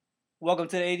Welcome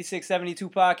to the 8672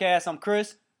 podcast. I'm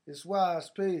Chris. It's Wise.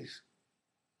 Peace.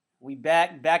 We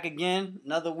back again.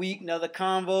 Another week, another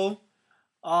convo.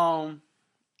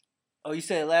 You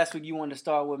said last week you wanted to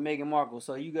start with Meghan Markle,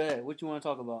 so you go ahead. What you want to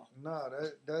talk about? Nah,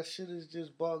 that shit is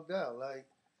just bugged out. Like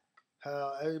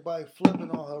how everybody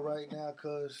flipping on her right now,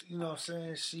 cause you know what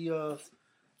I'm saying.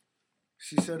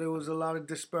 She said there was a lot of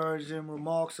disparaging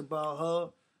remarks about her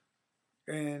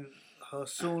and her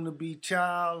soon-to-be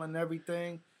child and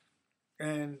everything,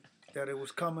 and that it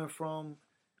was coming from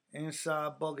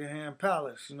inside Buckingham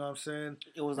Palace. You know what I'm saying?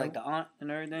 It was like the aunt and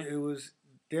everything? It was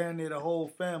damn near the whole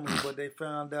family, but they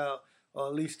found out, or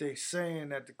at least they saying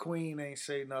that the Queen ain't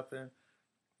say nothing.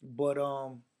 But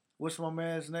what's my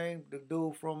man's name? The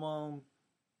dude from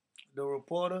the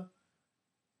reporter?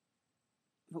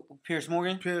 Piers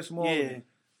Morgan? Piers Morgan. Yeah.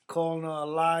 Calling her a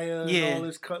liar Yeah. and all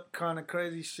this kind of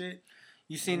crazy shit.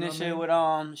 You seen You know this what I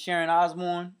shit mean? with Sharon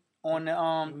Osbourne on the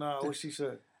Nah, what she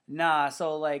said? Nah,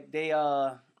 so like they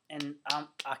and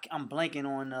I'm blanking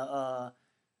on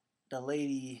the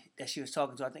lady that she was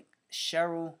talking to. I think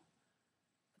Cheryl,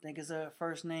 I think is her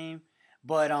first name.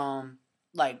 But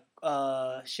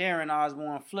Sharon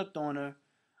Osbourne flipped on her.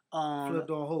 Flipped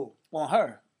on who? On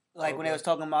her. Like when they Okay. was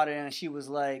talking about it, and she was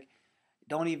like,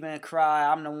 "Don't even cry.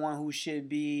 I'm the one who should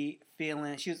be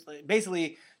feeling." She was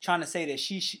basically trying to say that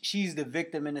she's the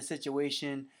victim in the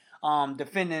situation,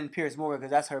 defending Piers Morgan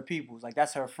because that's her people's, like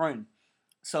that's her friend.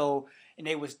 So, and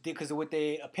they was because of what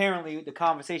they apparently the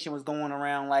conversation was going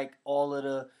around like all of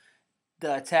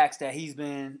the attacks that he's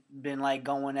been like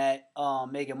going at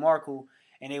Meghan Markle,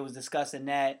 and they was discussing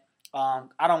that. I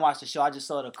don't watch the show. I just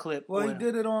saw the clip. Well, he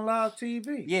did it on live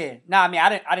TV. Yeah. Nah, I mean,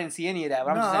 I didn't see any of that.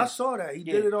 But I'm just saying. I saw that. He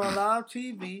Yeah. did it on live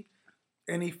TV,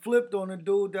 and he flipped on the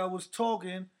dude that was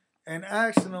talking and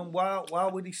asking him why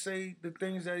would he say the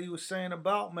things that he was saying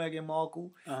about Meghan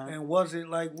Markle, and was it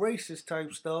like racist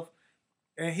type stuff?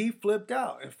 And he flipped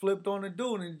out and flipped on the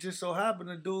dude, and it just so happened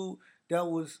the dude that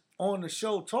was on the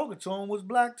show talking to him was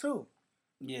black too.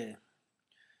 Yeah.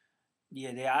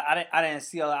 Yeah, I didn't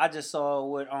see all. I just saw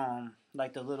what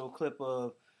like the little clip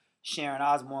of Sharon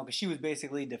Osbourne because she was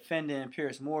basically defending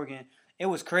Piers Morgan. It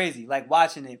was crazy, like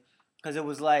watching it because it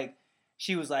was like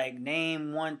she was like,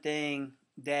 name one thing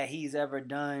that he's ever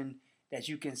done that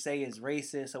you can say is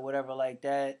racist or whatever like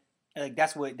that. Like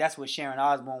that's what Sharon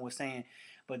Osbourne was saying.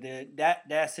 But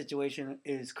that situation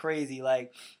is crazy,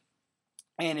 like,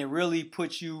 and it really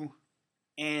puts you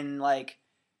in like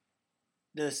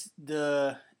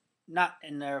the not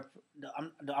in there.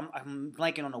 I'm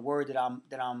blanking on the word that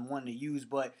I'm wanting to use,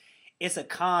 but it's a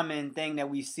common thing that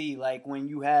we see, like when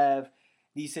you have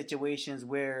these situations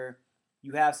where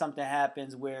you have something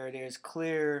happens where there's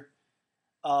clear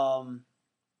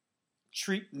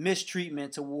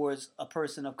mistreatment towards a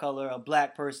person of color, a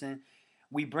black person.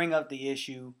 We bring up the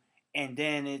issue, and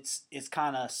then it's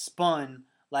kind of spun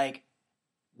like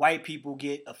white people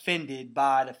get offended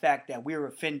by the fact that we're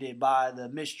offended by the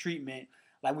mistreatment.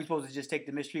 Like we're supposed to just take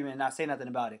the mistreatment and not say nothing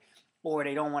about it, or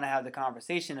they don't want to have the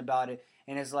conversation about it.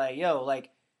 And it's like, yo, like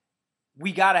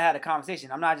we gotta have the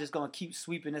conversation. I'm not just gonna keep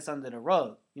sweeping this under the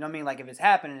rug. You know what I mean? Like if it's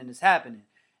happening, it's happening,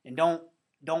 and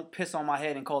don't piss on my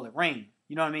head and call it rain.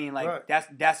 You know what I mean? Like Right.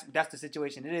 that's the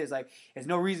situation it is. Like there's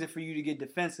no reason for you to get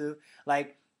defensive.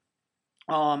 Like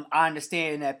I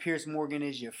understand that Piers Morgan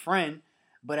is your friend,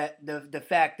 but the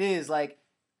fact is, like,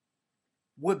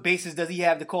 what basis does he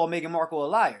have to call Meghan Markle a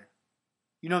liar?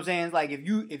 You know what I'm saying? It's like if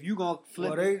you gonna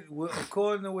flip. Well,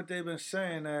 according to what they've been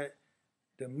saying, that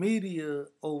the media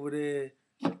over there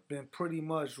been pretty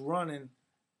much running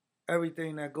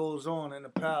everything that goes on in the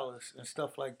palace and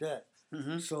stuff like that.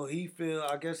 Mm-hmm. So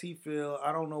I guess he feel,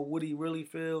 I don't know what he really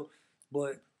feel,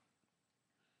 but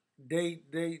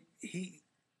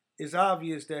it's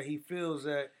obvious that he feels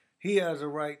that he has a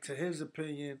right to his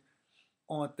opinion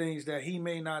on things that he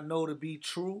may not know to be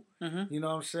true. Mm-hmm. You know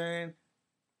what I'm saying?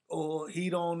 Or he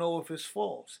don't know if it's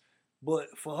false.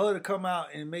 But for her to come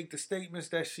out and make the statements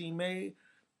that she made,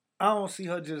 I don't see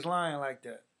her just lying like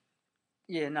that.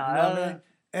 Yeah, no. You know what I mean?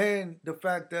 And the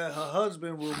fact that her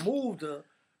husband removed her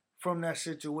from that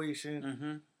situation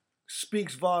Mm-hmm.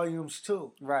 speaks volumes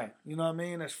too. Right. You know what I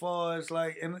mean? As far as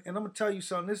like, and I'm gonna tell you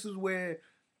something. This is where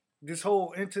this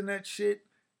whole internet shit,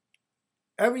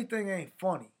 everything ain't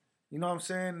funny. You know what I'm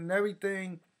saying? And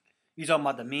everything. You talking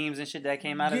about the memes and shit that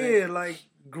came out of it? Yeah, like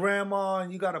grandma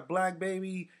and you got a black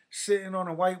baby sitting on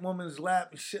a white woman's lap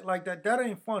and shit like that. That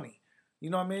ain't funny. You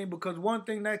know what I mean? Because one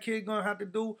thing that kid gonna have to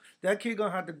do, that kid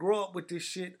gonna have to grow up with this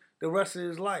shit the rest of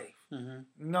his life. Mm-hmm.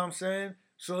 You know what I'm saying?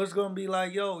 So it's gonna be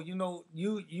like, yo, you know,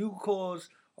 you cause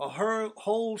a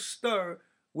whole stir,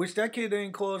 which that kid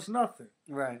ain't caused nothing.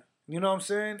 Right. You know what I'm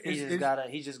saying?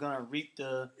 He's just gonna reap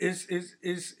the.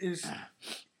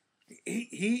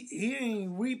 He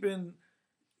ain't reaping.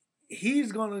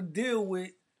 He's gonna deal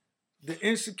with the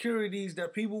insecurities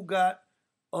that people got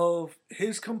of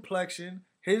his complexion,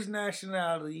 his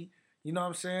nationality, you know what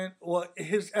I'm saying, or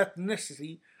his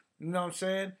ethnicity, you know what I'm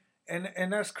saying,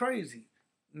 and that's crazy,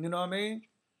 you know what I mean.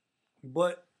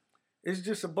 But it's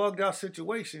just a bugged out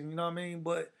situation, you know what I mean.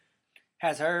 But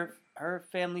has her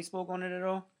family spoke on it at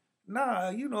all? Nah,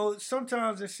 you know,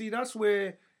 sometimes, and see, that's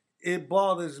where it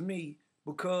bothers me,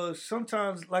 because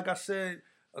sometimes, like I said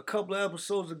a couple of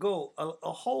episodes ago,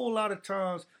 a whole lot of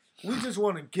times we just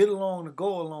want to get along to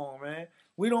go along, man.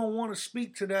 We don't want to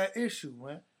speak to that issue,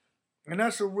 man. And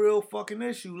that's a real fucking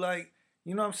issue. Like,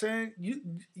 you know what I'm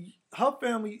saying? Her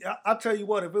family, I tell you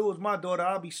what, if it was my daughter,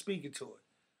 I'd be speaking to it.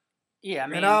 Yeah, I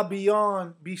mean, and I'll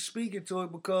be speaking to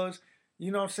it, because,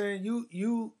 you know what I'm saying,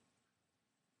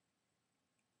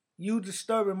 you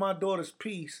disturbing my daughter's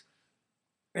peace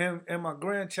and my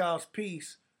grandchild's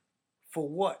peace for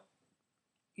what?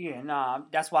 Yeah, nah,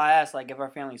 that's why I asked, like, if her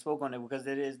family spoke on it, because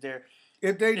it is their.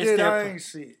 If they did, I ain't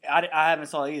see it. I haven't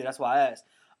saw it either. That's why I asked.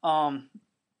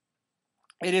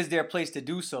 It is their place to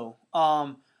do so.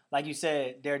 Like you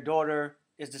said, their daughter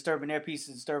is disturbing their peace,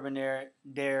 is disturbing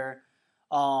their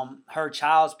her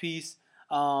child's peace.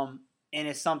 And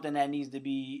it's something that needs to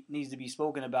be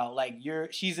spoken about. Like,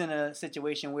 she's in a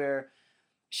situation where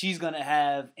she's gonna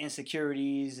have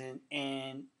insecurities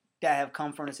and that have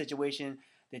come from the situation.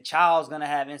 The child's gonna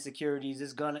have insecurities.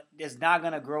 It's not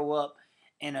gonna grow up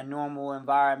in a normal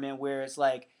environment where it's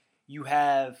like you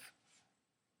have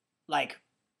like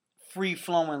free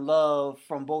flowing love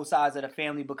from both sides of the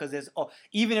family, because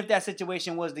even if that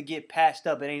situation was to get patched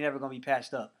up, it ain't never gonna be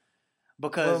patched up.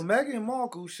 Because Meghan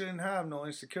Markle shouldn't have no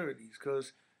insecurities,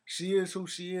 because she is who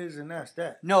she is, and that's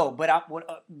that. No, but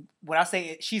what I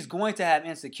say, she's going to have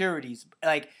insecurities.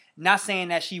 Like, not saying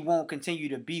that she won't continue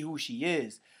to be who she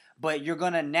is, but you're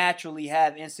gonna naturally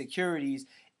have insecurities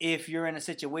if you're in a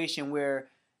situation where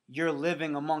you're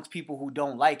living amongst people who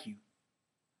don't like you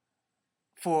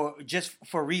for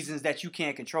reasons that you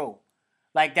can't control.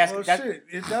 Like, shit.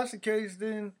 If that's the case,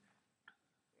 then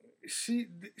she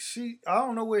I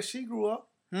don't know where she grew up.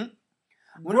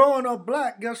 Growing up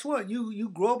black, guess what? You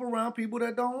grow up around people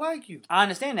that don't like you. I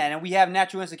understand that, and we have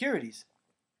natural insecurities.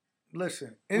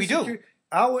 Listen, we do.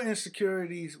 Our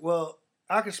insecurities, well,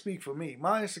 I can speak for me.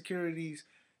 My insecurities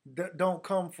don't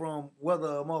come from whether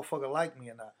a motherfucker like me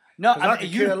or not. No, I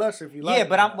can care less if you like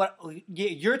me. Yeah,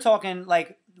 you're talking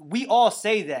like, we all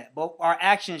say that, but our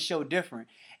actions show different.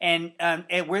 And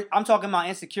I'm talking about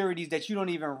insecurities that you don't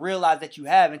even realize that you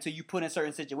have until you put in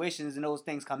certain situations and those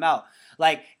things come out.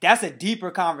 Like, that's a deeper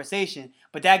conversation,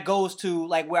 but that goes to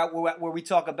like where we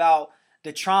talk about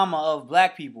the trauma of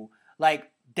black people. Like,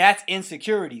 that's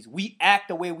insecurities. We act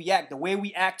the way we act. The way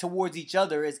we act towards each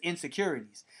other is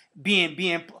insecurities. Being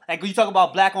like, when you talk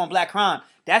about black on black crime,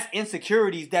 that's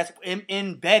insecurities that's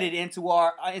embedded into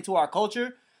our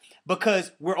culture,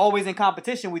 because we're always in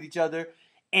competition with each other,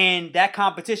 and that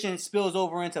competition spills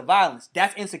over into violence.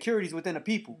 That's insecurities within the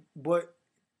people. But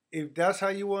if that's how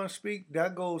you want to speak,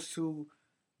 that goes to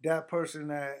that person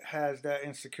that has that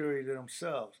insecurity to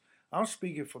themselves. I'm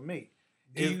speaking for me.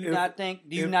 Do you not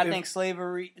think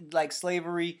slavery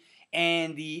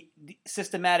and the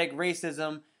systematic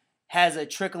racism has a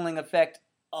trickling effect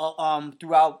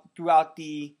throughout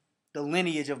the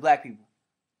lineage of black people?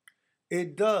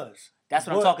 It does. That's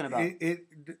what I'm talking about.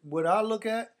 What I look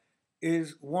at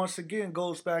is, once again,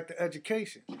 goes back to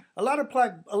education. A lot of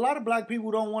black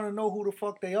people don't want to know who the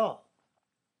fuck they are,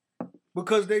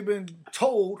 because they've been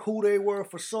told who they were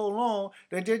for so long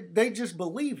that they just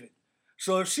believe it.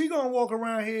 So if she gonna walk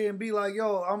around here and be like,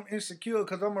 yo, I'm insecure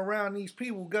because I'm around these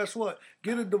people, guess what?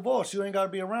 Get a divorce. You ain't got to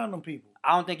be around them people.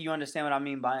 I don't think you understand what I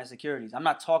mean by insecurities. I'm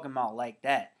not talking about like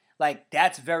that. Like,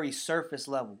 that's very surface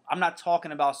level. I'm not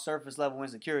talking about surface level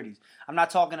insecurities. I'm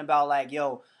not talking about like,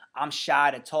 yo, I'm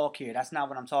shy to talk here. That's not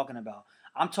what I'm talking about.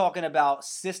 I'm talking about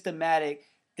systematic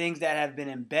things that have been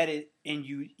embedded in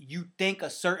you. You think a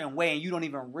certain way, and you don't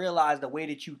even realize the way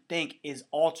that you think is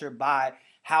altered by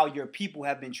how your people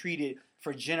have been treated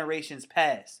for generations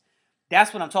past.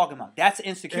 That's what I'm talking about. That's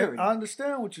insecurity. And I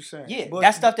understand what you're saying. Yeah, but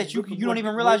that's stuff that you don't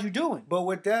even realize you're doing. But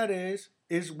what that is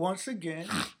once again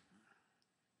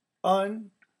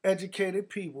uneducated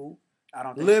people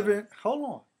living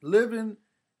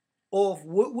off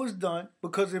what was done.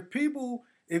 Because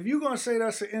if you're gonna say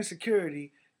that's an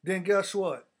insecurity, then guess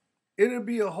what? It'll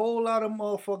be a whole lot of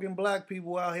motherfucking black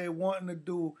people out here wanting to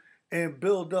do and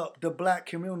build up the black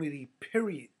community,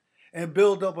 period. And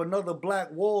build up another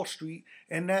black Wall Street,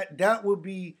 and that would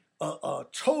be a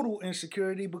total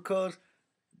insecurity because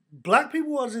black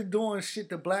people wasn't doing shit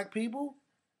to black people.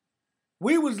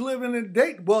 We was living in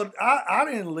I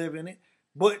didn't live in it,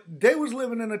 but they was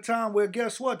living in a time where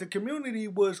guess what? The community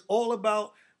was all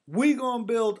about we gonna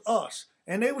build us.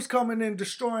 And they was coming and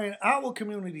destroying our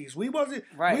communities. We wasn't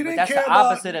right. We didn't that's care the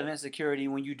opposite of insecurity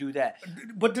when you do that.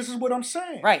 But this is what I'm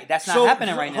saying. Right. That's not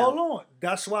happening right now. Hold on.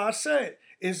 That's why I said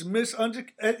it's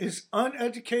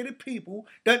uneducated people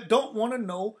that don't want to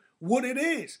know what it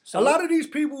is. So a lot of these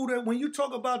people that when you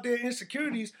talk about their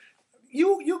insecurities,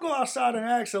 you go outside and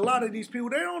ask a lot of these people,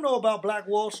 they don't know about Black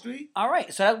Wall Street. All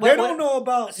right, so they don't know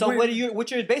about. So what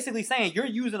you're basically saying, you're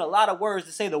using a lot of words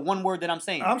to say the one word that I'm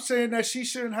saying. I'm saying that she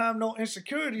shouldn't have no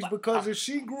insecurities because if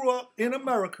she grew up in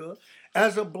America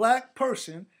as a black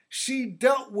person, she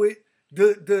dealt with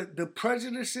the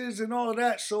prejudices and all of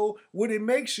that. So what it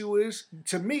makes you is,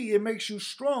 to me, it makes you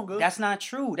stronger. That's not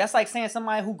true. That's like saying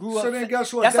somebody who grew up. So then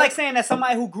guess what? That's like saying that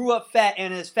somebody who grew up fat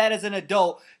and is fat as an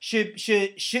adult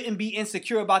shouldn't be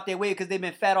insecure about their weight because they've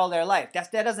been fat all their life.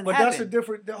 That doesn't happen. But that's a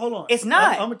different. Hold on. It's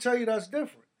not. I'm gonna tell you that's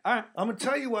different. All right. I'm gonna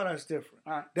tell you why that's different.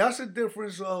 All right. That's a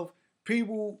difference of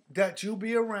people that you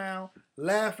be around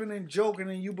laughing and joking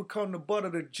and you become the butt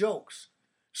of the jokes.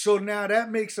 So now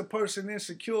that makes a person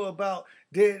insecure about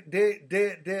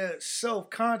their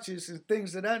self-conscious and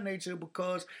things of that nature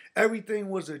because everything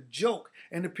was a joke.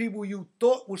 And the people you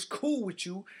thought was cool with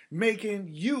you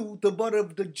making you the butt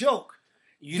of the joke.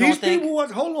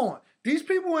 Hold on. These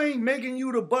people ain't making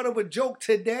you the butt of a joke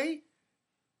today.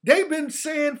 They've been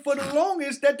saying for the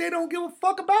longest that they don't give a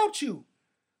fuck about you.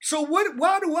 So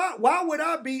why would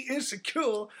I be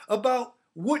insecure about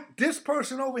what this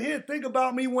person over here think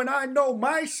about me when I know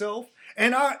myself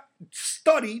and I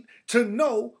studied to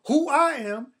know who I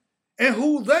am and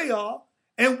who they are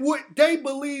and what they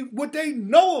believe, what they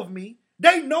know of me.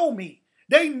 They know me.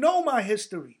 They know my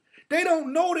history. They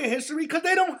don't know their history because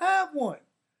they don't have one.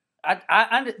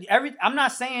 I'm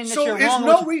not saying that you're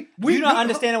wrong. You're not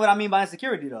understanding what I mean by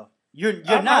insecurity, though. You're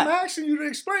not. I'm asking you to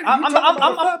explain it.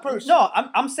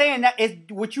 I'm saying that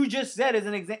what you just said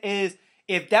is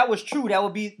if that was true, that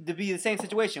would be the same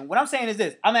situation. What I'm saying is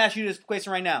this. I'm asking you this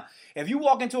question right now. If you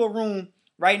walk into a room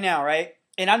right now, right,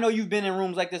 and I know you've been in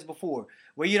rooms like this before,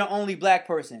 where you're the only black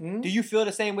person, do you feel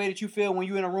the same way that you feel when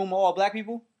you're in a room with all black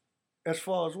people? As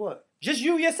far as what? Just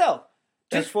you yourself.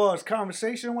 As far as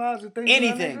conversation-wise and things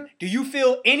anything. Like that? Do you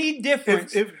feel any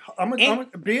difference? If I'm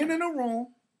being in a room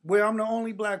where I'm the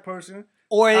only black person,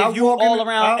 or if you all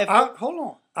around. Hold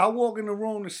on. I walk in the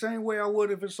room the same way I would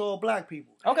if it's all black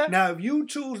people. Okay. Now, if you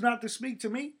choose not to speak to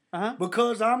me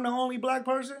because I'm the only black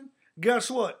person, guess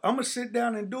what? I'm going to sit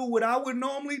down and do what I would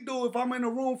normally do if I'm in a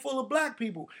room full of black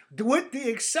people, with the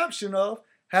exception of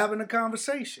having a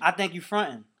conversation. I think you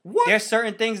fronting. What? There's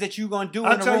certain things that you're going to do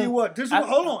I'll in the room. tell you what. This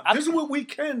is what we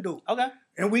can do. Okay.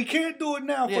 And we can't do it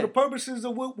now for the purposes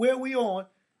of where we on.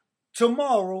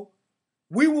 Tomorrow,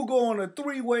 we will go on a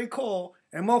 3-way call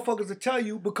and motherfuckers will tell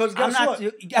you because guess what?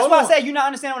 That's why I said you're not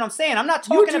understanding what I'm saying. I'm not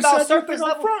talking about surface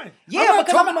level. Yeah, I'm not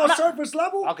talking about surface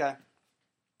level. Okay.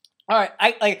 All right.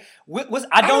 I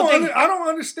don't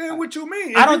understand what you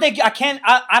mean. I don't think I can.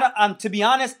 To be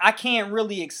honest, I can't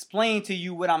really explain to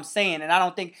you what I'm saying, and I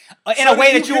don't think in a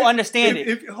way that you'll understand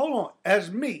it. Hold on.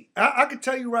 As me, I can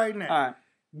tell you right now. All right.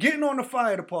 Getting on the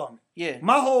fire department. Yeah.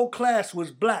 My whole class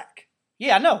was black.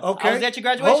 Yeah, I know. Okay. I was at your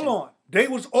graduation. Hold on. They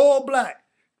was all black.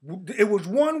 It was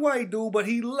one white dude, but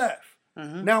he left.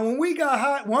 Mm-hmm. Now, when we got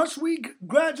high, once we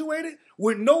graduated,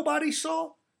 what nobody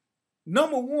saw,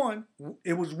 number one,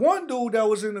 it was one dude that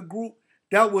was in the group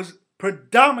that was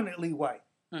predominantly white.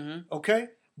 Mm-hmm. Okay?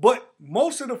 But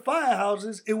most of the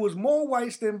firehouses, it was more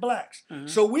whites than blacks. Mm-hmm.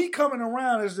 So we coming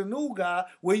around as the new guy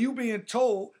where you being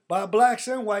told by blacks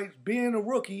and whites, being a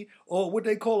rookie or what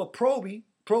they call a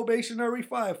probationary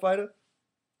firefighter,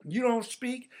 you don't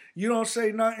speak, you don't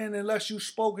say nothing unless you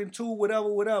spoken to,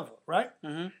 whatever, right?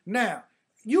 Mm-hmm. Now,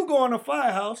 you go in a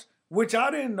firehouse, which I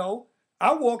didn't know.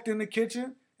 I walked in the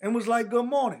kitchen and was like, good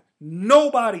morning.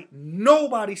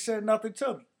 Nobody said nothing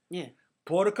to me. Yeah.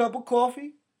 Poured a cup of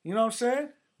coffee, you know what I'm saying?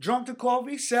 Drunk the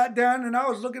coffee, sat down, and I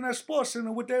was looking at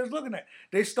SportsCenter, what they was looking at.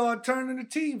 They started turning the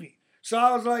TV. So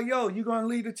I was like, yo, you going to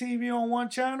leave the TV on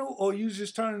one channel or you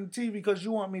just turning the TV because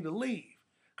you want me to leave?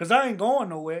 Because I ain't going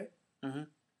nowhere. Mm-hmm.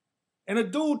 And a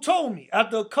dude told me,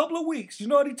 after a couple of weeks, you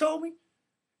know what he told me?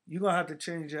 You're going to have to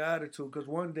change your attitude because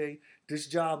one day this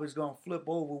job is going to flip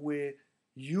over where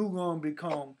you're going to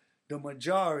become the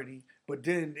majority, but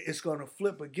then it's going to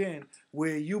flip again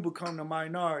where you become the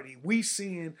minority. We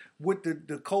seeing what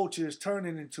the culture is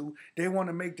turning into. They want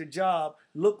to make the job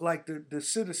look like the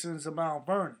citizens of Mount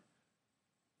Vernon.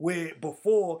 where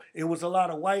before it was a lot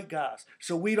of white guys.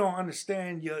 So we don't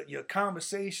understand your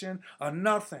conversation or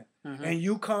nothing. Mm-hmm. And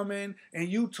you come in and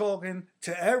you talking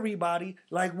to everybody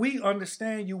like we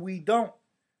understand you, we don't.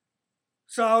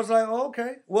 So I was like, oh,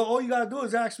 okay. Well, all you got to do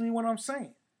is ask me what I'm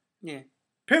saying. Yeah.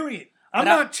 Period. I'm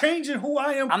not changing who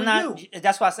I am for you.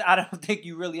 That's why I said I don't think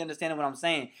you really understand what I'm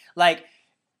saying. Like,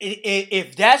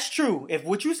 if that's true, if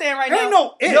what you saying right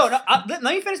now... let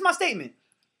me finish my statement.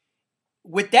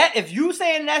 With that, if you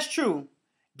saying that's true,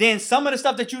 then some of the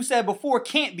stuff that you said before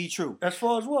can't be true. As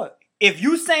far as what? If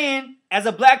you saying, as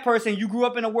a black person, you grew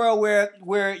up in a world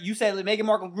where you said Meghan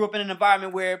Markle grew up in an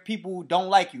environment where people don't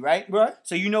like you, right? Right.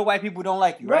 So you know white people don't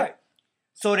like you, right?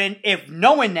 So then, if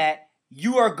knowing that,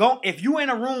 if you in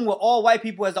a room with all white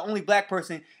people as the only black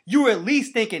person, you're at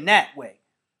least thinking that way.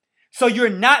 So you're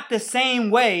not the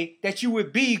same way that you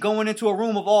would be going into a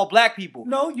room of all black people.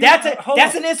 No, that's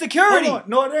an insecurity. Hold on.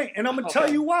 No, it ain't. And I'm gonna tell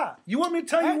you why. You want me to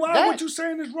tell you why what you're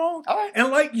saying is wrong? All right.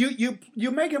 And like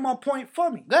you're making my point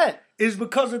for me. Good. Is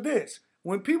because of this.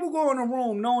 When people go in a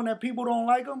room knowing that people don't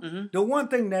like them, mm-hmm. the one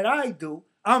thing that I do,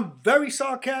 I'm very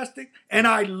sarcastic and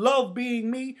I love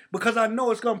being me because I know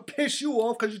it's going to piss you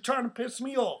off because you're trying to piss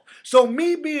me off. So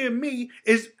me being me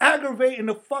is aggravating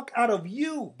the fuck out of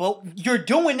you. But you're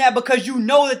doing that because you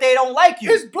know that they don't like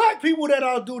you. It's black people that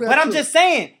I'll do that But to. I'm just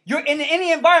saying, you're in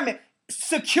any environment.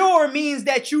 Secure means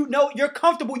that you know you're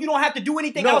comfortable. You don't have to do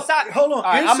anything outside. Hold on. All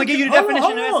right, I'm going to give you the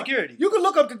definition of insecurity. You can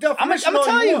look up the definition. I'm going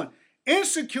to tell you.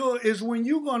 Insecure is when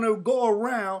you're going to go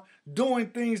around doing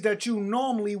things that you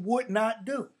normally would not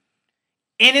do.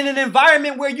 And in an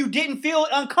environment where you didn't feel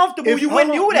uncomfortable, you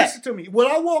wouldn't do that. Listen to me. Will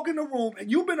I walk in the room, and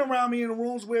you've been around me in the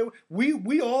rooms where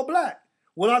we all black.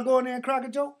 Will I go in there and crack a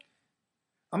joke?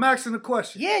 I'm asking the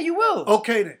question. Yeah, you will.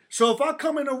 Okay then. So if I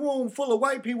come in a room full of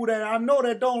white people that I know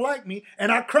that don't like me,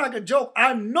 and I crack a joke,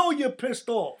 I know you're pissed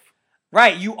off.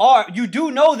 Right, you are. You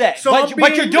do know that, so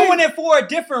but you're doing it for a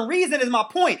different reason. Is my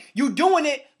point. You doing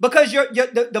it because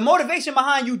the motivation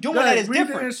behind you doing that is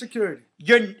different. Insecurity.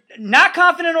 You're not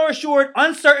confident or assured,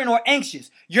 uncertain or anxious.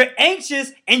 You're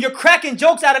anxious and you're cracking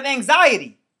jokes out of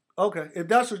anxiety. Okay, if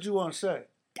that's what you want to say,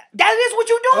 that is what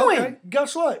you're doing. Okay,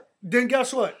 guess what?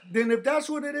 Then if that's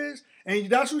what it is, and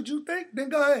that's what you think, then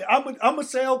go ahead. I'm gonna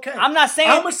say okay. I'm not saying.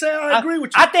 I'm gonna say I agree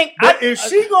with you. I think. But if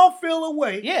she gonna feel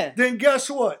away, yeah. Then guess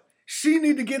what? She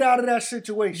need to get out of that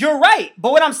situation. You're right,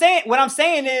 but what I'm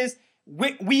saying is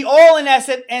we all in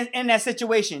that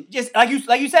situation. Just like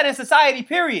you said in society.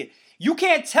 Period. You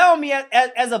can't tell me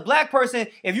as a black person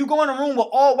if you go in a room with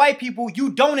all white people,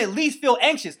 you don't at least feel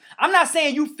anxious. I'm not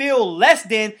saying you feel less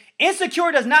than.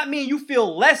 Insecure does not mean you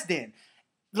feel less than.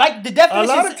 Like the definition.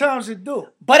 A lot of times it do.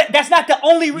 But that's not the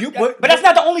only. But that's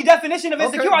not the only definition of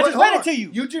insecure. I just read it to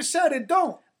you. You just said it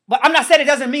don't. But I'm not saying it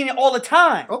doesn't mean it all the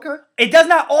time. Okay. It does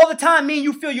not all the time mean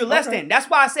you feel you're less than. That's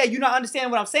why I said you're not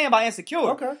understanding what I'm saying about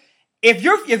insecure. Okay. If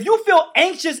you feel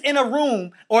anxious in a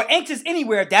room or anxious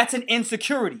anywhere, that's an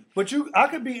insecurity. But I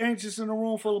could be anxious in a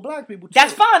room full of black people too.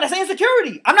 That's fine. That's an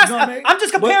insecurity. I'm not. You know what I mean? I'm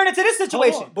just comparing it to this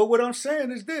situation. But what I'm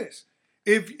saying is this: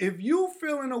 if you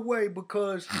feeling away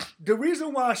because the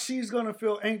reason why she's gonna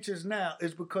feel anxious now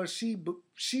is because she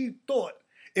thought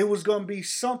it was gonna be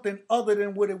something other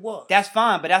than what it was. That's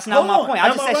fine, but that's not my point.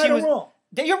 I just said she was wrong.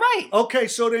 You're right. Okay,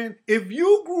 so then if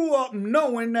you grew up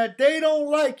knowing that they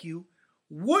don't like you,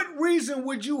 what reason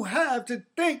would you have to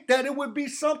think that it would be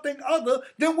something other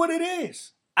than what it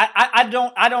is? I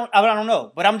don't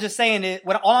know. But I'm just saying it.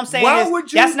 All I'm saying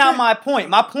is that's not my point.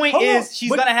 My point is she's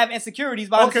gonna have insecurities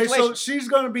about the situation. So she's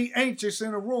gonna be anxious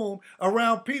in a room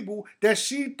around people that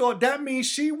she thought. That means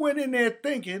she went in there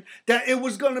thinking that it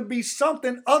was gonna be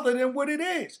something other than what it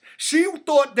is. She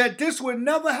thought that this would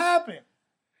never happen.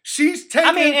 She's taking.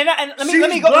 I mean, and let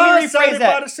me rephrase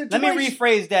that. Let me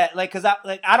rephrase that, because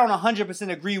I don't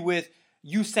 100% agree with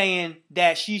you saying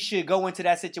that she should go into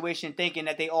that situation thinking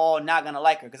that they all not gonna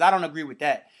like her, because I don't agree with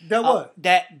that. That what?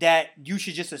 That you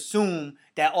should just assume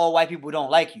that all white people don't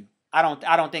like you. I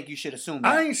don't think you should assume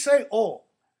that. I ain't say all,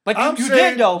 but you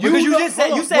did though, because you just said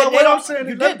you said what I'm saying.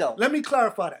 You did though. Let me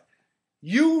clarify that.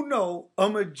 You know, a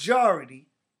majority,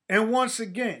 and once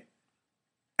again,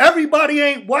 everybody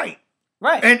ain't white.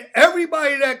 Right. And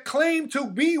everybody that claim to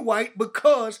be white,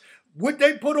 because what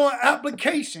they put on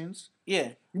applications,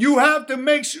 yeah, you have to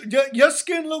make sure your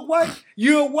skin look white,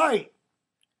 you're white.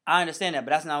 I understand that,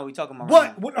 but that's not what we're talking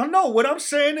about. What I'm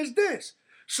saying is this.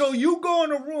 So you go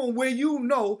in a room where you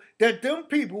know that them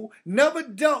people never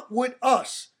dealt with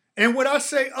us. And when I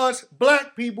say us,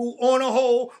 black people on a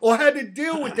whole, or had to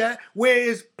deal with that, where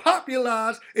it's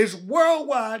popularized, it's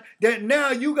worldwide, that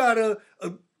now you gotta...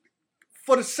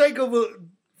 for the sake of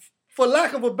for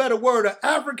lack of a better word, an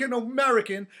African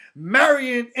American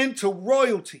marrying into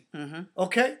royalty. Mm-hmm.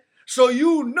 Okay? So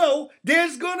you know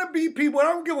there's gonna be people, I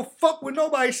don't give a fuck what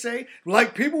nobody say,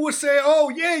 like people would say, oh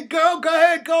yeah, girl, go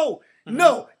ahead, go. Mm-hmm.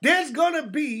 No, there's gonna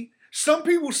be some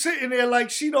people sitting there like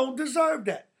she don't deserve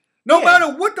that. No matter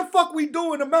what the fuck we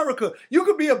do in America, you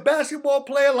could be a basketball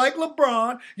player like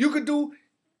LeBron, you could do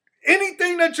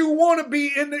anything that you want to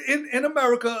be in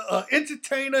America,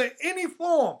 entertainer, any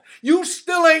form. You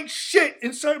still ain't shit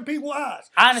in certain people's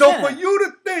eyes. So for you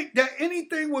to think that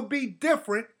anything would be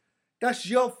different, that's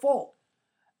your fault.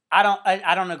 I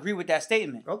don't agree with that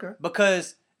statement. Okay.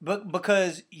 Because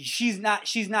she's not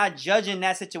judging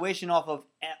that situation off of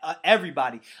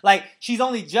everybody. Like, she's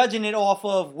only judging it off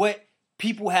of what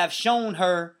people have shown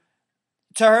her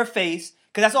to her face.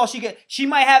 Because that's all she get. She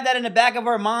might have that in the back of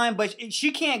her mind, but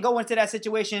she can't go into that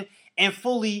situation and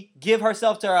fully give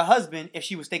herself to her husband if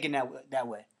she was thinking that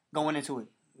way going into it.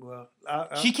 Well,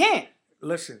 she can't.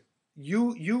 Listen,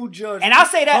 you judge, and I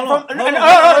say that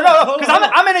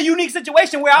because I'm in a unique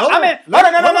situation where I'm in. No,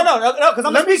 because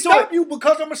I'm let me stop it. you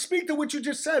because I'm gonna speak to what you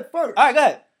just said first. All right, go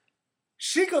ahead.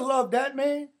 She could love that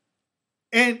man,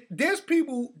 and there's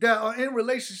people that are in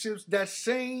relationships that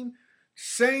same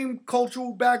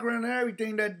cultural background and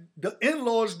everything that the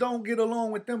in-laws don't get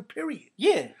along with them, period.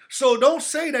 Yeah. So don't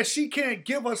say that she can't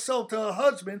give herself to her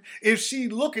husband if she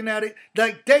looking at it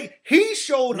like he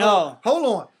showed her. Hold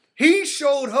on. He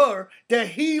showed her that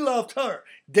he loved her.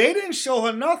 They didn't show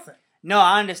her nothing. No,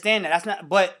 I understand that. That's not,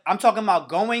 but I'm talking about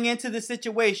going into the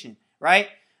situation, right?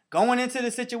 Going into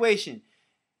the situation.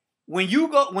 When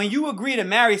you agree to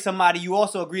marry somebody, you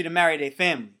also agree to marry their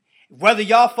family. Whether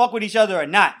y'all fuck with each other or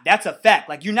not, that's a fact.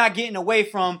 Like, you're not getting away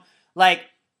from, like,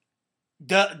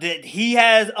 he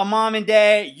has a mom and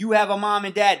dad, you have a mom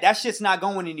and dad. That shit's not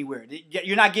going anywhere.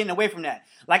 You're not getting away from that.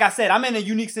 Like I said, I'm in a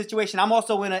unique situation. I'm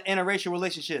also in an interracial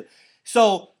relationship.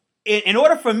 So, in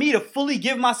order for me to fully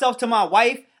give myself to my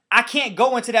wife, I can't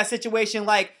go into that situation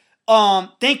like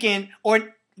thinking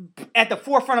or at the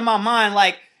forefront of my mind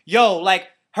like, yo, like,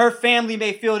 her family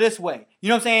may feel this way. You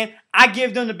know what I'm saying? I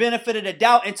give them the benefit of the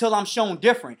doubt until I'm shown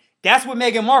different. That's what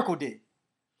Meghan Markle did.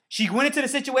 She went into the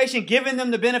situation giving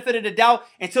them the benefit of the doubt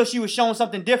until she was shown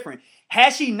something different.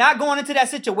 Had she not gone into that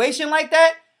situation like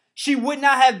that, she would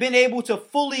not have been able to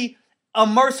fully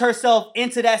immerse herself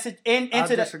into that. I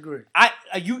disagree.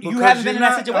 You haven't been in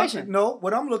that situation. No,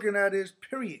 what I'm looking at is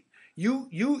period.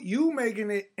 You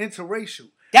making it interracial.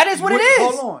 That is what it is.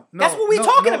 Hold on. That's what we're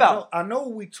talking about. I know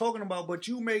what we're talking about, but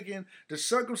you making the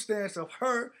circumstance of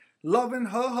her loving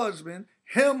her husband,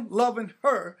 him loving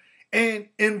her, and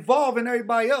involving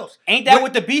everybody else. Ain't that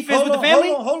what the beef is with the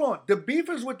family? Hold on. The beef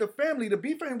is with the family. The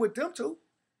beef ain't with them two.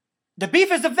 The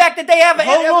beef is the fact that they have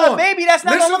a baby that's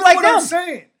not going to look like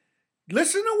them.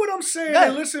 Listen to what I'm saying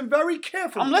and listen very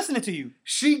carefully. I'm listening to you.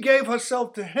 She gave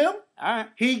herself to him. All right.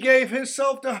 He gave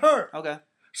himself to her. Okay.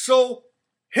 So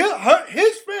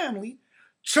his family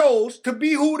chose to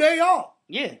be who they are.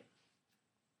 Yeah.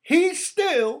 He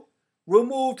still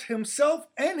removed himself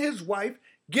and his wife,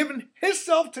 giving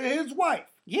himself to his wife.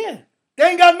 Yeah.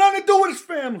 They ain't got nothing to do with his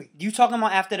family. You talking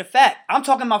about after the fact. I'm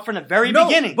talking about from the very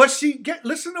beginning. But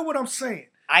listen to what I'm saying.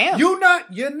 I am. You're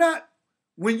not,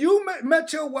 when you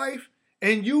met your wife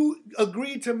and you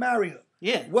agreed to marry her,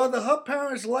 yeah, whether her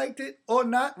parents liked it or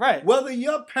not, right, whether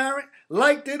your parent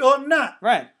liked it or not,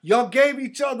 right, y'all gave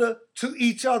each other to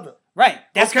each other. Right.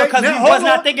 That's because we was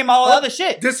not thinking about all other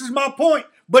shit. This is my point.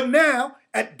 But now,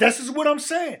 this is what I'm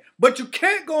saying. But you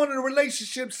can't go into a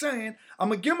relationship saying, I'm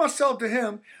going to give myself to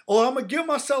him or I'm going to give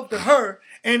myself to her,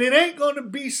 and it ain't going to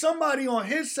be somebody on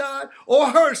his side or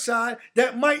her side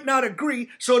that might not agree,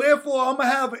 so therefore I'm going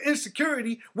to have an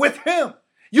insecurity with him.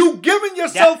 You giving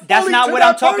yourself fully that's not to what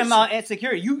that I'm talking person. about.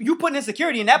 Insecurity. You putting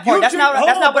insecurity in that part. That's not what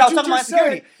I was talking about.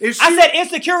 Insecurity. I said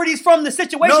insecurities from the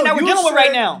situation that we're dealing with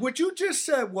right now. What you just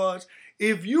said was,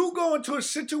 if you go into a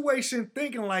situation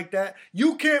thinking like that,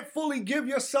 you can't fully give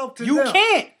yourself to them. You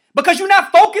can't because you're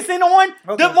not focusing on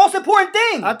the most important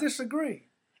thing. I disagree.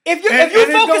 If you're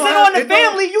focusing on the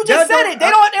family, you just said it. They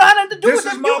don't have nothing to do with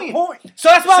the union. This is my point. So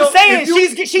that's what I'm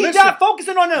saying. She's not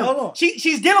focusing on them. Hold on.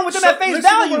 She's dealing with them at face value.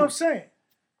 Listen to what I'm saying.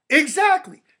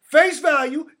 Exactly. Face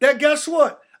value, that guess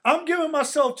what? I'm giving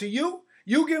myself to you.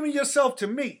 You giving yourself to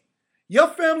me. Your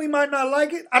family might not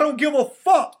like it. I don't give a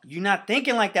fuck. You're not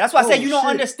thinking like that. That's why I said you don't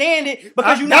understand it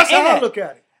because you're not in it. That's how I look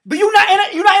at it. But you're not in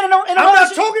a I'm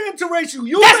not talking interracial.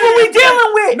 That's what we're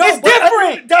dealing with. No, it's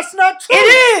different. That's not true.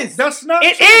 It is. That's not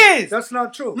it true. It is. That's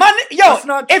not true. That's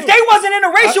not true. If they wasn't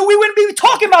interracial, we wouldn't be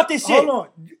talking about this shit. Hold on.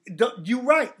 You're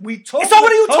right. We talk. So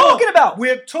what are you talking about?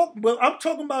 We're talking. Well, I'm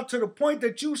talking about to the point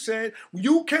that you said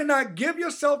you cannot give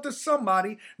yourself to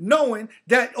somebody knowing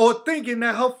that or thinking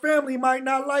that her family might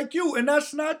not like you, and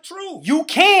that's not true. You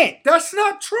can't. That's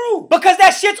not true. Because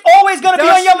that shit's always gonna be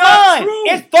on your mind. True.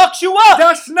 It fucks you up.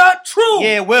 That's not true.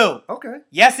 Yeah, it will. Okay.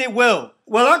 Yes, it will.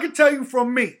 Well, I can tell you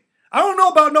from me. I don't know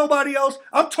about nobody else.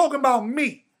 I'm talking about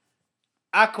me.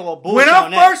 I call bullshit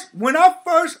on that.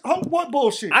 What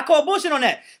bullshit? I call bullshit on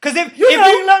that. Because if you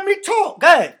ain't let me talk. Go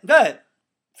ahead.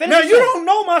 Finish now, you don't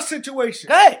know my situation.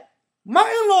 Go ahead. My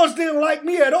in-laws didn't like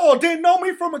me at all. Didn't know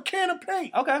me from a can of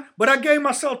paint. Okay. But I gave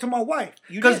myself to my wife.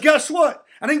 Because guess what?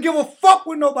 I didn't give a fuck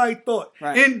what nobody thought.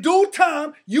 Right. In due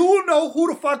time, you will know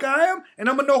who the fuck I am, and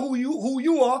I'm going to know who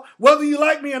you are, whether you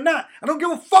like me or not. I don't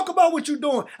give a fuck about what you're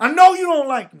doing. I know you don't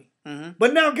like me. Mm-hmm.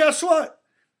 But now guess what?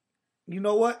 You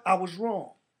know what? I was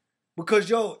wrong. Because,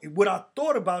 what I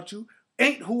thought about you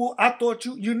ain't who I thought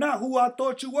you. You're not who I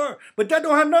thought you were. But that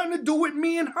don't have nothing to do with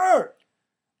me and her.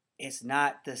 It's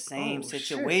not the same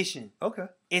situation. Shit. Okay.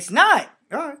 It's not.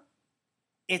 All right.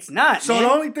 It's not, So man.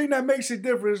 the only thing that makes it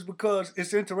different is because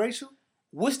it's interracial?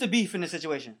 What's the beef in the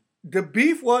situation? The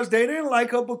beef was they didn't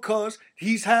like her because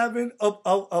he's having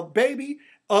a baby.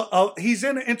 He's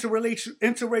in an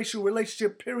interracial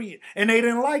relationship, period. And they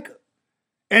didn't like her.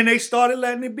 And they started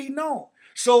letting it be known.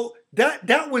 So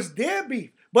that was their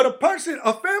beef. But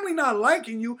a family not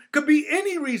liking you could be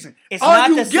any reason. It's not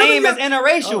the same as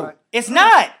interracial. Right. It's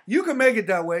not. You can make it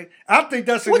that way. I think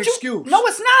that's an excuse. No,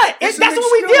 it's not. That's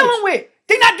what we're dealing with.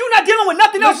 You're not dealing with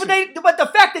nothing else but the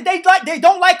fact that they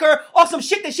don't like her or some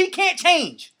shit that she can't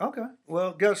change. Okay.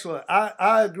 Well, guess what?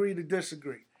 I agree to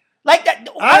disagree. Like that.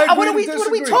 What are we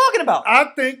talking about? I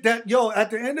think that,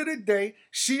 at the end of the day,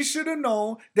 she should have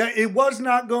known that it was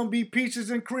not going to be peaches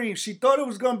and cream. She thought it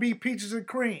was going to be peaches and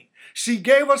cream. She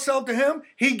gave herself to him.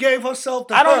 He gave herself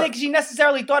to her. I don't think she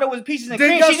necessarily thought it was peaches and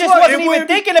cream. She just wasn't even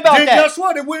thinking about that. Guess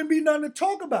what? It wouldn't be nothing to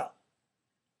talk about.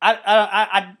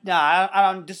 I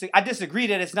disagree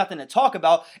that it's nothing to talk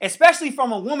about, especially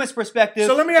from a woman's perspective.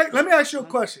 So let me ask you a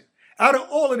question. Out of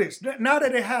all of this, now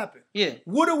that it happened,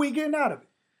 what are we getting out of it?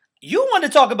 You want to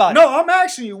talk about it. No, I'm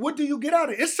asking you, what do you get out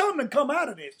of it? It's something to come out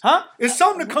of this. Huh? It's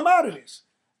something to come out of this.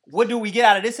 What do we get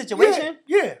out of this situation?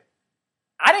 Yeah.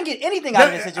 I didn't get anything out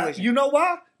of this situation. You know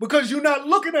why? Because you're not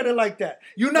looking at it like that.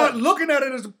 You're not looking at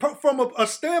it from a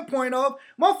standpoint of,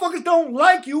 motherfuckers don't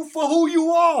like you for who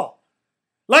you are.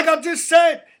 Like I just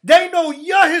said, they know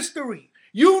your history.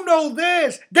 You know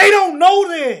theirs. They don't know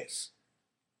theirs.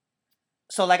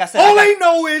 So like I said, all they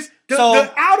know is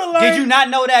the outer line. Did you not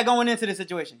know that going into the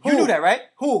situation? You knew that, right?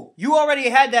 Who? You already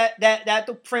had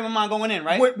that frame of mind going in,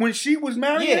 right? When she was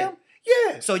married him?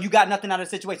 Yeah. So you got nothing out of the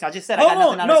situation. I just said I got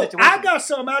nothing out of the situation. I got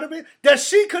something out of it that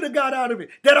she could have got out of it.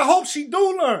 That I hope she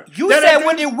do learn. You said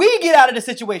when did we get out of the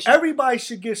situation? Everybody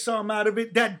should get something out of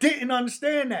it that didn't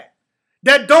understand that.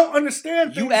 That don't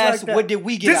understand things You asked like that. What did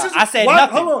we get out? I said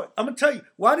nothing. Hold on. I'm going to tell you.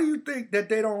 Why do you think that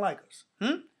they don't like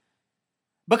us?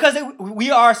 Because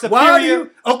we are superior.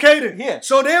 Okay then. Yeah.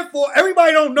 So therefore,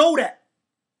 everybody don't know that.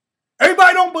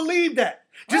 Everybody don't believe that.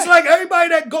 Just like everybody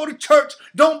that go to church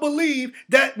don't believe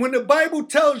that when the Bible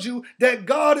tells you that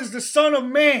God is the Son of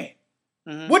Man.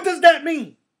 What does that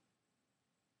mean?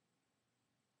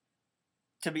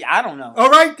 I don't know. All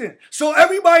right then. So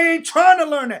everybody ain't trying to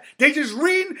learn that. They just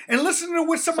reading and listening to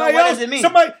what somebody else. Does it mean?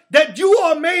 Somebody that you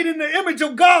are made in the image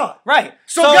of God. Right.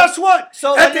 So guess what?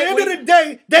 At the end of the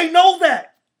day, they know that.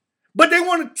 But they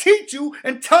want to teach you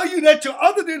and tell you that you're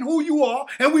other than who you are,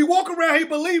 and we walk around here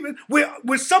believing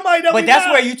with somebody that. But that's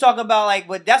where you talk about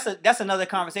but that's another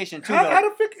conversation too. How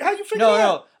you figure that?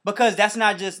 No, because that's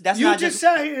not just you just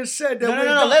sat here and said that.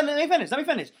 No. Let me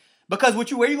finish. Because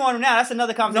where you going now? That's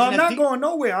another conversation. No, I'm not going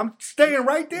nowhere. I'm staying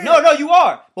right there. No, you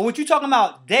are. But what you talking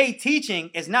about? They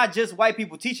teaching is not just white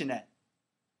people teaching that.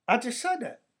 I just said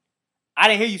that. I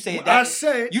didn't hear you say that. I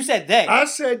said you said they. I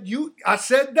said you. I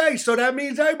said they. So that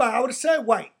means everybody. I would have said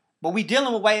white. But we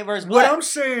dealing with white versus black. What I'm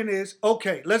saying is,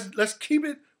 okay, let's keep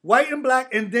it white and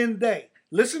black, and then they.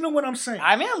 Listen to what I'm saying.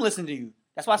 I am listening to you.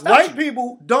 That's why I stopped White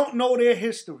people don't know their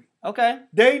history. Okay.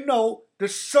 They know the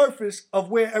surface of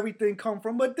where everything come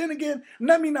from. But then again,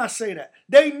 let me not say that.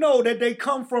 They know that they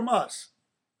come from us.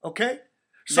 Okay?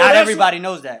 So not everybody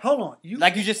knows that. Hold on.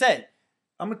 Like you just said.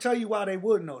 I'm going to tell you why they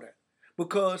would know that.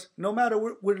 Because no matter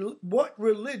what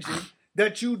religion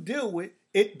that you deal with,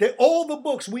 all the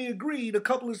books, we agreed a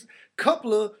couple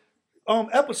of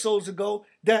episodes ago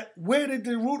that where did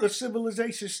the root of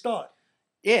civilization start?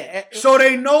 Yeah. So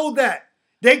they know that.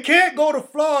 They can't go to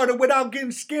Florida without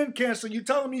getting skin cancer. You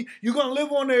telling me you're going to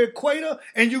live on the equator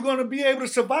and you're going to be able to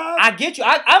survive? I get you.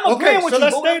 I'm agreeing with you.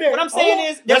 Let's But stay there. what I'm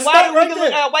saying is, then let's why stay do we right look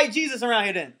there. at white Jesus around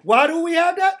here then? Why do we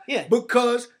have that? Yeah.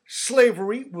 Because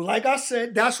slavery, like I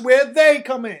said, that's where they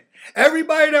come in.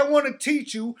 Everybody that want to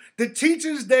teach you, the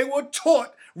teachers they were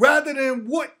taught rather than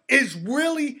what is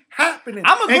really happening.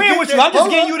 I'm agreeing with you. I'm just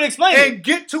getting you to explain it. And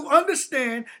get to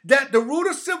understand that the root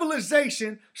of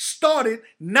civilization started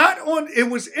not on, it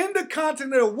was in the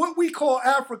continent of what we call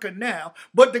Africa now,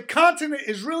 but the continent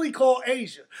is really called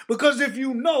Asia. Because if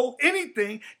you know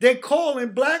anything, they're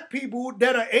calling black people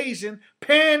that are Asian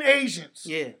Pan-Asians.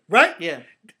 Yeah. Right? Yeah.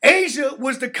 Asia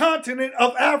was the continent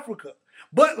of Africa.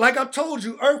 But like I told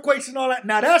you, earthquakes and all that,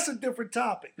 now that's a different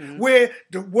topic. Where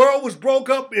the world was broke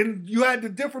up and you had the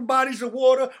different bodies of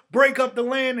water break up the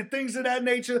land and things of that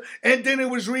nature. And then it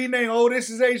was renamed, oh, this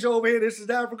is Asia over here, this is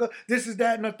Africa, this is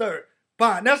that and the third.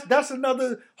 Fine, that's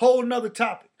another whole nother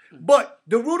topic. But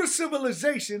the root of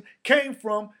civilization came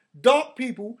from dark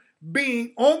people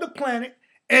being on the planet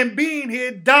and being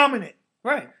here dominant.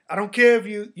 Right. I don't care if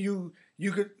you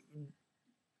could.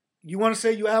 You want to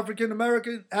say you African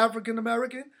American?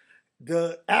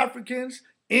 The Africans,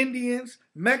 Indians,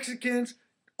 Mexicans,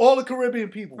 all the Caribbean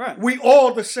people. Right. We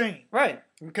all the same. Right.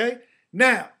 Okay?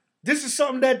 Now, this is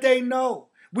something that they know.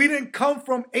 We didn't come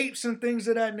from apes and things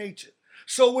of that nature.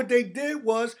 So what they did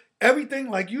was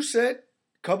everything, like you said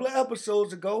a couple of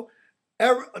episodes ago,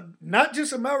 not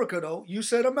just America though, you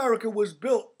said America was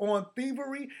built on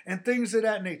thievery and things of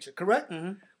that nature, correct?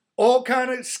 Mm-hmm. All kind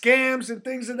of scams and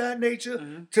things of that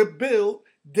nature to build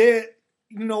their,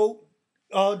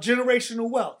 generational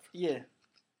wealth. Yeah.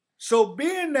 So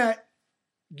being that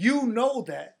you know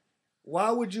that,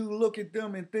 why would you look at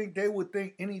them and think they would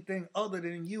think anything other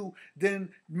than you, then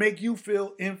make you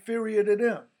feel inferior to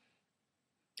them?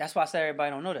 That's why I say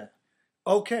everybody don't know that.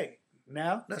 Okay,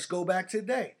 now let's go back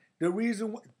today. The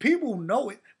reason people know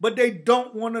it, but they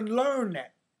don't want to learn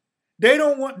that. They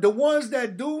don't want, the ones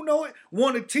that do know it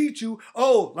want to teach you,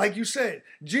 oh, like you said,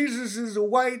 Jesus is a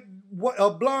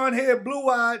blonde-haired,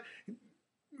 blue-eyed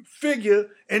figure,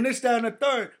 and this, that, and the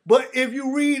third. But if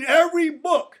you read every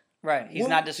book, right, he's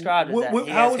not described as that.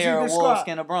 He how has is hair he of described? wolf,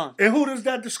 skin of bronze. And who does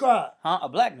that describe? A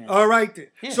black man. All right then.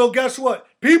 Yeah. So guess what?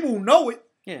 People know it.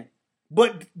 Yeah.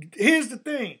 But here's the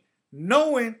thing.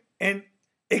 Knowing and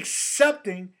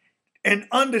accepting and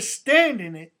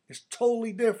understanding it is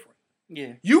totally different.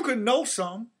 Yeah. You can know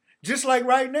something, just like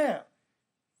right now.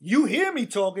 You hear me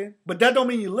talking, but that don't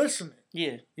mean you're listening.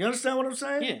 Yeah. You understand what I'm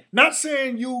saying? Yeah. Not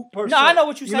saying you per se. No, I know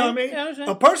what you're saying. You know what I mean? Yeah, I understand.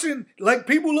 A person, like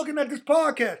people looking at this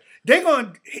podcast, they're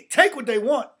going to take what they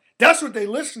want. That's what they're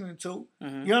listening to.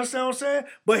 Mm-hmm. You understand what I'm saying?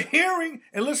 But hearing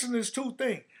and listening is two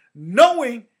things.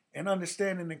 Knowing and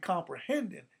understanding and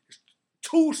comprehending is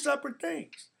two separate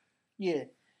things. Yeah.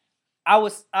 I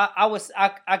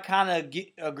kind of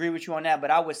agree with you on that,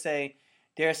 but I would say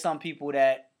there are some people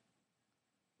that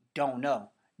don't know.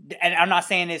 And I'm not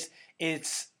saying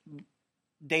it's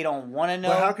they don't want to know.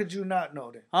 But how could you not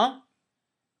know that? Huh?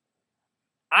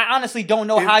 I honestly don't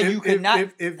know how you could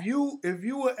not. If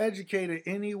you were educated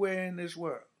anywhere in this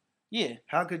world, yeah,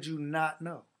 how could you not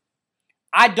know?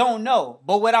 I don't know.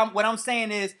 But what I'm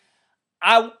saying is,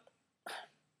 I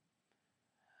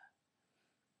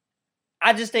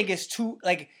just think it's too,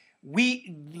 like,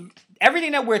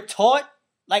 everything that we're taught,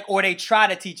 like, or they try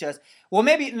to teach us. Well,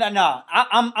 maybe no.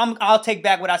 I'll take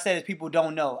back what I said. Is people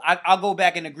don't know. I'll go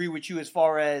back and agree with you as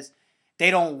far as they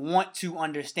don't want to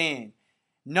understand.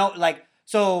 No, like,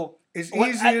 so it's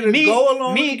easier to go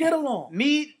along than get along.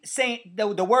 Me saying the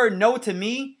word no to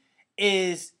me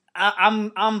is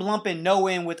I'm lumping no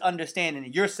in with understanding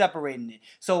it. You're separating it.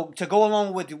 So to go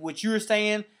along with what you're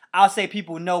saying, I'll say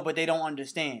people know, but they don't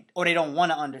understand or they don't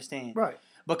want to understand. Right.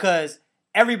 Because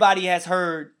everybody has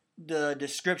heard the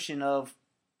description of,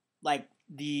 like,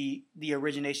 the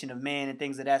origination of man and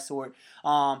things of that sort.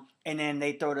 And then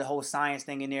they throw the whole science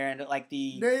thing in there and like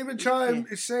they even try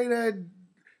to say that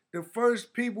the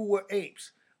first people were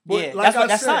apes. But yeah, like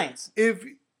that's science. If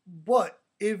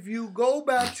you go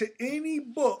back to any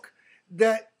book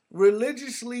that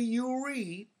religiously you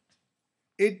read,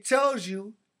 it tells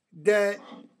you that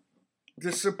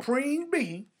the supreme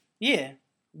being,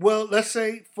 well, let's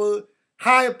say for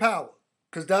higher power,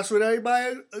 because that's what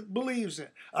everybody believes in,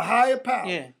 a higher power.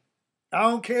 Yeah. I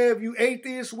don't care if you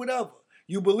atheist, whatever.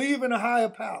 You believe in a higher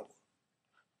power.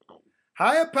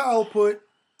 Higher power put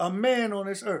a man on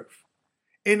this earth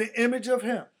in the image of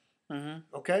him. Mm-hmm.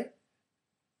 Okay?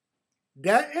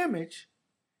 That image,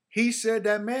 he said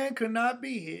that man could not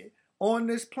be here on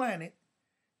this planet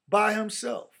by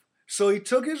himself. So he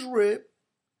took his rib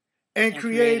and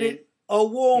created a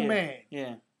war Yeah. man,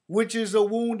 Yeah. which is a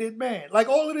wounded man. Like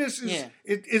all of this is, Yeah.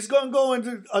 it's gonna go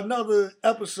into another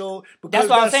episode because That's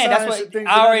what I'm saying. That's science what and things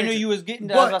I of that already knew nature. you was getting.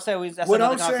 But That's what I said. That's what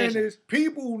another I'm saying conversation. is,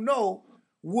 people know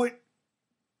what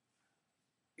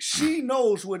she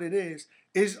knows what it is.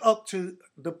 It's up to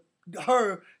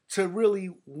her to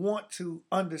really want to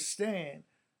understand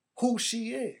who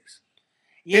she is.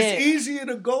 Yeah. It's easier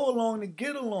to go along than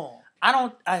get along.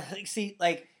 I see,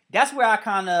 like, that's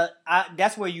where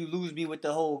that's where you lose me with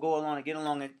the whole go along and get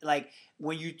along, and like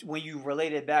when you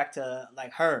relate it back to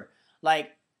like her,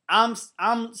 like I'm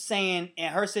saying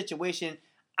in her situation,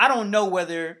 I don't know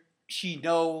whether she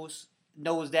knows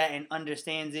that and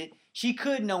understands it. She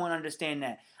could know and understand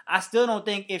that. I still don't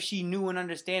think if she knew and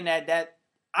understand that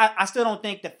I still don't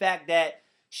think the fact that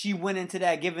she went into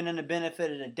that giving them the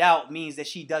benefit of the doubt means that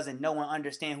she doesn't know and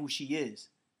understand who she is.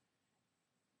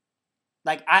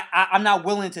 Like I'm not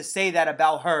willing to say that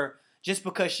about her just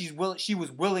because she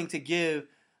was willing to give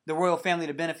the royal family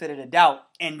the benefit of the doubt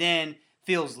and then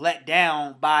feels let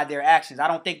down by their actions. I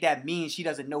don't think that means she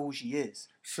doesn't know who she is.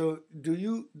 So do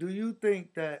you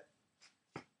think that?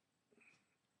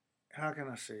 How can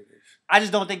I say this? I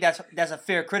just don't think that's a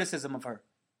fair criticism of her.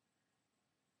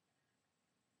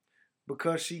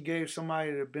 Because she gave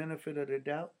somebody the benefit of the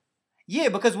doubt? Yeah,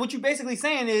 because what you're basically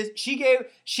saying is she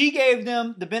gave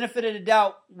them the benefit of the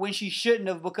doubt when she shouldn't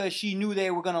have because she knew they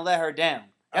were gonna let her down.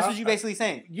 That's what you're basically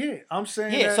saying. Yeah, I'm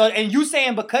saying yeah. that. So and you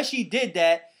saying because she did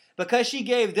that, because she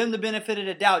gave them the benefit of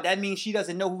the doubt, that means she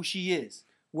doesn't know who she is.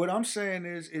 What I'm saying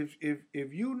is,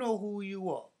 if you know who you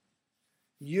are,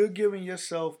 you're giving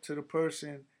yourself to the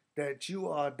person that you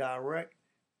are direct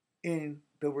in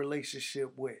the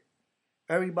relationship with.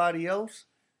 Everybody else,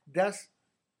 that's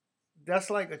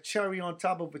like a cherry on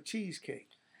top of a cheesecake.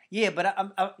 Yeah, but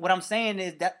what I'm saying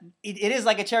is that it is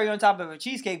like a cherry on top of a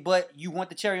cheesecake, but you want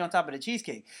the cherry on top of the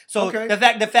cheesecake. So Okay.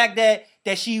 the fact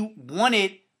that she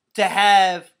wanted to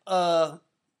have a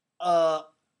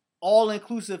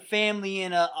all-inclusive family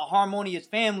and a harmonious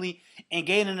family and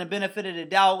gave them the benefit of the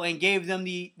doubt and gave them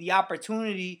the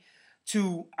opportunity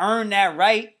to earn that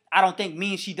right, I don't think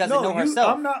means she doesn't know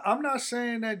herself. I'm not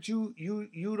saying that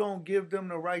you don't give them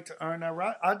the right to earn that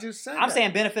right. I just said I'm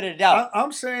saying benefit of the doubt.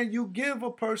 I'm saying you give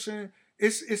a person,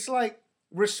 it's like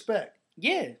respect.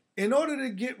 Yeah. In order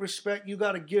to get respect, you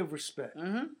got to give respect.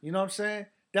 Mm-hmm. You know what I'm saying?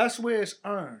 That's where it's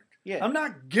earned. Yeah. I'm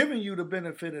not giving you the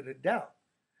benefit of the doubt.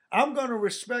 I'm going to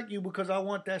respect you because I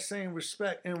want that same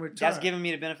respect in return. That's giving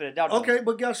me the benefit of the doubt. Okay,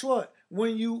 but guess what?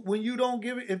 When you don't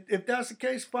give it, if that's the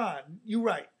case, fine. You're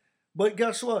right. But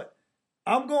guess what?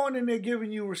 I'm going in there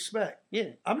giving you respect.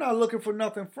 Yeah. I'm not looking for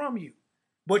nothing from you.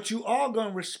 But you are going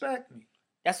to respect me.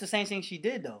 That's the same thing she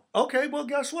did, though. Okay, well,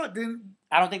 guess what? Then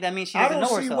I don't think that means she doesn't know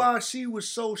herself. I don't see why she was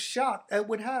so shocked at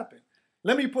what happened.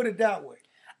 Let me put it that way.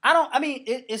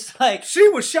 It's like... She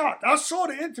was shocked. I saw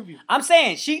the interview. I'm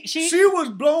saying, she was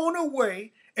blown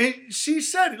away, and she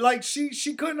said it. Like, she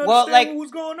couldn't understand what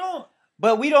was going on.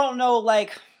 But we don't know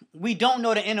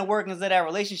the inner workings of that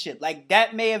relationship. Like,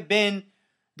 that may have been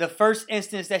the first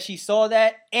instance that she saw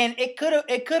that, and it could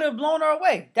have blown her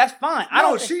away. That's fine.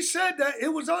 She said that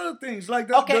it was other things like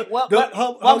that. Okay,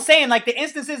 I'm saying like the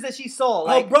instances that she saw,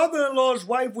 like her brother-in-law's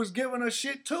wife was giving her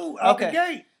shit too out the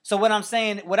gate. So what I'm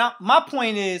saying, my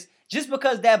point is, just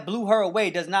because that blew her away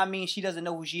does not mean she doesn't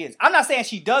know who she is. I'm not saying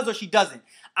she does or she doesn't.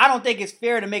 I don't think it's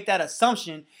fair to make that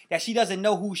assumption that she doesn't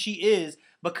know who she is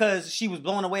because she was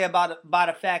blown away by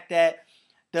the fact that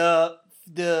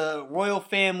the royal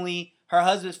family, her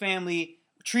husband's family,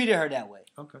 treated her that way.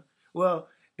 Okay. Well,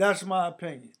 that's my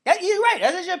opinion. You're right.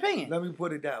 That's your opinion. Let me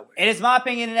put it that way. And it's my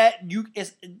opinion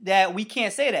that we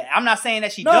can't say that. I'm not saying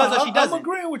that she does or she doesn't. I'm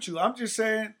agreeing with you. I'm just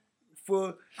saying,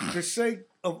 for the sake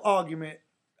of argument,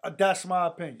 that's my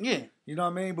opinion. Yeah. You know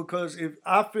what I mean? Because if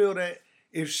I feel that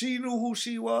if she knew who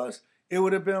she was, it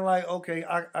would have been like, okay,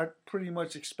 I pretty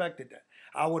much expected that.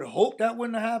 I would have hoped that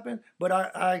wouldn't have happened, but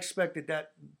I expected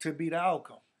that to be the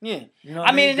outcome. Yeah. You know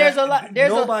what I mean? There's a lot.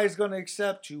 Nobody's going to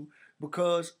accept you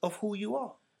because of who you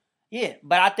are. Yeah,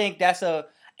 but I think that's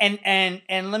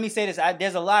and let me say this.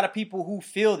 There's a lot of people who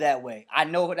feel that way. I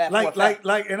know that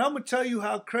and I'm going to tell you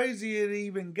how crazy it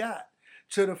even got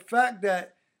to the fact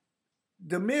that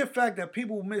the mere fact that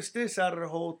people missed this out of the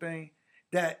whole thing,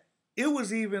 that it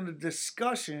was even a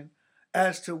discussion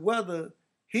as to whether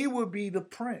he would be the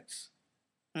prince.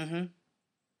 Mm-hmm.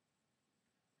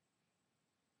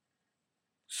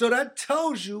 So that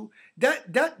tells you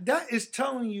that is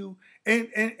telling you, and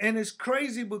it's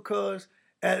crazy because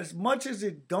as much as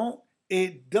it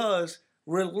does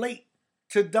relate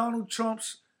to Donald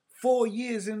Trump's 4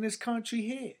 years in this country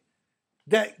here.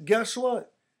 That guess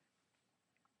what?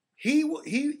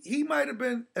 he might have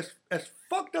been as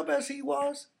fucked up as he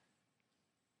was.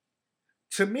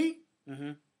 To me,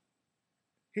 Mm-hmm.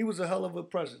 he was a hell of a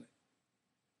president.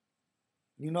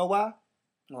 You know why?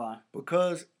 Why?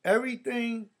 Because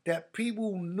everything that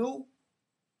people knew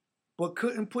but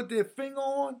couldn't put their finger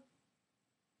on,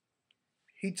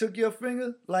 he took your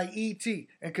finger like E.T.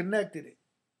 and connected it.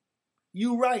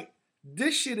 You right.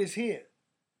 This shit is here.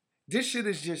 This shit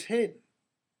is just hidden.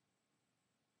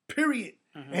 Period.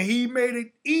 Mm-hmm. And he made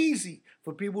it easy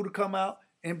for people to come out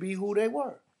and be who they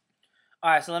were.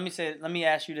 All right, so let me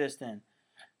ask you this then.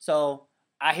 So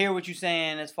I hear what you're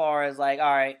saying as far as like, all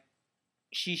right,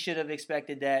 she should have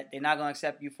expected that. They're not gonna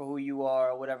accept you for who you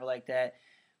are or whatever like that.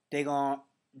 They're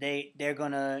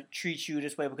gonna treat you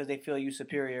this way because they feel you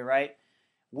superior, right?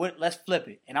 Let's flip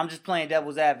it. And I'm just playing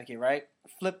devil's advocate, right?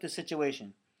 Flip the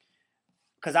situation.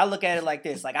 Because I look at it like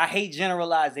this. Like, I hate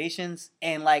generalizations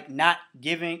and, like, not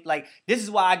giving... Like, this is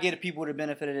why I give people the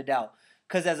benefit of the doubt.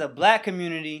 Because as a black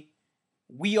community,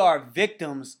 we are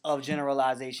victims of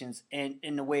generalizations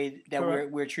in the way that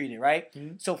we're treated, right?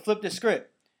 Mm-hmm. So, flip the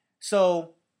script.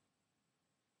 So,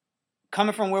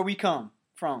 coming from where we come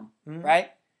from, mm-hmm.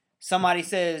 right? Somebody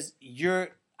says,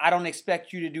 I don't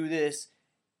expect you to do this.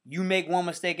 You make one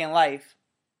mistake in life.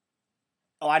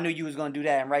 Oh, I knew you was gonna do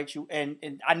that, and right,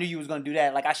 and I knew you was gonna do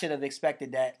that. Like, I should have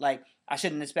expected that. Like, I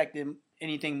shouldn't have expected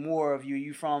anything more of you.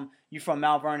 You from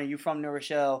Mount Vernon. You from New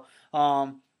Rochelle.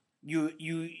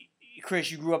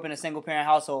 Chris, you grew up in a single parent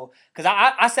household. Cause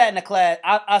I sat in the class.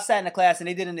 I sat in the class, and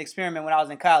they did an experiment when I was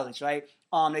in college, right?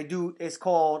 It's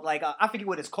called like I forget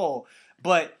what it's called,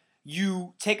 but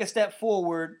you take a step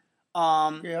forward. Yeah,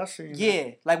 I seen that.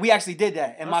 Yeah, like we actually did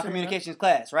that in my communications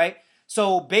class, right?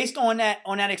 So based on that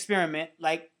experiment,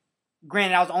 like,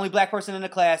 granted, I was the only black person in the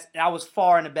class, and I was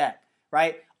far in the back,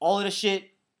 right? All of the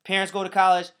shit, parents go to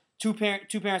college, two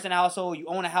parents in the household, you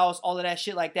own a house, all of that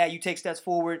shit like that, you take steps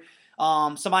forward.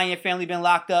 Somebody in your family been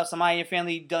locked up, somebody in your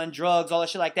family done drugs, all that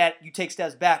shit like that, you take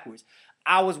steps backwards.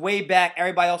 I was way back,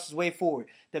 everybody else is way forward.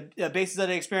 The basis of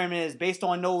the experiment is based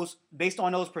on those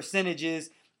percentages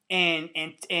and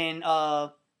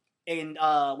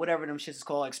whatever them shits is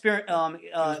called, experience.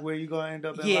 Is where you gonna end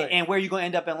up in life. Yeah, and where you gonna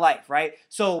end up in life, right?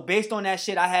 So based on that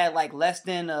shit, I had like less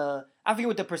than I forget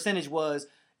what the percentage was.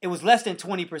 It was less than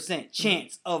 20%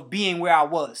 chance of being where I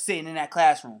was sitting in that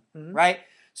classroom, right?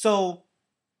 So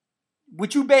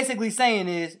what you basically saying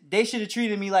is they should have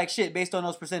treated me like shit based on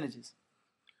those percentages.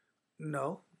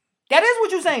 No, that is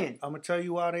what you're saying. I'm gonna tell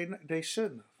you why they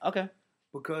shouldn't have. Okay.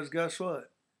 Because guess what?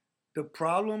 The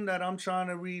problem that I'm trying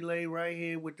to relay right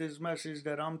here with this message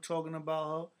that I'm talking about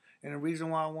her, and the reason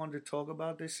why I wanted to talk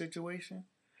about this situation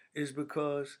is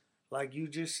because, like you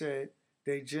just said,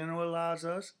 they generalize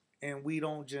us and we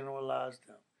don't generalize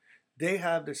them. They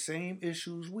have the same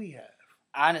issues we have.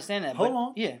 I understand that. Hold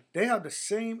on. Yeah. They have the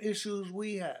same issues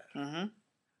we have. Mm-hmm.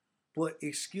 But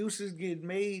excuses get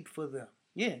made for them.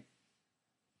 Yeah.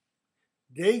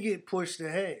 They get pushed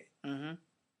ahead. Mm-hmm.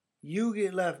 You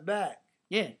get left back.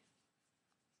 Yeah.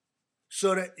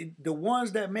 So that the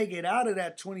ones that make it out of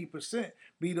that 20%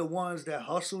 be the ones that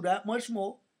hustle that much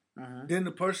more than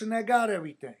the person that got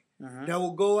everything. That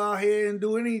will go out here and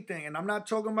do anything. And I'm not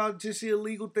talking about just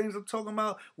illegal things. I'm talking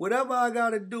about whatever I got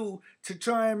to do to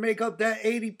try and make up that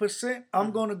 80%.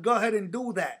 I'm going to go ahead and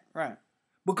do that. Right.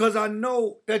 Because I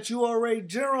know that you already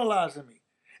generalizing me.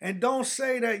 And don't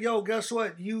say that, yo, guess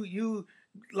what? You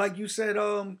like you said,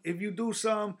 if you do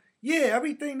some,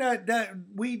 everything that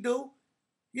we do,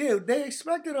 yeah, they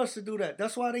expected us to do that.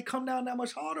 That's why they come down that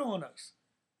much harder on us.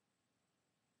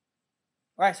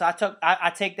 Right. So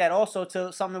I take that also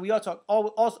to something that we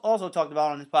also talked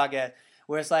about on this podcast,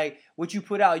 where it's like what you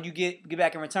put out, you get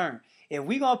back in return. If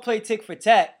we gonna play tick for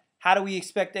tat, how do we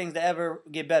expect things to ever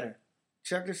get better?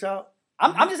 Check this out.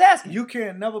 I'm just asking. You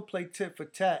can't never play tit for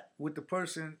tat with the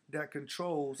person that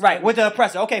controls. Right, everything. With the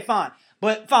oppressor. Okay, fine.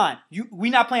 But fine. We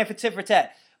not playing for tit for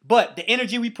tat. But the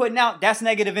energy we putting out, that's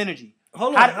negative energy.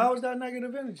 Hold on. How is that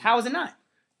negative energy? How is it not?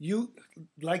 You,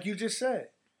 like you just said,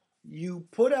 you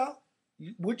put out,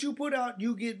 what you put out,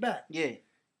 you get back. Yeah.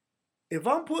 If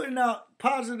I'm putting out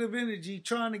positive energy,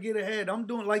 trying to get ahead, I'm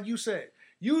doing, like you said,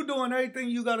 you doing everything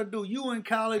you got to do. You in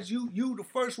college, you the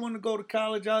first one to go to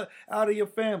college out of your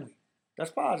family.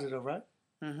 That's positive, right?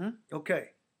 Mm-hmm. Okay.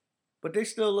 But they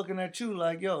still looking at you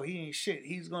like, yo, he ain't shit.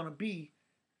 He's going to be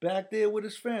back there with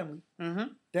his family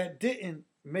that didn't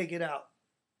make it out.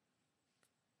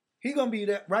 He going to be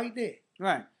that right there.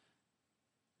 Right.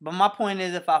 But my point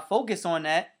is, if I focus on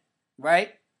that,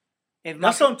 right?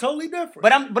 That's something totally different.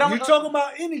 But I'm You're talking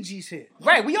about energies here.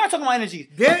 Right, we are talking about energies.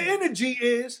 Their energy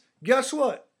is, guess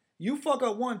what? You fuck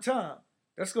up one time,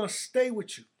 that's going to stay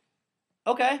with you.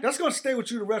 Okay. That's gonna stay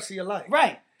with you the rest of your life.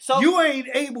 Right. So you ain't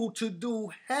able to do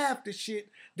half the shit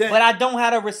that. But I don't know how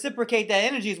to reciprocate that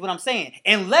energy. Is what I'm saying.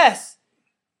 Unless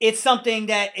it's something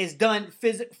that is done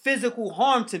physical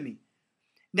harm to me.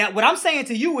 Now, what I'm saying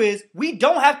to you is, we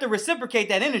don't have to reciprocate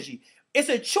that energy. It's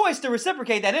a choice to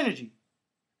reciprocate that energy.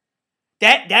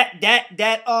 That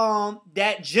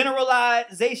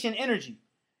generalization energy.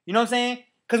 You know what I'm saying?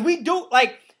 Because we do,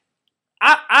 like,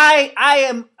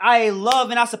 I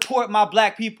love and I support my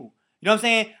black people. You know what I'm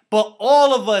saying? But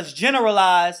all of us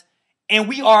generalize, and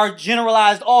we are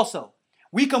generalized also.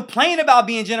 We complain about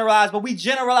being generalized, but we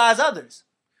generalize others.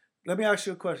 Let me ask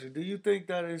you a question. Do you think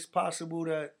that it's possible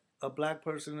that a black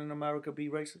person in America could be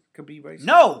racist?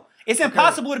 No, it's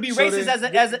impossible to be racist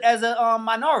as a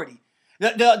minority.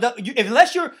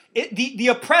 Unless you're the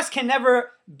oppressed can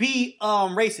never be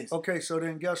racist. Okay, so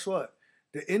then guess what?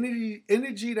 The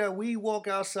energy that we walk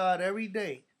outside every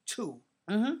day to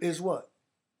is what?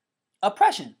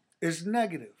 Oppression. It's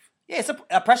negative. Yeah,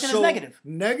 oppression is negative.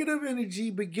 Negative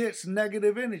energy begets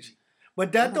negative energy.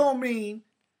 But that don't mean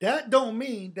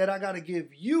that I gotta give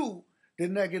you the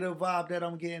negative vibe that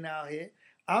I'm getting out here.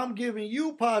 I'm giving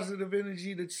you positive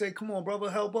energy to say, come on,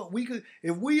 brother, help up.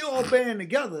 If we all band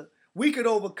together, we could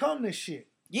overcome this shit.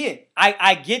 Yeah,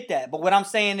 I get that. But what I'm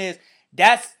saying is,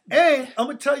 and I'm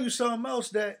gonna tell you something else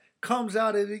that comes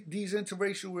out of these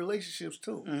interracial relationships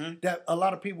too, that a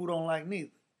lot of people don't like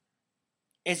neither.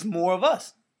 It's more of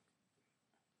us.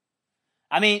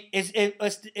 I mean,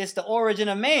 it's the origin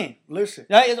of man. Listen,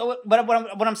 but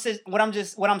what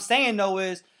I'm saying though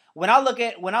is, when I look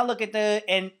at the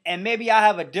and maybe I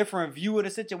have a different view of the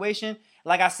situation.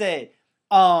 Like I said,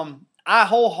 I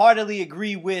wholeheartedly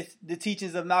agree with the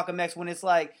teachings of Malcolm X when it's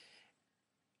like,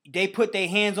 they put their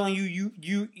hands on you,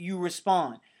 you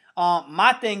respond.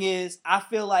 My thing is, I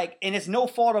feel like, and it's no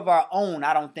fault of our own,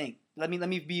 I don't think. Let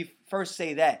me first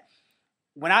say that.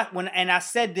 When I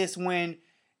said this when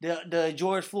the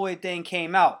George Floyd thing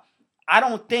came out, I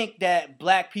don't think that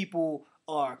black people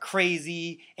are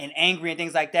crazy and angry and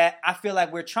things like that. I feel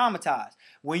like we're traumatized.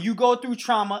 When you go through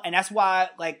trauma, and that's why,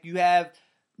 like, you have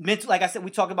mental, like I said,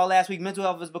 we talked about last week, mental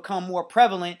health has become more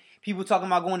prevalent. People talking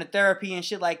about going to therapy and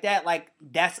shit like that. Like,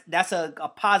 that's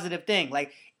a positive thing.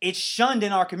 Like, it's shunned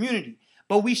in our community.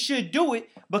 But we should do it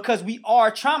because we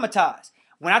are traumatized.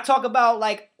 When I talk about,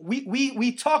 like,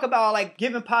 we talk about, like,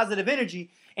 giving positive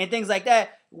energy and things like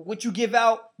that. What you give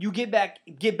out, you get back.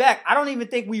 I don't even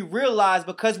think we realize,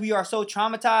 because we are so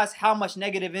traumatized, how much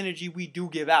negative energy we do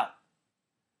give out.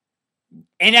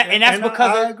 And that's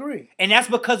because I agree. And that's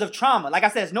because of trauma. Like I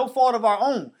said, it's no fault of our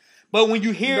own. But when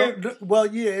you hear,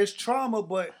 it's trauma.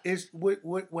 But it's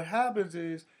what happens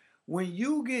is, when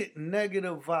you get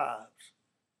negative vibes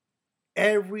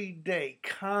every day,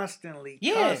 constantly,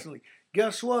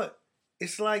 guess what?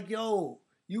 It's like, yo,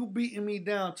 you beating me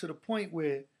down to the point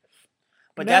where.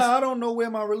 But now I don't know where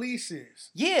my release is.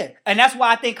 Yeah, and that's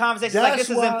why I think conversations like this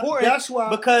is important. That's why,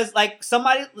 because, like,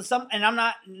 and I'm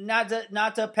not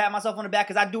to pat myself on the back,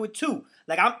 because I do it too.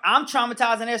 Like, I'm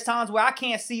traumatized, and there's times where I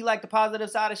can't see, like, the positive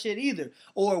side of shit either,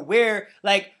 or where,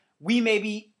 like, there may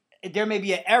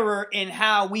be an error in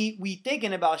how we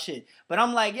thinking about shit. But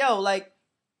I'm like, yo, like,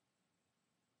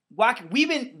 why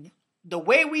the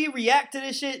way we react to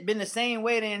this shit been the same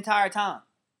way the entire time.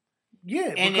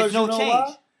 Yeah, and there's no change.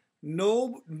 Why?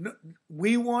 No,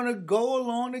 we want to go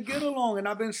along to get along. And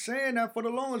I've been saying that for the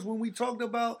longest when we talked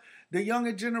about the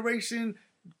younger generation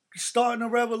starting a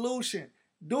revolution.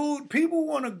 Dude, people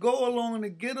want to go along to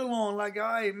get along. Like, all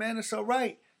right, man, it's all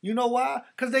right. You know why?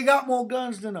 Because they got more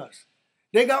guns than us.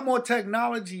 They got more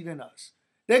technology than us.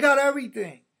 They got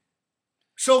everything.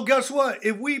 So guess what?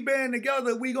 If we band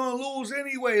together, we going to lose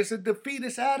anyway. It's a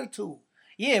defeatist attitude.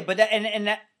 Yeah, but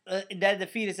that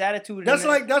defeatist attitude. That's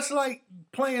like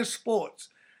playing sports.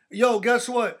 Yo, guess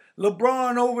what?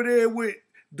 LeBron over there with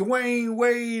Dwayne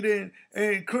Wade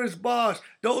and Chris Bosh.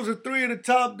 Those are three of the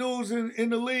top dudes in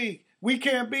the league. We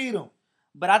can't beat them.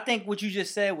 But I think what you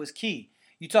just said was key.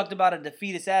 You talked about a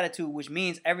defeatist attitude, which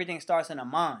means everything starts in the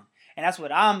mind. And that's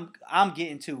what I'm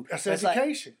getting to. That's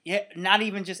education. Like, not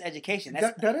even just education.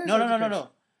 That is no.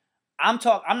 I'm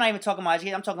not even talking about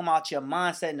education. I'm talking about your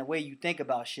mindset and the way you think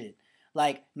about shit.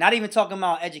 Like, not even talking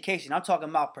about education. I'm talking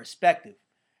about perspective.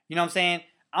 You know what I'm saying?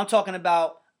 I'm talking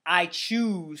about, I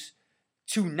choose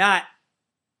to not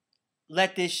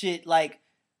let this shit, like,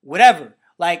 whatever.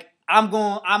 Like, I'm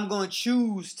going to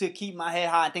choose to keep my head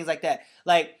high and things like that.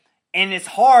 Like, and it's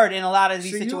hard in a lot of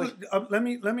these situations. Let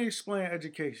me explain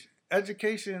education.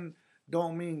 Education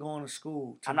don't mean going to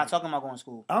school. I'm not talking about going to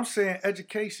school. I'm saying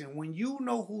education. When you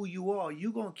know who you are,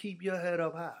 you're going to keep your head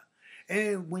up high.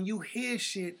 And when you hear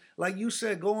shit, like you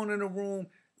said, going in a room.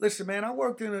 Listen, man, I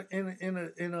worked in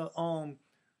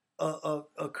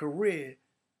a career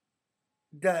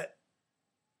that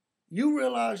you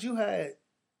realize you had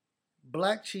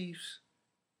black chiefs,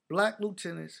 black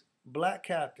lieutenants, black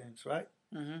captains, right?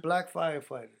 Mm-hmm. Black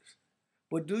firefighters.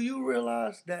 But do you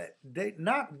realize that they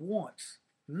not once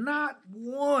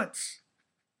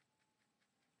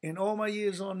in all my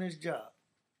years on this job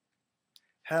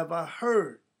have I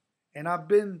heard, and I've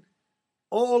been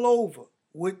all over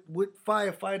with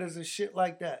firefighters and shit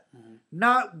like that. Mm-hmm.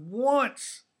 Not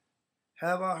once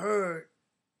have I heard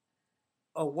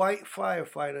a white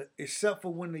firefighter, except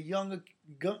for when the younger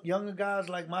guys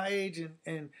like my age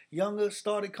and younger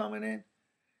started coming in,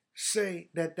 say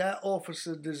that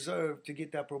officer deserved to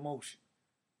get that promotion.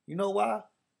 You know why?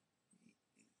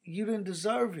 You didn't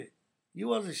deserve it. You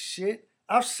wasn't shit.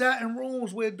 I've sat in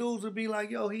rooms where dudes would be like,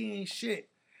 yo, he ain't shit.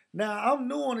 Now, I'm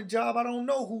new on the job. I don't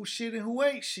know who's shit and who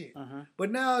ain't shit. Uh-huh.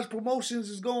 But now as promotions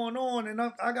is going on and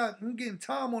I'm getting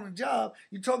time on the job,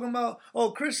 you talking about,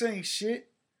 oh, Chris ain't shit.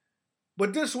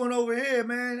 But this one over here,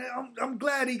 man, I'm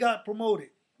glad he got promoted.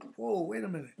 Whoa, wait a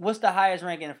minute. What's the highest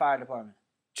rank in the fire department?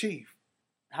 Chief.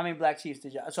 How many black chiefs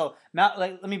did you? So,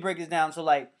 let me break this down. So,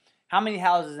 how many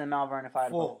houses in Mount Vernon Fire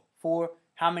Department? 4.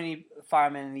 How many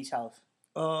firemen in each house?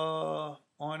 On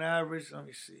average, let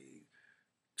me see.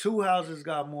 2 houses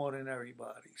got more than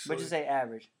everybody. So What'd you say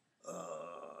average?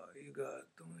 You got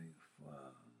 25.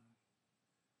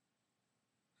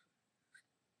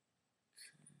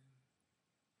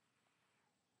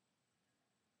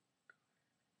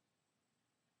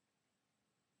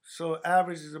 So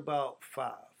average is about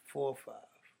 4 or 5.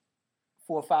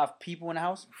 4 or 5 people in the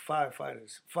house?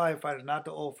 Firefighters, not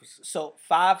the officers. So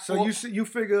 5. So you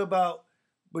figure about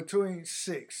between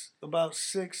 6, about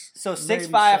 6. So 6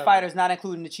 firefighters, 7. Not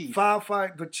including the chief.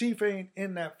 The chief ain't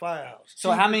in that firehouse.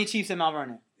 So how many chiefs in Mount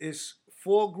Vernon? It's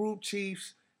 4 group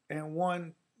chiefs and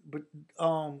 1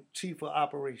 chief of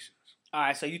operations. All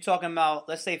right, so you're talking about,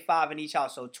 let's say 5 in each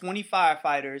house. So 20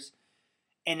 firefighters,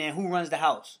 and then who runs the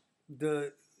house?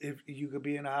 If you could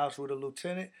be in a house with a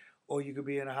lieutenant, or you could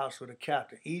be in a house with a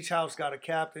captain. Each house got a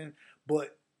captain,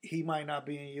 but he might not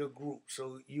be in your group.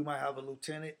 So you might have a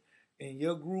lieutenant in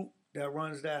your group that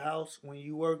runs that house when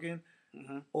you working,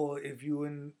 mm-hmm. or if you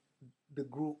in the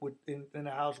group in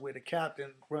the house where the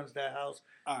captain runs that house,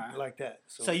 like that.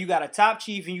 So you got a top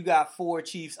chief and you got 4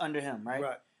 chiefs under him, right?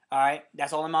 Right. All right,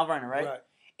 that's all in Mount Vernon, right? Right.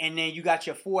 And then you got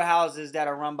your 4 houses that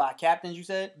are run by captains. You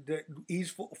said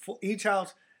each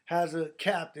house has a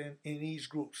captain in each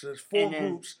group. So there's 4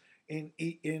 groups in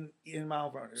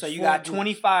Mount Vernon. So you got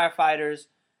 20 firefighters,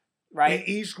 right? In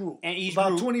each group. About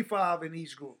group. 25 in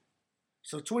each group.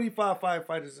 So 25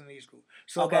 firefighters in each group.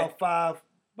 So okay.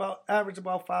 average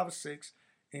about 5 or 6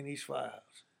 in each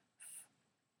firehouse.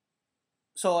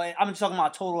 So I'm talking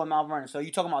about total in Mount Vernon. So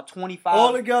you're talking about 25.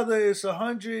 Altogether, it's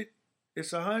 100.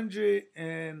 It's 100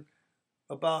 and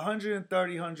about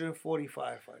 130, 140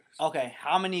 firefighters. Okay,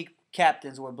 how many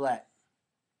captains were black?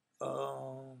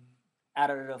 Out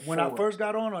of the 4. When I first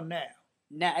got on, or now?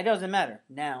 Now it doesn't matter.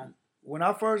 Now. When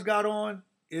I first got on,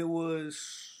 it was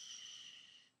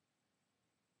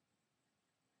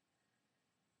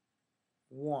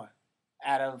 1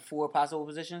 out of 4 possible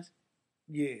positions.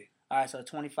 Yeah. All right, so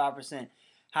 25%.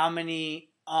 How many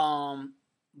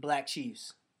black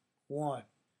chiefs? 1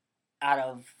 out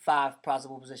of 5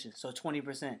 possible positions, so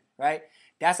 20%, right?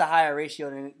 That's a higher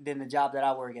ratio than the job that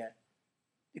I work at,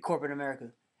 corporate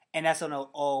America, and that's on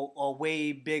a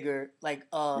way bigger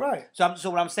right. So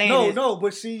what I'm saying is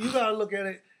but see, you gotta look at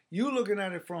it. You looking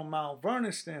at it from Mount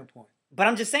Vernon standpoint. But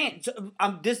I'm just saying,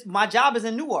 my job is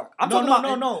in Newark.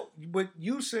 No. But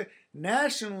you said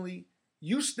nationally,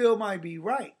 you still might be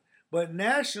right. But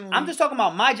nationally, I'm just talking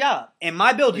about my job and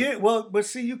my building. Yeah, well, but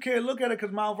see, you can't look at it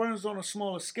because Mount Vernon's on a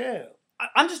smaller scale.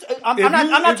 I'm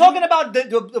not talking about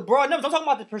the broad numbers. I'm talking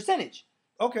about the percentage.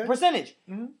 Okay. Percentage.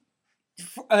 Mm-hmm.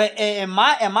 In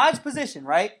my position,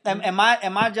 right? Mm-hmm.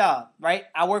 In my job, right?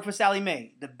 I work for Sally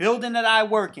Mae. The building that I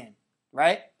work in,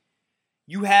 right?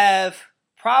 You have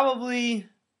probably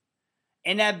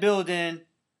in that building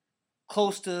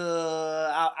close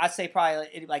to I'd say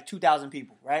probably like 2,000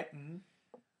 people, right? Mm-hmm.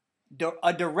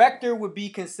 A director would be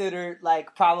considered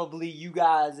like probably you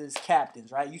guys as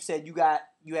captains, right? You said you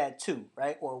had 2,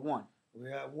 right, or 1. We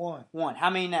had 1. 1. How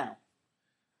many now?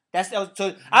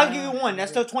 So I'll give you 1.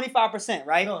 That's still 25%,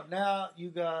 right? No, now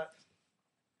you got.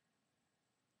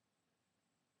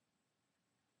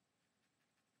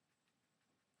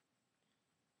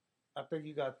 I think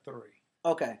you got 3.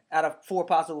 Okay, out of 4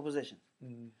 possible positions.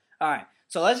 Mm-hmm. All right.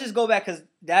 So let's just go back because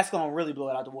that's gonna really blow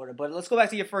it out the water. But let's go back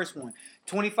to your first one.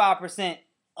 25%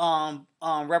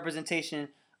 representation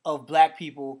of black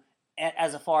people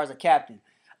as far as a captain.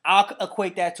 I'll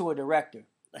equate that to a director.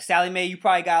 Sally Mae, you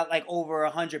probably got like over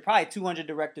 100, probably 200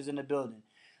 directors in the building.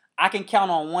 I can count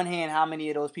on one hand how many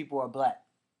of those people are black.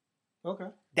 Okay.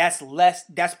 That's less.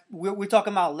 We're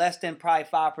talking about less than probably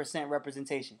 5%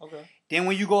 representation. Okay. Then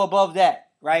when you go above that,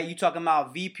 right? You talking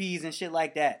about VPs and shit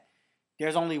like that.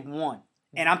 There's only one,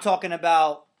 and I'm talking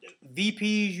about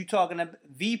VPs. You talking about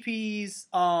VPs,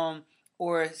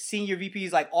 or senior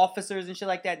VPs like officers and shit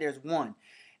like that. There's one.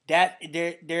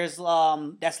 There's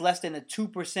that's less than a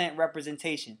 2%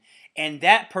 representation, and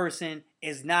that person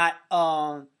is not.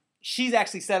 She's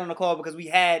actually said on the call, because we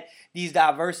had these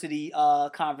diversity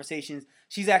conversations.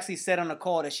 She's actually said on the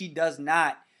call that she does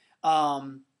not.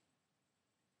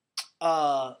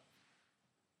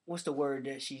 What's the word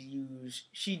that she used?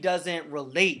 She doesn't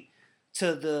relate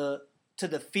to the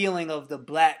feeling of the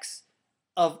blacks,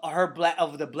 of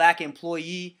the black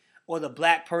employee or the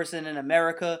black person in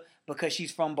America, because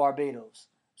she's from Barbados.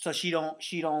 So she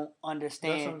don't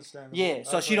understand. That's understandable. Yeah,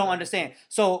 so she don't understand.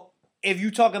 So if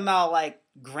you talking about like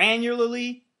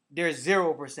granularly, there's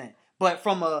 0%. But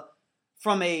from a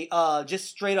just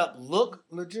straight up look,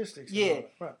 logistics. yeah,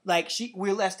 right. Like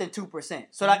we're less than 2%.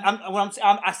 So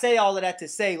I say all of that to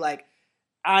say, like,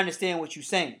 I understand what you're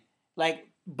saying. Like,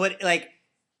 but like,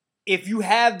 if you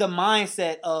have the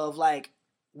mindset of like,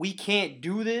 we can't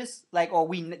do this, like, or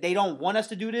they don't want us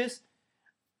to do this,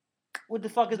 what the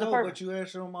fuck is the purpose? But you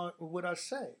answered on what I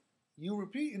said. You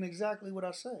repeating exactly what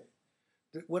I said.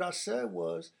 What I said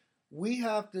was, we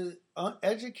have to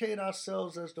educate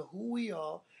ourselves as to who we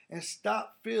are and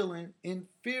stop feeling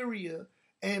inferior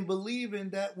and believing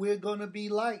that we're going to be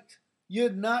liked. You're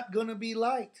not going to be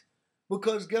liked.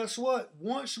 Because guess what?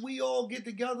 Once we all get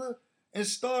together and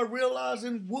start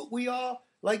realizing what we are,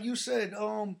 like you said,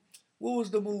 what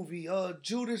was the movie?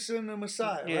 Judas and the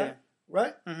Messiah, yeah.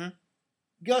 Right? Mm-hmm.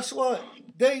 Guess what?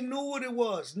 They knew what it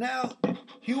was. Now,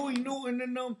 Huey Newton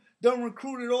and them done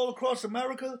recruited all across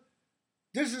America.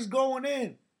 This is going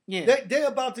in. Yeah. They're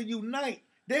about to unite.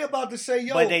 They're about to say,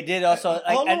 yo. But they did also,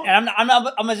 I'm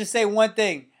gonna just say one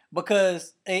thing,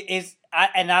 because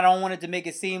I don't want it to make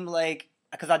it seem like,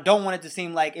 because I don't want it to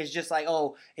seem like it's just like,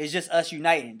 oh, it's just us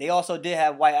uniting. They also did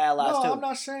have white allies too. No, I'm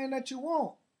not saying that you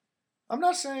won't. I'm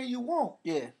not saying you won't.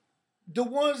 Yeah. The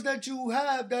ones that you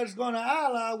have that's gonna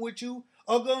ally with you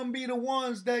are gonna be the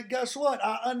ones that, guess what?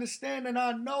 I understand and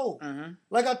I know. Mm-hmm.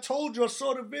 Like I told you, I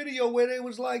saw the video where they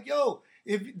was like, yo,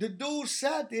 if the dude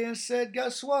sat there and said,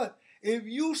 guess what? If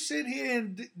you sit here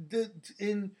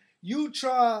and you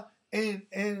try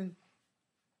and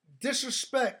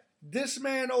disrespect this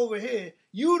man over here,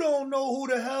 you don't know who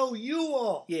the hell you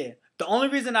are. Yeah. The only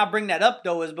reason I bring that up,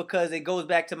 though, is because it goes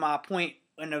back to my point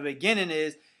in the beginning,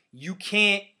 is you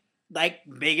can't, like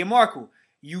Meghan Markle,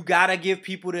 you got to give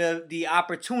people the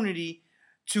opportunity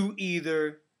to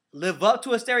either live up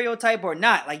to a stereotype or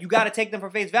not. Like, you got to take them for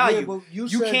face value. Yeah, but you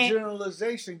said can't,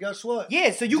 generalization. Guess what?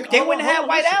 Yeah, so they wouldn't have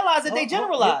white allies if they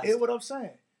generalized. Hear what I'm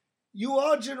saying. You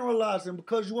are generalizing,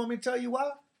 because you want me to tell you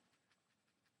why?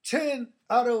 10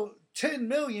 out of 10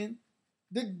 million,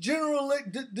 the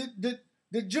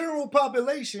general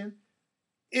population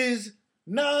is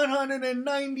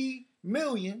 990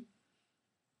 million,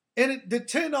 and the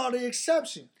 10 are the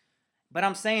exception. But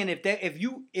I'm saying, if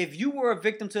you were a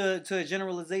victim to a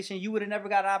generalization, you would have never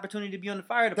got an opportunity to be on the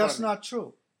fire department. That's not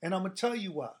true, and I'm gonna tell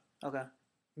you why. Okay.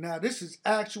 Now this is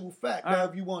actual fact. Now,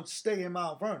 if you want to stay in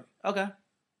Mount Vernon, okay.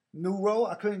 New Row,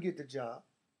 I couldn't get the job.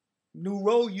 New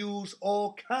Row used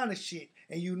all kind of shit,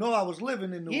 and you know I was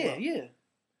living in New Row. Yeah.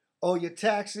 All your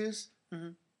taxes, mm-hmm.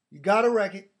 You got a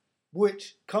record,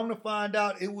 which come to find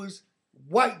out it was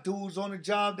white dudes on the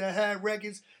job that had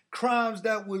records, crimes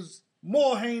that was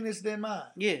more heinous than mine.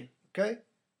 Yeah. Okay?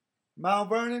 Mount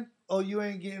Vernon, oh, you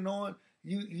ain't getting on.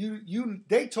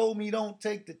 They told me don't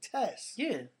take the test.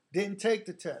 Yeah. Didn't take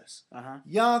the test. Uh-huh.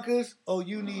 Yonkers, oh,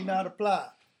 you need not apply.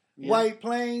 Yeah. White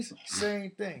Plains,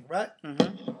 same thing, right?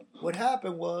 Mm-hmm. What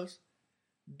happened was,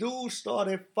 dudes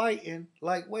started fighting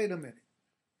like, wait a minute.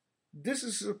 This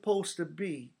is supposed to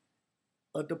be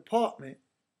a department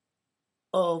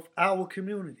of our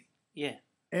community. Yeah.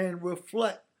 And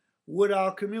reflect with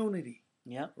our community.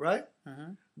 Yeah. Right?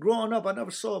 Mm-hmm. Growing up, I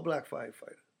never saw a black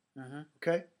firefighter. Mm-hmm.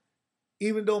 Okay?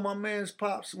 Even though my man's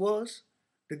pops was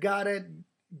the guy that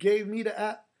gave me the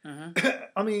app. Mm-hmm.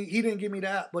 I mean, he didn't give me the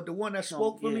app, but the one that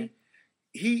spoke for me,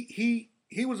 he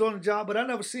was on the job, but I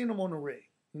never seen him on the rig.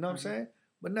 You know what I'm saying?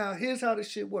 But now, here's how this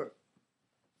shit works.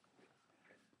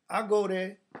 I go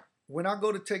there. When I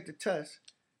go to take the test,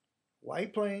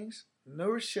 White Plains,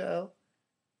 New Rochelle,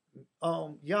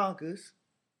 Yonkers,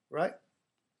 right?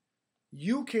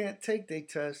 You can't take their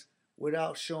test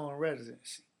without showing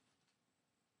residency,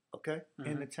 okay,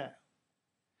 in the town.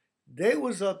 They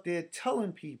was up there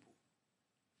telling people,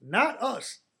 not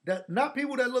us, not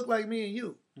people that look like me and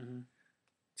you,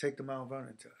 take the Mount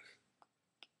Vernon test.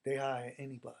 They hire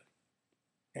anybody.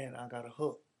 And I got a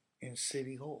hook in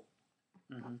City Hall.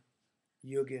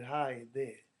 You'll get hired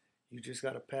there. You just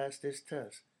got to pass this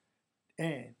test.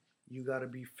 And you got to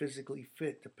be physically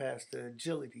fit to pass the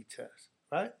agility test,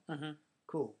 right?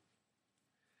 Cool.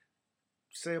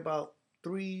 Say about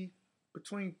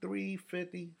between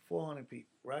 350, 400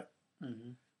 people, right?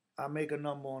 I make a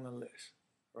number on the list,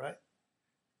 right?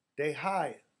 They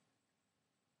hire.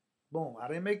 Boom, I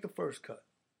didn't make the first cut.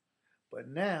 But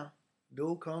now,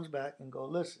 dude comes back and go,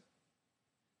 listen,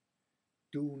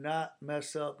 do not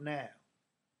mess up now.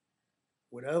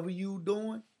 Whatever you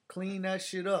doing, clean that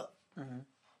shit up.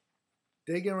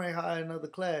 They getting ready to hire another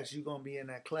class, you're going to be in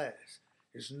that class.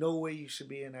 There's no way you should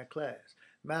be in that class.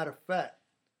 Matter of fact,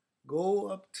 go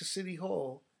up to City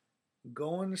Hall,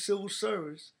 go in the civil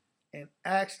service, and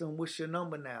ask them what's your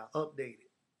number now, update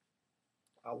it.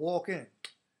 I walk in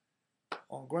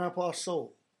on Grandpa's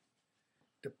Soul.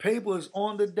 The paper is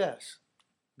on the desk.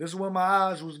 This is when my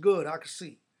eyes was good. I could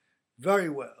see very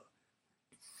well.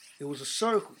 It was a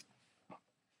circle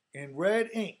in red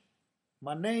ink.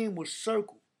 My name was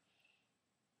circled.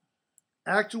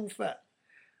 Actual fact.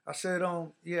 I said,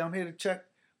 yeah, I'm here to check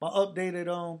my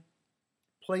updated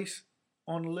place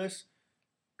on the list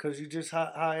because you just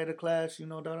hired a class, you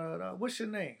know, What's your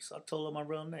name? So I told her my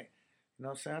real name. You know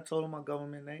what I'm saying? I told her my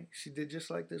government name. She did just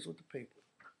like this with the paper.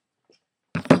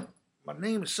 My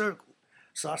name is Circle.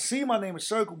 So I see my name is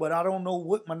Circle, but I don't know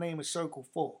what my name is Circle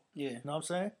for. Yeah. You know what I'm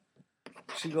saying?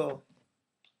 She go,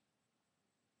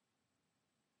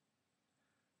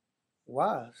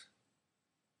 Wise.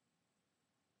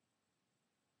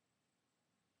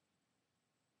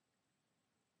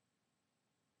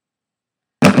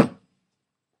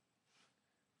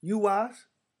 You Wise?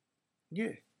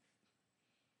 Yeah.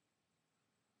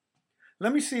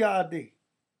 Let me see your ID.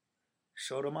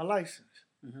 Showed her my license.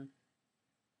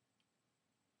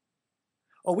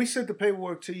 Oh, we sent the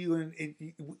paperwork to you and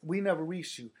we never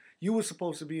reached you. You were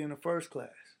supposed to be in the first class.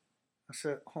 I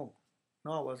said, oh,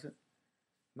 no, I wasn't.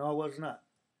 No, I was not.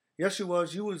 Yes, you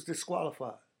was. You was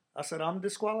disqualified. I said, I'm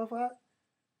disqualified?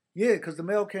 Yeah, because the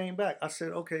mail came back. I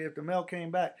said, okay, if the mail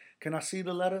came back, can I see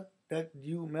the letter that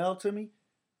you mailed to me?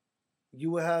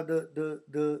 You would have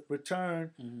the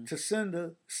return to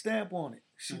sender stamp on it.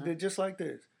 She did just like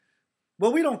this.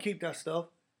 Well, we don't keep that stuff.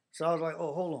 So I was like,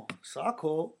 oh, hold on. So I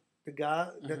called the guy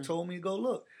that told me to go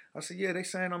look. I said, yeah, they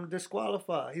saying I'm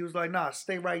disqualified. He was like, nah,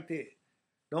 stay right there.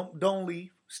 Don't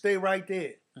leave. Stay right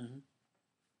there.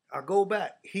 I go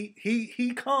back.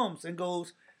 He comes and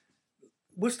goes,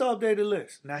 what's the updated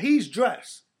list? Now he's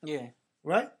dressed. Yeah.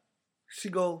 Right? She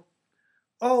go,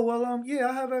 oh, well, yeah,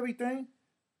 I have everything.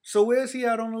 So where's he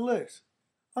at on the list?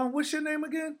 What's your name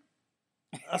again?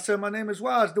 I said, my name is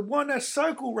Wise. The one that's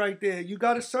circled right there. You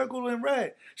got it circled in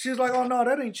red. She was like, oh, no,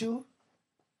 that ain't you.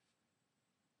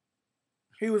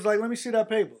 He was like, let me see that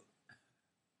paper.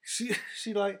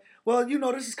 She like, well, you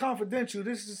know, this is confidential.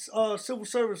 This is civil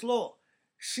service law.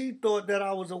 She thought that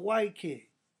I was a white kid.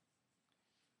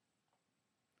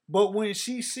 But when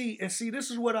she see, this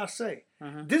is what I say.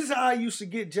 This is how I used to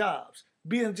get jobs.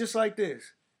 Being just like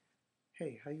this.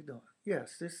 Hey, how you doing?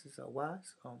 Yes, this is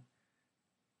Wise.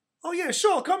 Oh, yeah,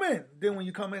 sure, come in. Then when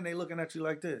you come in, they looking at you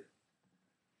like this.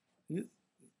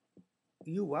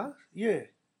 You Wise? Yeah.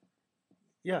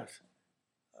 Yes.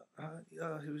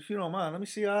 If you don't mind, let me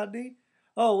see your ID.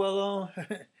 Oh, well,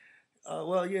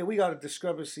 well, yeah, we got a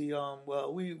discrepancy.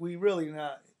 Well, we really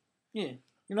not. Yeah.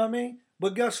 You know what I mean?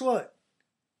 But guess what?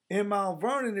 In Mount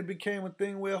Vernon, it became a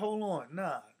thing where, hold on,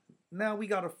 nah. Now we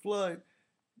got to flood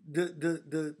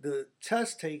the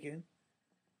test taking,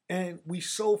 and we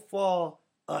so far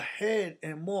ahead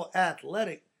and more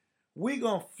athletic, we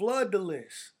gonna flood the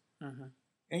list.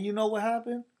 And you know what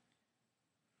happened?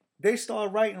 They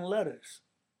start writing letters.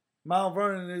 Mount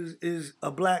Vernon is a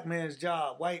black man's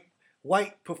job.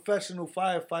 White professional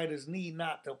firefighters need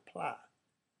not to apply.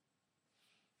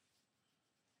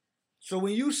 So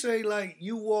when you say like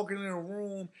you walking in a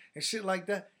room and shit like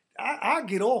that, I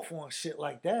get off on shit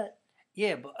like that.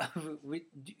 Yeah, but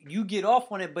you get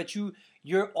off on it, but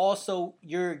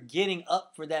you're getting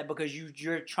up for that because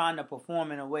you're trying to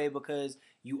perform in a way because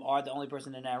you are the only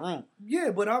person in that room.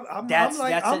 Yeah, but I'm that's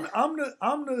anxiety.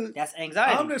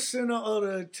 I'm the center of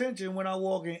the attention when I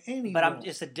walk in any room. But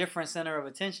it's a different center of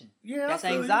attention. Yeah, that's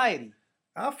anxiety.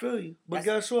 I feel you. But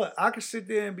guess what? I can sit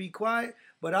there and be quiet,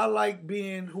 but I like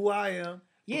being who I am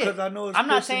because I know it's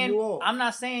pissing you off. I'm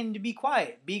not saying to be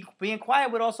quiet. Being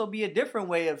quiet would also be a different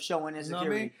way of showing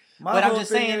insecurity. You know what I mean? What I'm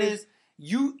just saying is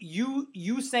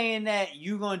you saying that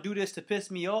you gonna do this to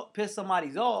piss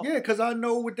somebody off. Yeah, because I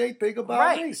know what they think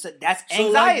about me. So that's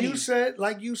anxiety.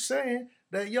 Like you saying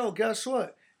that, yo, guess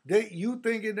what? You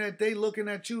thinking that they looking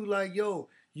at you like, yo,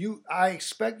 they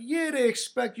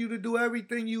expect you to do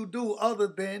everything you do other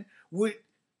than what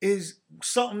is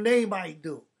something they might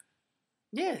do.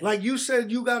 Yeah. Like you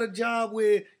said, you got a job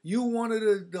where you one of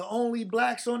the only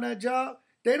blacks on that job.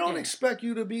 They don't expect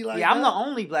you to be like that. I'm the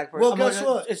only black person. Well, guess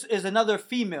what? It's another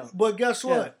female. But guess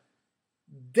what?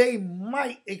 They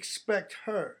might expect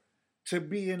her to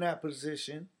be in that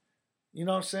position. You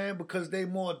know what I'm saying? Because they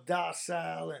more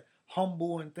docile and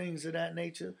humble and things of that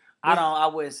nature. But I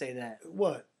wouldn't say that.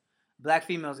 What? Black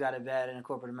females got it bad in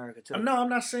corporate America too. No, I'm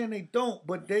not saying they don't,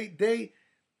 but they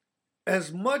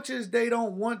as much as they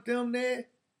don't want them there,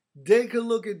 they could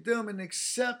look at them and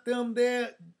accept them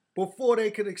there before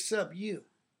they could accept you.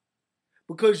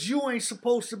 Because you ain't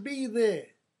supposed to be there.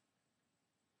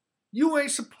 You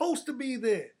ain't supposed to be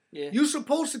there. Yeah. You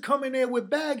supposed to come in there with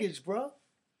baggage, bro.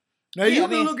 Now, you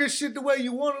can look at shit the way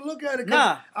you want to look at it.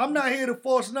 Nah. I'm not here to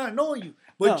force nothing on you.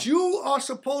 But you are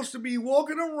supposed to be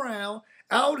walking around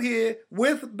out here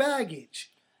with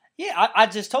baggage. Yeah, I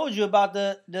just told you about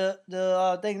the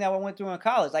thing that I went through in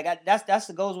college. Like that's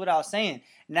the goes without saying,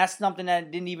 and that's something that I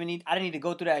didn't need to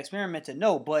go through that experiment to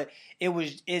know. But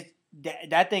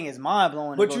that thing is mind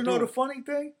blowing. But you know the funny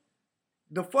thing?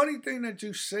 The funny thing that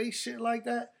you say shit like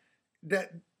that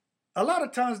a lot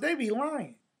of times they be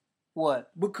lying.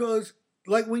 What? Because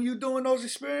like when you doing those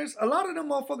experiences, a lot of them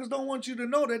motherfuckers don't want you to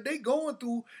know that they going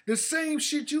through the same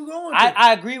shit you going through.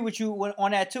 I agree with you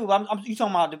on that too. You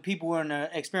talking about the people who are in the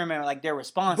experiment, like their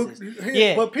responses.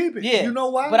 But people, you know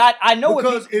why? But I know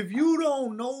because if you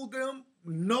don't know them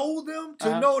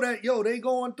to know that they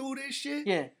going through this shit.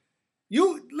 Yeah.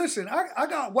 You listen. I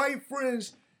got white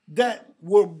friends that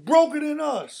were broker than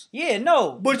us. Yeah,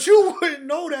 no. But you wouldn't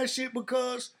know that shit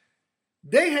because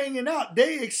they hanging out.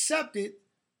 They accept it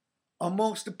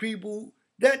amongst the people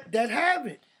that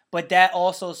haven't. But that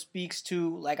also speaks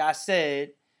to, like I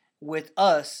said, with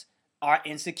us, our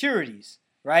insecurities,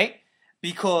 right?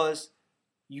 Because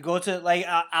you go to, like,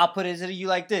 I'll put it to you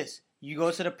like this. You go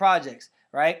to the projects,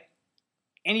 right?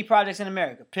 Any projects in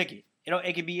America, pick it.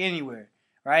 It could be anywhere,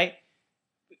 right?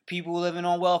 People living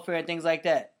on welfare and things like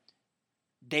that.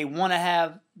 They want to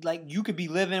have, like, you could be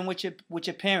living with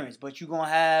your parents, but you're going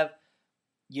to have,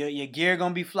 your gear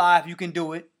going to be fly if you can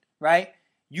do it, right?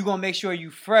 You're going to make sure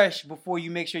you fresh before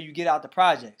you make sure you get out the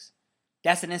projects.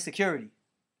 That's an insecurity.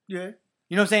 Yeah.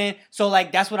 You know what I'm saying? So,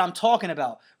 like, that's what I'm talking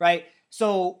about, right?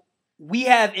 So, we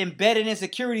have embedded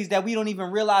insecurities that we don't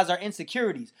even realize are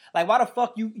insecurities. Like, why the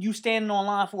fuck you standing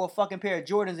online for a fucking pair of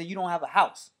Jordans and you don't have a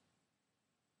house?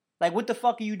 Like, what the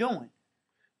fuck are you doing?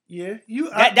 Yeah.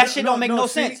 That shit don't make no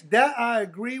sense. That I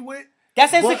agree with.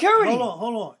 That's insecurity.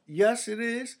 Hold on. Yes, it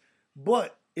is.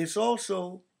 But it's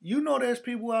also, there's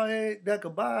people out here that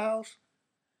could buy a house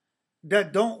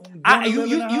that don't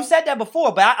you said that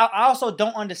before, but I also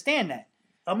don't understand that.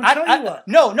 I'm going to tell you what.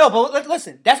 No, but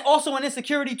listen, that's also an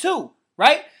insecurity too,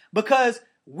 right? Because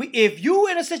if you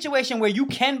in a situation where you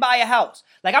can buy a house,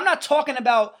 like I'm not talking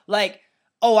about like,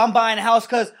 oh, I'm buying a house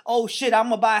because, oh shit, I'm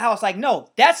going to buy a house. Like, no,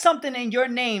 that's something in your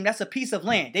name. That's a piece of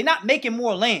land. They're not making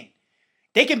more land.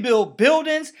 They can build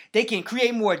buildings. They can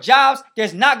create more jobs.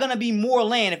 There's not going to be more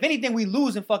land. If anything, we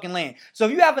losing fucking land. So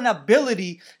if you have an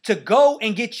ability to go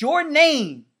and get your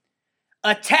name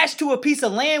attached to a piece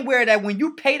of land where that when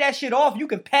you pay that shit off, you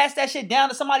can pass that shit down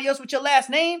to somebody else with your last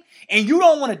name, and you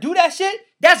don't want to do that shit,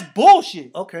 that's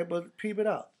bullshit. Okay, but peep it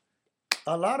out.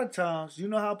 A lot of times, you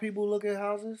know how people look at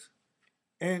houses?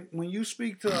 And when you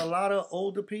speak to a lot of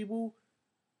older people,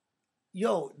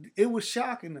 it was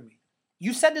shocking to me.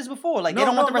 You said this before, like they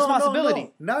don't want the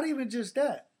responsibility. No. Not even just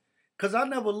that. Because I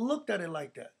never looked at it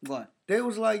like that. What? They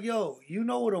was like, yo, you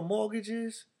know what a mortgage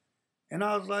is? And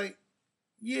I was like,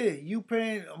 yeah, you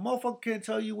paying, a motherfucker can't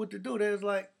tell you what to do. They was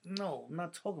like, no, I'm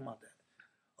not talking about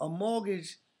that. A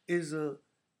mortgage is a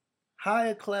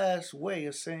higher class way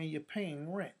of saying you're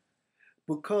paying rent.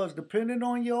 Because depending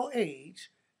on your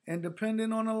age and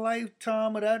depending on the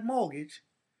lifetime of that mortgage,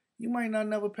 you might not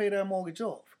never pay that mortgage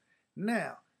off.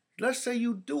 Now, let's say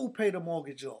you do pay the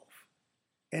mortgage off.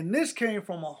 And this came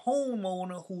from a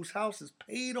homeowner whose house is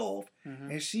paid off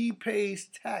and she pays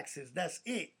taxes. That's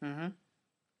it. Mm-hmm.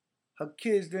 Her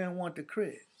kids didn't want the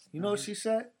crib. You know what she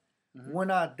said? When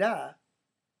I die,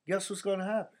 guess what's going to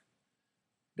happen?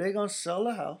 They're going to sell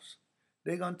the house.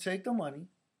 they're gonna take the money.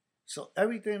 So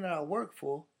everything that I work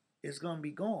for is gonna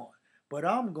be gone. But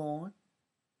I'm gone.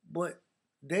 But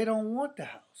they don't want the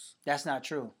house. That's not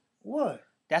true. What?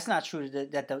 That's not true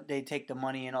that they take the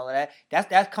money and all of that.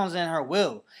 That comes in her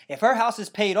will. If her house is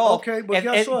paid off, okay, but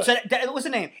guess what? So what's the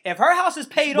name? If her house is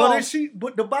paid off,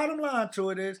 but the bottom line to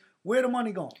it is where the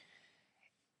money going?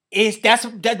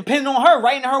 That depending on her,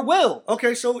 right in her will.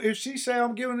 Okay, so if she say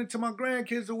I'm giving it to my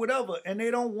grandkids or whatever, and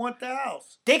they don't want the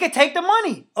house, they could take the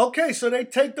money. Okay, so they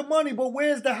take the money, but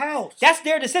where's the house? That's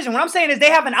their decision. What I'm saying is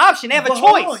they have an option. They have a choice.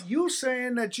 Hold on. You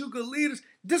saying that you could lead us?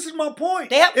 This is my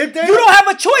point. You don't have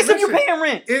a choice if you're paying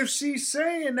rent. If she's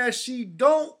saying that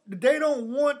they don't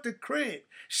want the crib.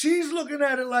 She's looking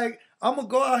at it like, I'm gonna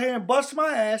go out here and bust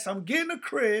my ass. I'm getting a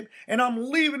crib and I'm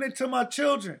leaving it to my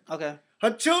children. Okay.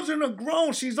 Her children are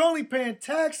grown. She's only paying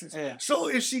taxes. Yeah. So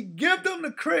if she give them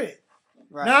the crib,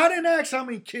 right. Now I didn't ask how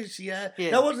many kids she had.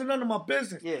 Yeah. That wasn't none of my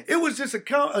business. Yeah. It was just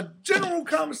a general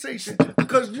conversation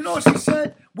because you know what she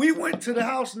said? We went to the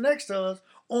house next to us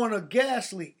on a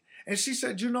gas leak. And she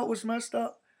said, you know what's messed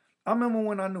up? I remember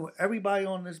when I knew everybody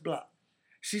on this block.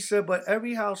 She said, but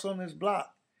every house on this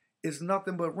block is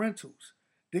nothing but rentals.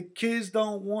 The kids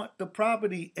don't want the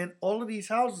property and all of these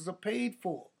houses are paid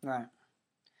for. Right.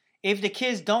 If the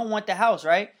kids don't want the house,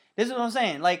 right? This is what I'm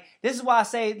saying. Like, this is why I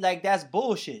say, like, that's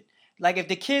bullshit. Like, if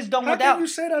the kids don't want the house. How can you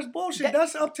say that's bullshit?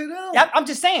 That's up to them. I'm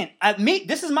just saying.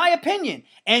 This is my opinion.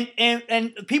 And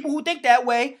people who think that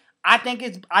way, I think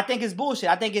it's bullshit.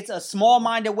 I think it's a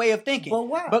small-minded way of thinking. But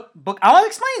why? But I'll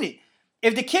explain it.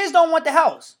 If the kids don't want the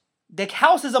house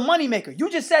is a moneymaker.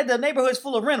 You just said the neighborhood's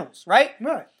full of rentals, right?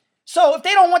 Right. So if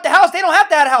they don't want the house, they don't have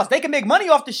to have a house. They can make money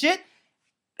off the shit.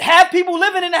 Have people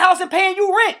living in the house and paying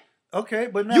you rent. Okay,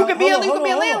 but now you can be a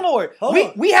landlord.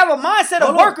 Hold we have a mindset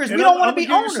of workers. We don't want to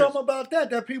be owners. Something about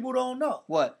that people don't know.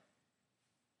 What?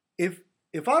 If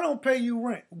I don't pay you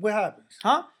rent, what happens?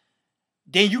 Huh?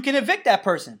 Then you can evict that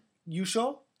person. You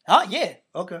sure? Huh? Yeah.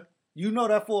 Okay. You know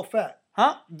that for a fact.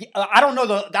 Huh? I don't know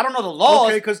the laws.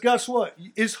 Okay, because guess what?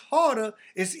 It's harder.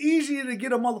 It's easier to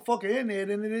get a motherfucker in there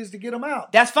than it is to get them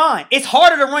out. That's fine. It's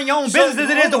harder to run your own business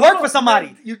than it is to work for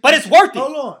somebody. But it's worth it.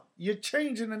 Hold on. You're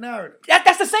changing the narrative.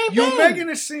 That's the same thing. You're making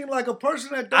it seem like a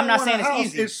person that don't want a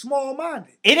house is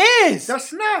small-minded. It is.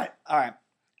 That's not. All right.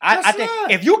 I think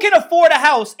if you can afford a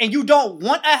house and you don't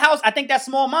want a house, I think that's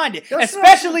small-minded.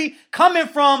 Especially coming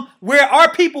from where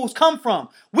our peoples come from.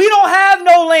 We don't have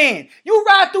no land. You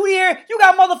ride through here, you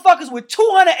got motherfuckers with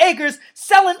 200 acres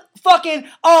selling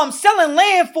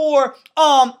land for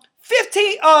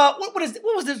 15 what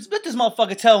was this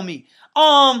motherfucker tell me?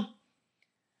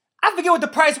 I forget what the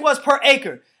price was per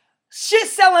acre. Shit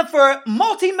selling for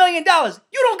multi-million dollars.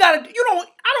 I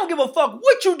don't give a fuck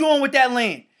what you doing with that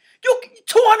land.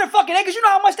 200 fucking acres, you know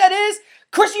how much that is?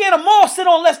 Christiana Mall sit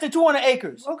on less than 200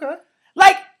 acres. Okay.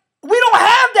 Like, we don't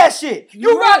have that shit.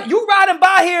 You riding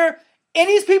by here, and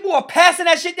these people are passing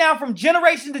that shit down from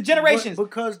generation to generations.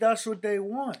 Because that's what they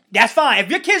want. That's fine. If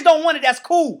your kids don't want it, that's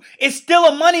cool. It's still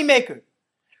a moneymaker.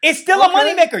 It's still a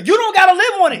moneymaker. You don't gotta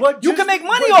live on it. You can make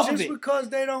money off of it. Just because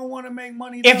they don't want to make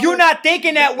money. If you're not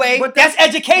thinking that way, that's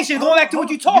education. Going back to what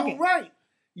you're talking.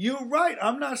 You're right.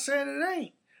 I'm not saying it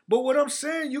ain't. But what I'm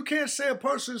saying, you can't say a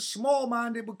person's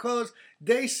small-minded because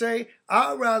they say,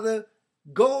 I'd rather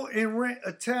go and rent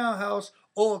a townhouse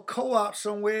or a co-op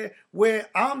somewhere where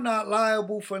I'm not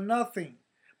liable for nothing,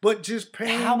 but just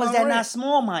paying How is that rent. Not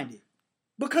small-minded?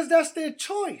 Because that's their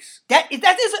choice.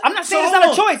 I'm not saying it's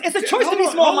not a choice. It's a choice to be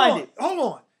small-minded. Hold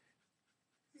on.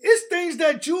 It's things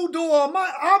that you do or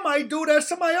I might do that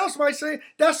somebody else might say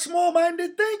that's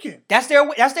small-minded thinking. That's their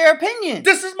opinion.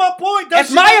 This is my point.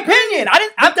 That's my opinion.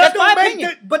 That's my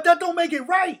opinion. But that don't make it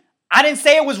right. I didn't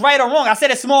say it was right or wrong. I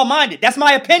said it's small-minded. That's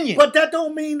my opinion. But that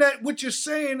don't mean that what you're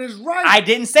saying is right. I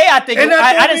didn't say I think.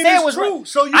 I didn't say it was true. Right.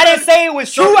 So I didn't say it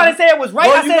was true. I didn't say it was right.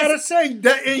 Well, you gotta say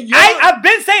that. I've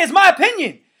been saying it's my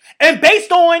opinion. And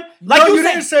based on you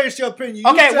didn't say it's your opinion.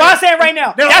 Okay, well I'm saying right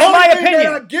now. That's my opinion.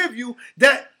 That I give you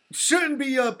that shouldn't be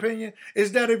your opinion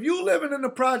is that if you living in the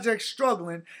project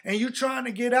struggling and you trying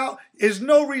to get out, there's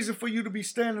no reason for you to be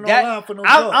standing online for no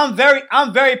job.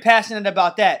 I'm very passionate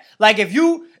about that. Like if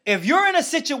you're in a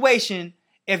situation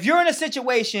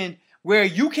where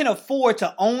you can afford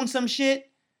to own some shit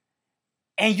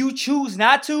and you choose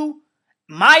not to,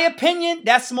 my opinion,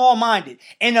 that's small-minded.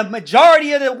 And the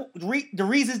majority of the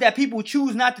reasons that people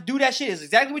choose not to do that shit is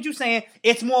exactly what you're saying.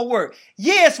 It's more work.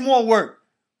 Yeah, it's more work.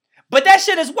 But that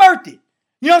shit is worth it.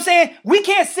 You know what I'm saying? We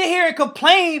can't sit here and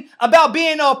complain about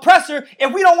being an oppressor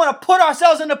if we don't want to put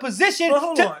ourselves in a position. But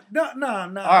hold on.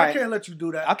 No. I can't let you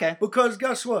do that. Okay. Because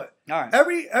guess what? All right.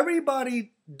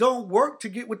 Everybody don't work to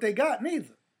get what they got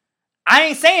neither. I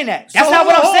ain't saying that. That's not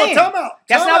what I'm saying.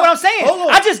 That's not what I'm saying.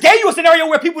 I just gave you a scenario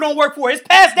where people don't work for it. It's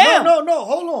passed down. No.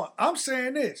 Hold on. I'm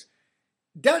saying this.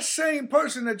 That same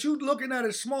person that you looking at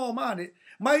as small-minded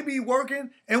might be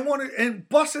working and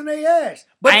busting their ass,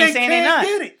 but they can't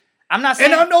get it. I'm not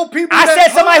saying. And I know people. I said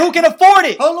somebody who can afford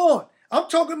it. Hold on. I'm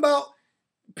talking about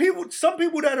people. Some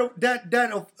people that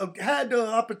have had the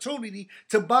opportunity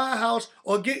to buy a house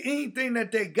or get anything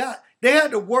that they got. They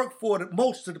had to work for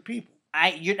most of the people.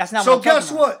 That's not. So what I'm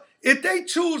guess what? If they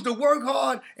choose to work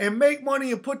hard and make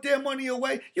money and put their money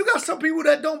away, you got some people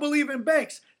that don't believe in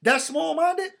banks. That's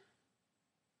small-minded.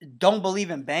 Don't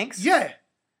believe in banks? Yeah.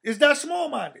 Is that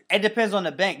small-minded? It depends on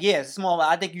the bank. Yeah, it's small.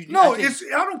 I think you. No, I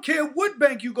don't care what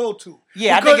bank you go to.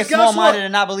 Yeah, I think it's small-minded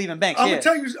and not believe in banks. I'm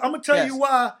gonna tell you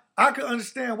why I can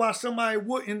understand why somebody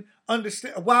wouldn't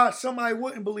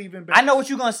believe in banks. I know what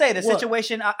you're gonna say. The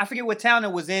situation, I forget what town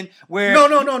it was in. Where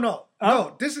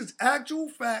no. This is actual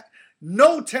fact.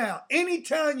 No town, any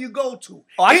town you go to.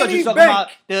 Oh, I thought you were talking about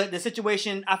the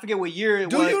situation. I forget what year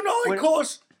it was. Do you know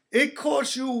it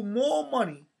costs you more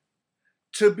money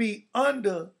to be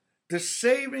under the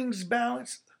savings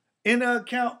balance in an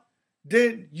account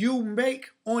than you make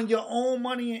on your own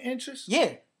money and interest?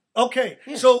 Yeah. Okay.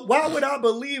 Yeah. So why would I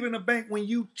believe in a bank when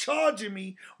you charging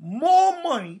me more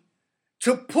money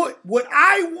to put what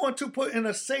I want to put in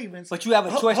a savings? But you have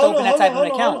a choice to open that type of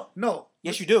account. No.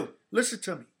 Yes, you do. Listen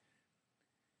to me.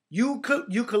 You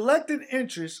collected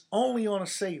interest only on a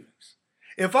savings.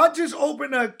 If I just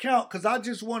open an account because I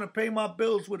just want to pay my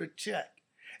bills with a check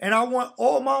and I want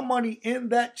all my money in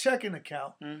that checking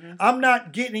account, I'm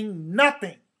not getting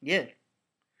nothing. Yeah.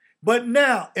 But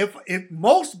now, if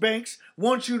most banks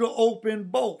want you to open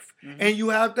both, and you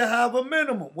have to have a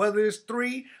minimum, whether it's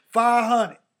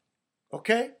 $300-$500,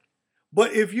 okay?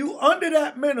 But if you under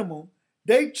that minimum,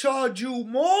 they charge you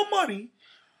more money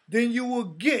than you will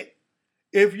get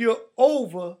if you're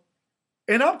over.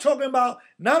 And I'm talking about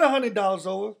not $100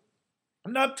 over.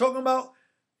 I'm not talking about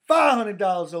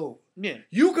 $500 over. Yeah.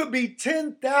 You could be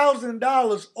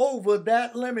 $10,000 over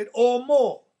that limit or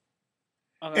more.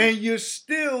 And you're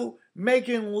still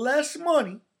making less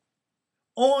money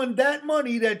on that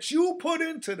money that you put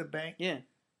into the bank. Yeah.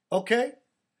 Okay?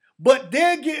 But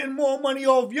they're getting more money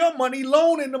off your money,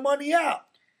 loaning the money out.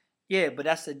 Yeah, but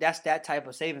that's that type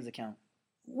of savings account.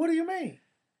 What do you mean?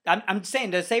 I'm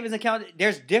saying the savings account,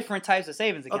 there's different types of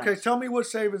savings accounts. Okay, tell me what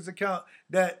savings account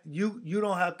that you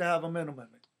don't have to have a minimum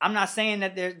in. I'm not saying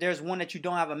that there's one that you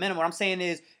don't have a minimum. What I'm saying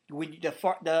is when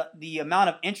the amount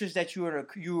of interest that you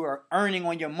are earning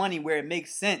on your money where it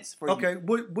makes sense for you. Okay,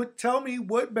 tell me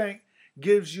what bank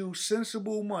gives you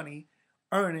sensible money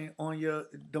earning on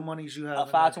the monies you have. A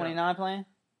 529 plan?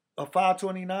 A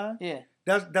 529? Yeah.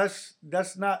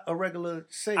 That's not a regular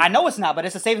savings. I know it's not, but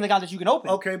it's a savings account that you can open.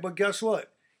 Okay, but guess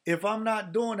what? If I'm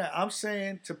not doing that, I'm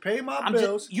saying to pay my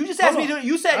bills. You just asked me.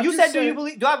 You said, do you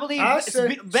believe? Do I believe banks? So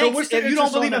if you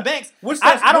don't believe in banks,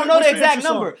 I don't know the exact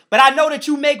number, but I know that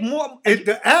you make more.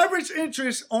 The average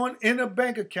interest in a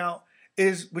bank account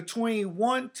is between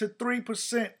 1% to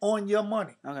 3% on your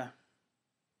money. Okay.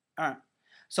 All right.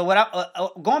 So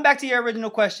going back to your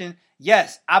original question,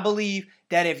 yes, I believe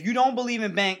that if you don't believe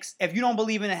in banks, if you don't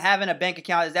believe in having a bank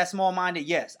account, is that small-minded?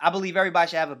 Yes, I believe everybody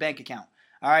should have a bank account.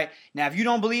 All right. Now, if you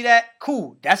don't believe that,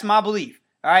 cool. That's my belief.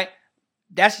 All right.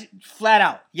 That's flat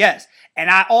out. Yes.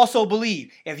 And I also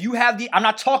believe if you have I'm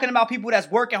not talking about people that's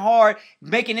working hard,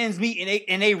 making ends meet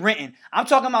and they renting. I'm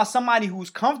talking about somebody who's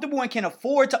comfortable and can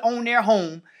afford to own their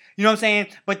home. You know what I'm saying?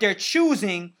 But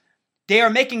they are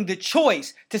making the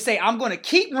choice to say, I'm going to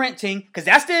keep renting because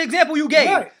that's the example you gave.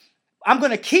 Right. I'm going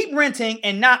to keep renting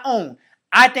and not own.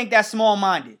 I think that's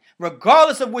small-minded.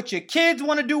 Regardless of what your kids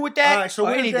want to do with that. All right, so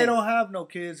what if they don't have no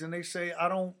kids and they say, I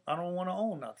don't want to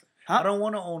own nothing. Huh? I don't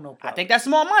want to own no property. I think that's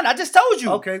small-minded. I just told you.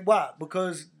 Okay, why?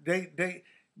 Because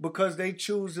they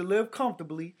choose to live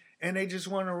comfortably and they just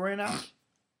want to rent out.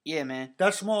 Yeah, man.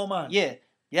 That's small-minded. Yeah.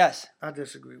 Yes. I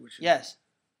disagree with you. Yes.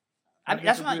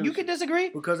 That's fine. You can disagree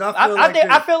because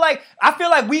I feel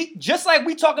like we just like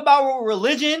we talk about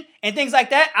religion and things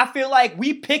like that. I feel like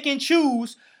we pick and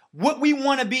choose what we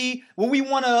want to be, what we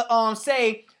want to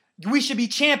say we should be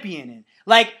championing.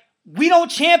 Like, we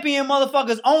don't champion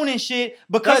motherfuckers owning shit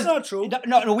because... That's not true.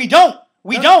 No, we don't.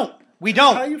 We don't.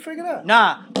 How you figure that?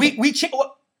 Nah.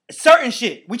 Certain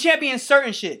shit. We champion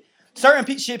certain shit.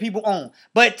 Certain shit people own.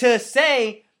 But to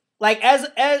say, like,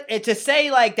 to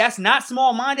say, like, that's not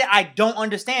small-minded, I don't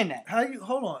understand that.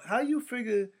 Hold on. How you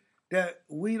figure that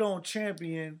we don't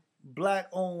champion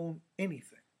black-owned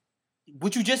anything?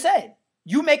 What you just said.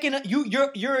 You making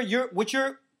you're what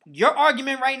you're your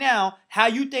argument right now, how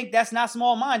you think that's not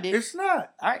small-minded. It's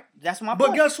not. All right, that's my But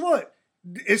point. guess what?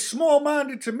 It's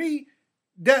small-minded to me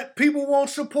that people won't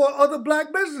support other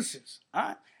black businesses. All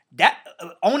right. That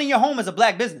owning your home is a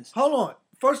black business. Hold on.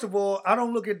 First of all, I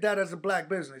don't look at that as a black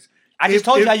business. I just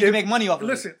told you how you can make money off of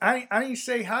it. Listen, I didn't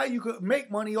say how you could make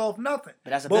money off nothing.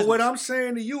 But that's a But business. what I'm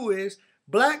saying to you is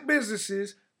black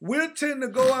businesses will tend to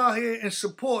go out here and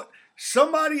support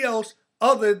somebody else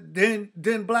other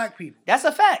than black people. That's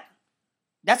a fact.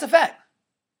 That's a fact.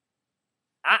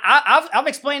 I've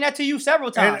explained that to you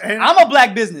several times. And I'm a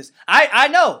black business. I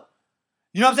know.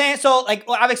 You know what I'm saying? So, like,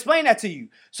 I've explained that to you.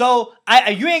 So,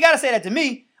 you ain't got to say that to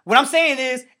me. What I'm saying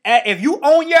is, if you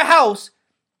own your house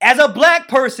as a black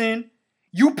person,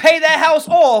 you pay that house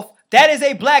off. That is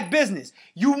a black business.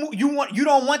 You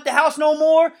don't want the house no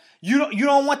more. You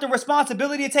don't want the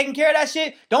responsibility of taking care of that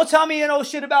shit. Don't tell me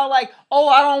shit about like, oh,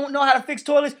 I don't know how to fix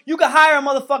toilets. You can hire a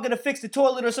motherfucker to fix the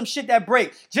toilet or some shit that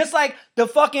break. Just like the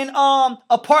fucking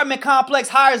apartment complex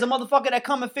hires a motherfucker that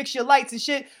come and fix your lights and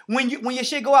shit when your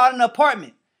shit go out in the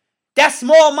apartment. That's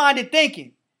small-minded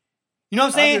thinking. You know what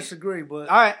I'm saying? I disagree, but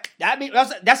all right,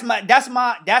 that's my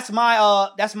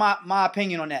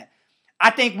opinion on that. I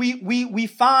think we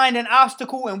find an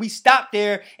obstacle and we stop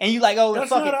there and you like, oh, that's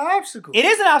fuck not it. an obstacle. It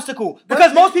is an obstacle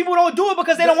because most people don't do it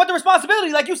because they don't want the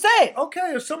responsibility, like you said.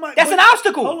 Okay, if somebody that's an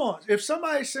obstacle. Hold on, if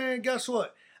somebody's saying, guess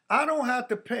what? I don't have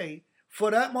to pay for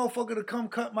that motherfucker to come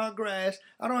cut my grass.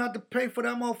 I don't have to pay for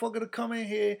that motherfucker to come in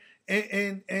here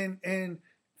and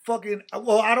fucking.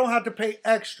 Well, I don't have to pay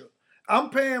extra.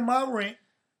 I'm paying my rent.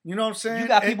 You know what I'm saying? You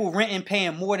got people renting,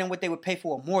 paying more than what they would pay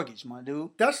for a mortgage, my dude.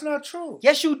 That's not true.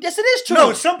 Yes, it is true.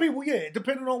 No, some people, yeah,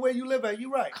 depending on where you live at, you're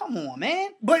right. Come on, man.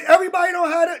 But everybody don't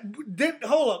have that.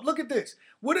 Hold up, look at this.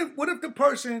 What if the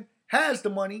person has the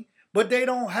money, but they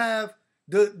don't have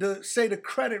the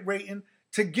credit rating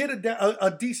to get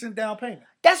a decent down payment?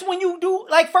 That's when you do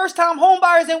like first time home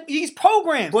buyers and these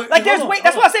programs. But, like that's why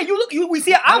I say we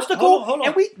see an obstacle hold on.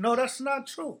 and we. No, that's not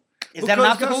true. Is that an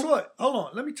obstacle? Guess what? Hold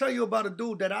on. Let me tell you about a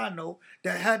dude that I know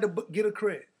that had to get a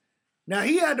crib. Now,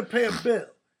 he had to pay a bill,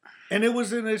 and it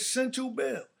was an essential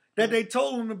bill that they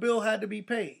told him the bill had to be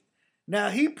paid. Now,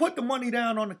 he put the money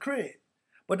down on the crib,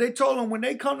 but they told him when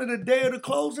they come to the day of the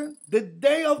closing,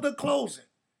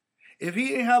 if he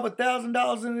didn't have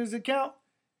 $1,000 in his account,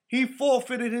 he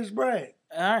forfeited his bread.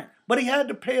 All right. But he had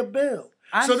to pay a bill.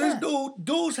 So this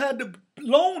dudes had to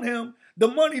loan him the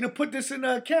money to put this in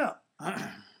the account.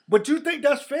 But you think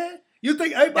that's fair? You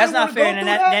think everybody that's not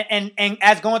fair? And and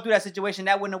as going through that situation,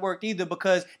 that wouldn't have worked either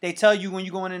because they tell you when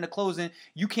you're going into closing,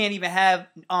 you can't even have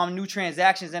new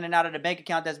transactions in and out of the bank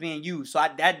account that's being used. So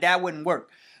that wouldn't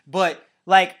work. But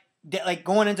like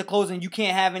going into closing, you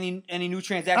can't have any new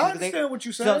transactions. I understand what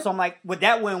you're saying. So I'm like, well,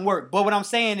 that wouldn't work. But what I'm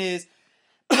saying is,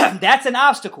 that's an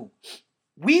obstacle.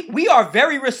 We are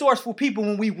very resourceful people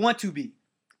when we want to be.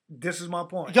 This is my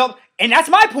point. Yo, and that's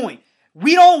my point.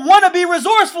 We don't want to be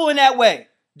resourceful in that way.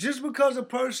 Just because a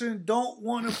person don't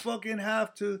want to fucking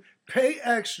have to pay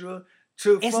extra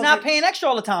to it's not paying extra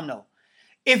all the time though.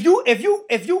 If you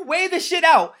weigh the shit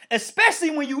out,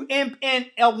 especially when you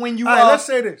when you all right, let's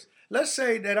say this. Let's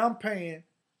say that I'm paying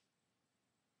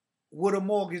what a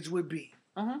mortgage would be.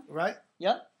 Right?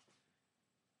 Yep.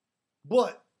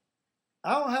 But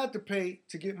I don't have to pay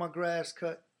to get my grass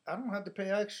cut. I don't have to pay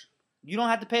extra. You don't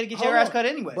have to pay to get your grass cut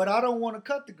anyway. But I don't want to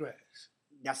cut the grass.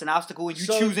 That's an obstacle and you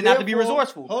choosing not to be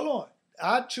resourceful. Hold on.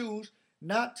 I choose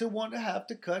not to want to have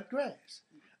to cut grass.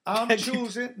 I'm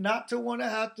choosing not to want to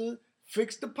have to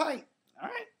fix the pipe. All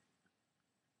right.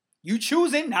 You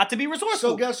choosing not to be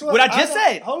resourceful. So guess what? What I just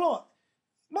said. Hold on.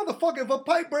 Motherfucker, if a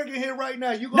pipe break in here right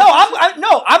now, you gonna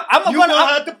I'm gonna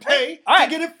have to pay to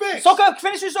get it fixed. So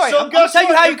finish your story. So I'm gonna tell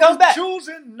you how you comes back.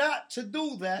 Choosing not to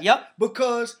do that. Yep.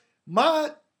 Because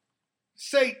my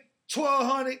say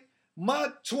 $1,200, my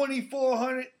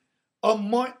 $2,400 a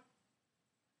month.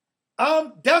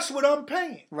 That's what I'm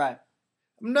paying. Right.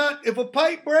 I'm not. If a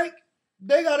pipe break,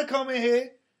 they gotta come in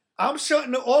here. I'm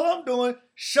shutting the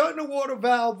water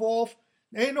valve off.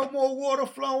 There ain't no more water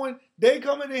flowing. They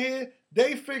coming in here.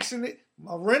 They fixing it.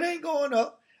 My rent ain't going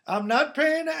up. I'm not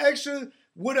paying the extra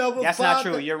whatever. That's not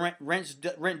true. Your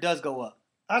rent does go up.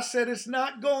 I said it's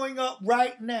not going up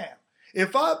right now.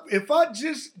 If I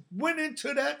just went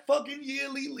into that fucking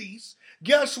yearly lease,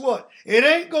 guess what? It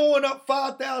ain't going up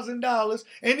 $5,000,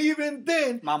 and even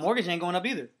then, my mortgage ain't going up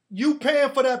either. You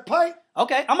paying for that pipe?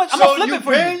 Okay, I'm gonna flip it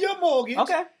for you. So you paying your mortgage?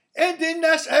 Okay, and then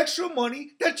that's extra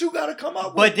money that you got to come up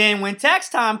with. But then when tax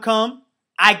time come,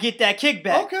 I get that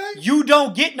kickback. Okay. You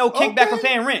don't get no kickback for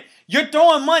paying rent. You're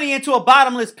throwing money into a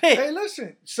bottomless pit. Hey,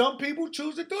 listen. Some people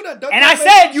choose to do that. And I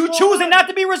said you choosing not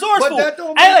to be resourceful. But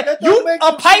that don't make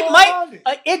a pipe might.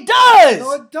 It does.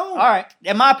 No, it don't. All right.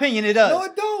 In my opinion, it does. No,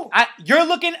 it don't. You're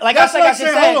looking like that's I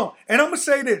said. Hold on. And I'm gonna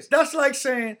say this. That's like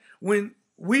saying when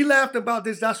we laughed about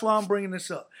this. That's why I'm bringing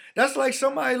this up. That's like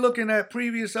somebody looking at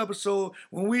previous episode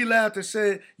when we laughed and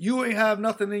said you ain't have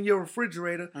nothing in your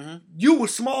refrigerator. Mm-hmm. You were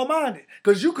small-minded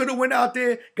because you could have went out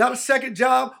there, got a second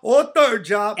job or a third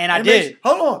job. And I did.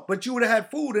 Hold on. But you would have had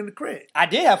food in the crib. I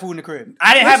did have food in the crib.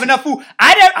 I didn't have enough food.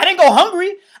 I didn't go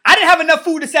hungry. I didn't have enough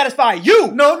food to satisfy you.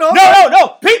 No.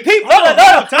 Pete,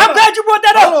 I'm glad you brought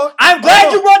that up. I'm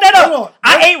glad you brought that up.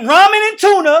 I ate ramen and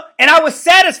tuna, and I was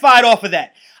satisfied off of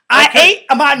that. I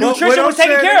ate, my nutrition was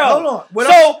taken care of. Hold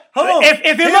on.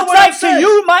 If it looks like to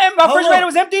you my refrigerator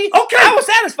was empty, I was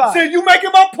satisfied. So you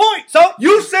making my point. So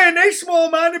you saying they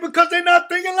small-minded because they're not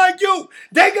thinking like you.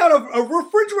 They got a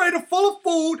refrigerator full of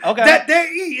food that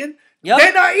they're eating. Yep.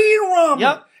 They're not eating ramen.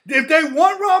 Yep. If they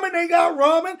want ramen, they got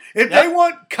ramen. If they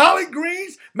want collard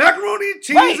greens, macaroni and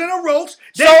cheese, and a roast,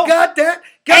 they got that.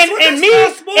 And me,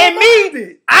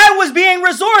 I was being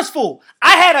resourceful.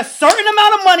 I had a certain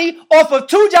amount of money off of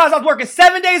 2 jobs. I was working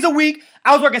 7 days a week.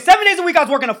 I was working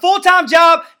a full-time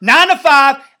job, 9 to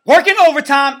 5, working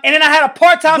overtime, and then I had a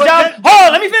part-time job.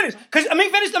 Let me finish. Let me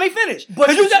finish. But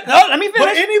let me finish.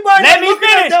 But anybody let me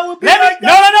finish. That would be No,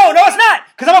 it's not.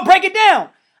 Because I'm going to break it down.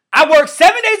 I worked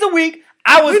 7 days a week.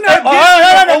 No.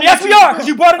 Yes, we are, because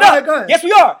you brought it up. Right, yes,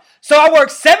 we are. So I worked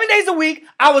 7 days a week.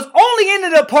 I was only in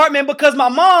the apartment because my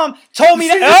mom told me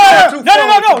that.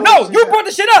 No. You brought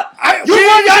the shit up.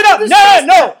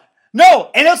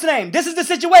 No. And what's the name? This is the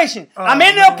situation. I'm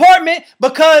in the apartment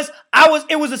because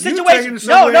it was a situation.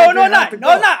 No, I'm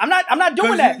not. I'm not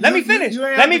doing that. Let me finish.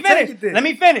 Let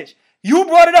me finish. You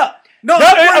brought it up. No.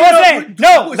 I'm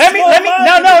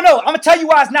gonna tell you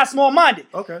why it's not small-minded.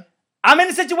 Okay. I'm in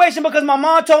a situation because my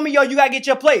mom told me, yo, you got to get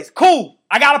your place. Cool.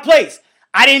 I got a place.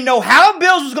 I didn't know how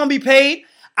bills was going to be paid.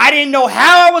 I didn't know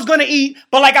how I was going to eat.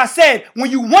 But like I said, when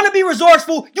you want to be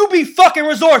resourceful, you be fucking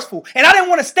resourceful. And I didn't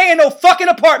want to stay in no fucking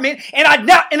apartment. And I'm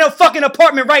not in a fucking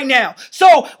apartment right now.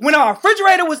 So when our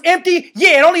refrigerator was empty,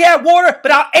 it only had water,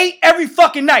 but I ate every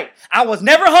fucking night. I was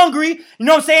never hungry. You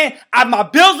know what I'm saying? My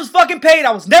bills was fucking paid.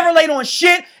 I was never late on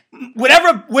shit.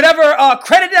 Whatever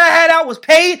credit that I had out was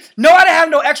paid. No, I didn't have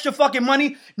no extra fucking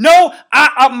money. No,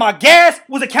 my gas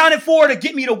was accounted for to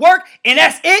get me to work, and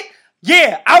that's it.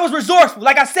 Yeah, I was resourceful.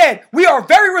 Like I said, we are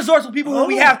very resourceful people when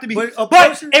we have to be. But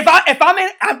if I'm in,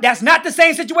 that's not the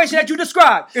same situation that you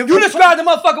described. You described the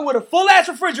motherfucker with a full ass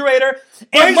refrigerator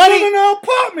and money in an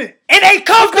apartment. It ain't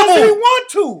comfortable. Because he want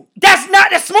to.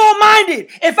 That's small-minded.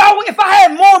 If I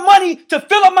had more money to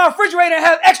fill up my refrigerator and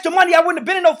have extra money, I wouldn't have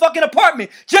been in no fucking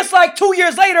apartment. Just like 2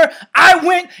 years later, I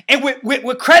went and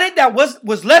with credit that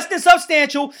was less than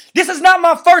substantial. This is not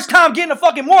my first time getting a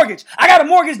fucking mortgage. I got a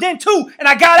mortgage then too, and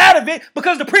I got out of it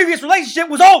because the previous relationship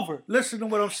was over. Listen to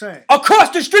what I'm saying.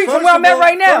 Across the street from where I'm at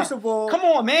right now. First of all, come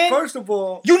on, man. First of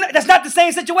all, that's not the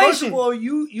same situation. First of all,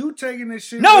 you taking this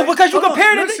shit. No, because you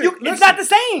compared it. It's not the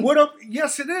same.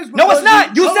 Yes, it is. No, it's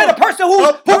not. You said a person who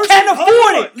can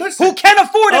afford it. Listen, who can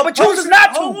afford it, but chooses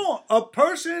not to. Hold on. A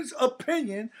person's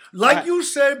opinion, like you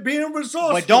said, being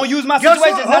resourceful. But don't use my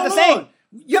situation. It's not the same.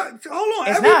 Yeah, hold on.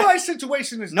 Everybody's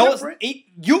situation is different.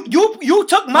 You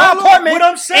took my apartment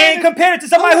and compared it to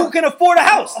somebody who can afford a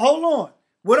house. Hold on.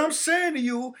 What I'm saying to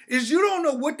you is you don't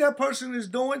know what that person is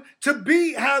doing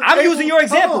I'm using your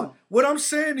example. What I'm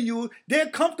saying to you, they're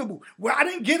comfortable. Well, I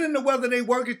didn't get into whether they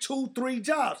work at 2-3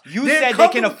 jobs. You said they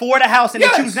can afford a house and they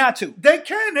choose not to. They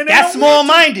can. And that's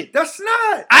small-minded. That's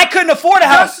not. I couldn't afford a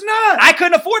house. That's not. I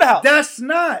couldn't afford a house. That's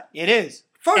not. It is.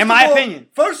 In my opinion.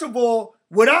 First of all,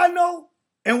 what I know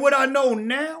and what I know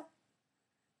now,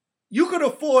 you could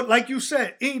afford, like you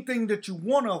said, anything that you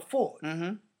want to afford.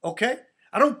 Mm-hmm. Okay?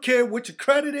 I don't care what your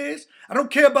credit is. I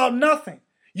don't care about nothing.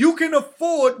 You can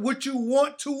afford what you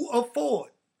want to afford.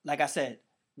 Like I said,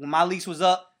 when my lease was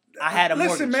up, I had a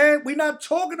mortgage. Listen, man, we're not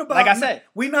talking about. Like I said,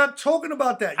 we're not talking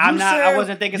about that. I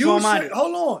wasn't thinking small-minded.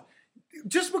 Hold on.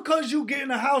 Just because you get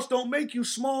in a house don't make you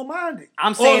small-minded.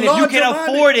 I'm saying if you can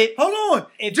afford it. Hold on.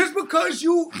 Just because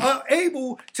you are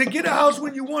able to get a house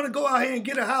when you want to go out here and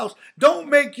get a house don't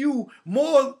make you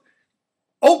more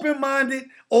open-minded,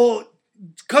 or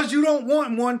because you don't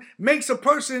want one makes a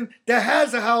person that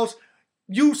has a house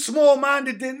you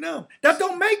small-minded than them. That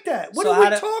don't make that. What are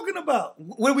we talking about?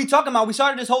 What are we talking about? We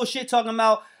started this whole shit talking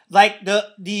about like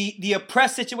the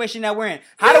oppressed situation that we're in.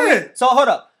 So hold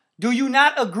up. Do you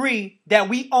not agree that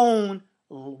we own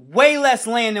way less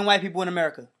land than white people in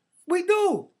America? We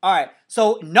do. All right.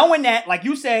 So knowing that, like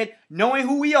you said, knowing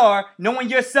who we are, knowing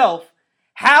yourself,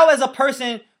 how as a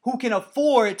person who can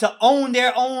afford to own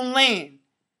their own land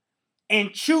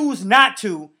and choose not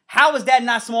to, how is that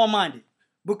not small-minded?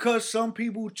 Because some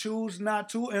people choose not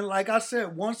to. And like I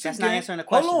said, That's not answering the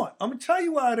question. Hold on. I'm going to tell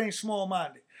you why it ain't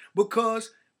small-minded.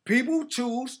 Because people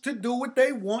choose to do what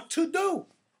they want to do.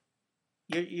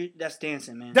 That's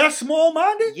dancing, man. That's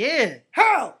small-minded? Yeah.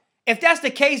 How? If that's the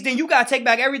case, then you gotta take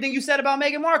back everything you said about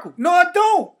Meghan Markle. No, I don't.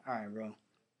 All right, bro.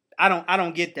 I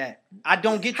don't get that. I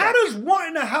don't get that. How does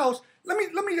wanting a house? Let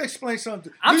me explain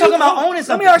something. I'm talking about owning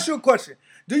something. Let me ask you a question.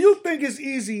 Do you think it's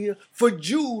easier for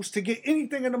Jews to get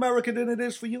anything in America than it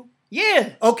is for you?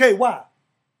 Yeah. Okay, why?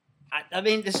 I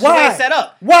mean, this is the way it's set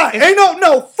up. Why? Ain't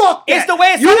no, fuck that. It's the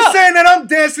way it's set up. You saying that I'm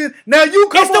dancing, now you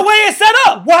come It's the way it's set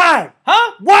up. Why?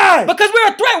 Huh? Why? Because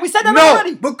we're a threat. We said that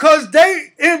already. Because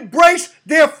they embrace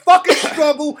their fucking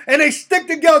struggle and they stick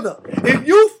together. If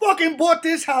you fucking bought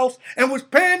this house and was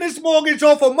paying this mortgage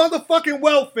off of motherfucking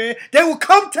welfare, they would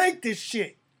come take this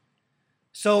shit.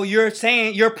 So you're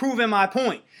proving my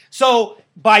point. So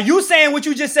by you saying what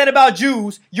you just said about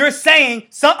Jews, you're saying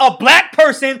a black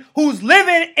person who's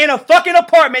living in a fucking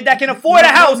apartment that can afford a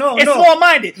house is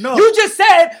small-minded. No. You just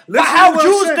said how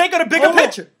Jews think of the bigger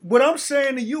picture. What I'm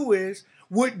saying to you is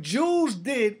what Jews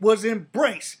did was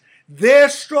embrace their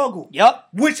struggle. Yep.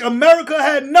 Which America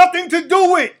had nothing to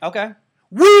do with. Okay.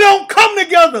 We don't come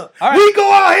together. Right. We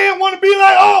go out here and want to be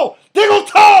like, oh, there go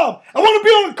Tom. I want to be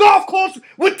on the golf course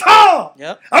with Tom.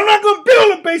 Yep. I'm not going to be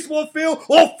on the baseball field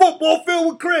or a football field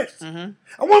with Chris. Mm-hmm.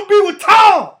 I want to be with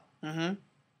Tom. Mm-hmm.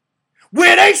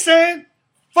 Where they saying,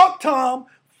 fuck Tom,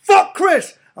 fuck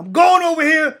Chris. I'm going over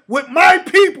here with my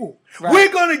people. Right.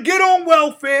 We're going to get on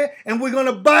welfare and we're going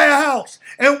to buy a house.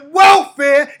 And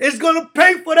welfare is going to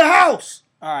pay for the house.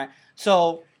 All right.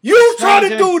 So you try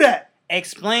to do that.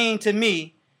 Explain to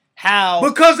me how.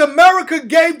 Because America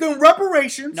gave them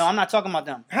reparations. No, I'm not talking about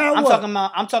them. How?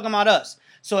 I'm talking about us.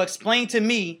 So explain to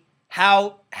me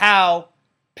how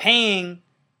paying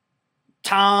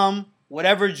Tom,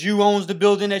 whatever Jew owns the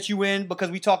building that you in,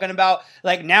 because we talking about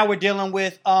like now we're dealing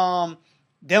with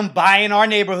them buying our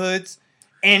neighborhoods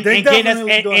and getting us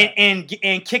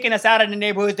and kicking us out of the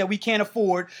neighborhoods that we can't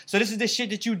afford. So this is the shit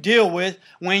that you deal with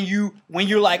when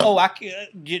you're like, oh,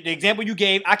 the example you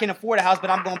gave, I can afford a house,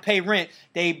 but I'm gonna pay rent.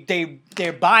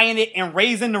 They're buying it and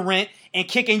raising the rent and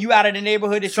kicking you out of the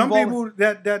neighborhood. Some people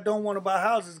that don't want to buy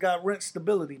houses got rent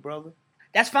stability, brother.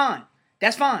 That's fine.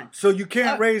 That's fine. So you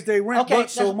can't raise their rent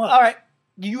but so much. All right,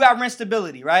 you got rent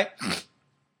stability, right?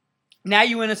 Now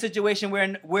you in a situation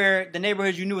where the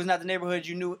neighborhood you knew is not the neighborhood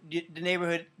you knew,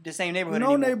 the same neighborhood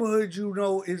anymore. Neighborhood you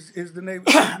know is the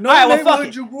neighborhood. No all right, well, neighborhood fuck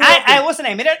it. You grew up in. What's the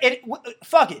name?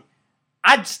 Fuck it.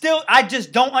 I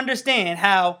just don't understand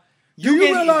how you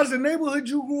realize the neighborhood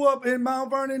you grew up in,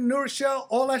 Mount Vernon, New Rochelle,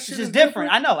 all that shit is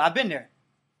different. I know. I've been there.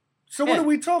 So what are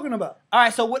we talking about? All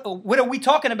right. So what are we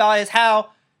talking about is how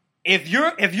if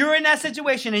you're in that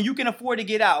situation and you can afford to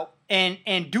get out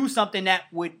and do something that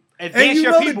would advance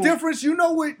your people. And you know the difference? You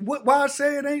know why I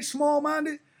say it ain't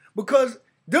small-minded? Because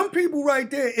them people right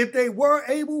there, if they were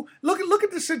able, look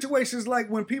at the situations like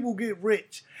when people get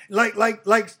rich. Like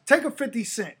take a 50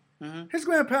 Cent. Mm-hmm. His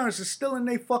grandparents are still in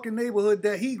their fucking neighborhood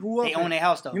that he grew up in. They own their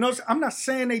house though. You know, I'm not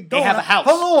saying they don't. They have a house.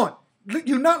 Hold on.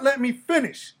 You're not letting me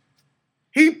finish.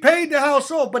 He paid the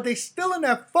house off, but they still in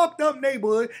that fucked up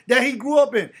neighborhood that he grew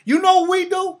up in. You know what we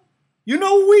do? You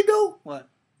know what we do? What?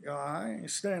 Yo, I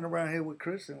ain't standing around here with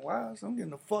Chris and Wise. I'm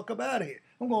getting the fuck up out of here.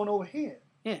 I'm going over here.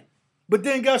 Yeah. But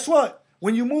then guess what?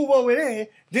 When you move over there,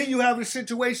 then you have a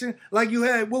situation like you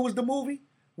had, what was the movie?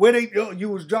 Where you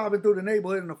was driving through the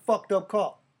neighborhood in a fucked up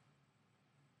car.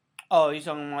 Oh, you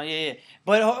talking about, yeah.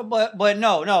 But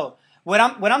no. What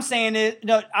I'm saying is,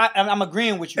 no, I'm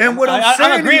agreeing with you. And what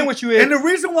I'm agreeing with you is, and the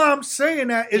reason why I'm saying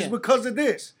that is because of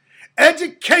this.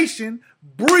 Education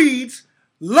breeds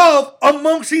love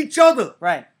amongst each other.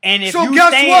 Right. And if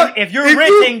if you're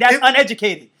renting, that's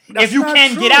uneducated. If you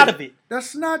can get out of it.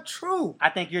 That's not true. I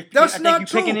think you're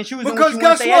picking and choosing because what you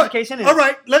want to say education is. All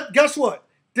right, guess what?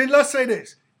 Then let's say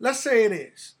this. Let's say it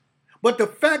is. But the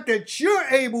fact that you're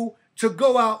able to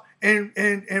go out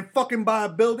and fucking buy a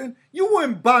building, you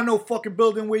wouldn't buy no fucking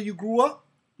building where you grew up.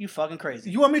 You fucking crazy.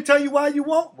 You want me to tell you why you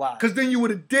won't? Why? Because then you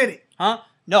would have did it. Huh?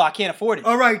 No, I can't afford it.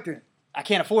 All right then. I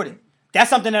can't afford it. That's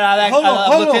something that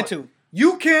I've looked into.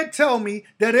 You can't tell me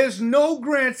that there's no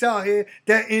grants out here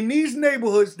that in these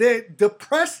neighborhoods, they're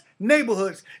depressed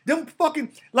neighborhoods, them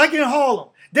fucking, like in Harlem,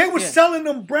 they were selling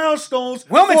them brownstones.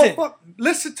 Wilmington.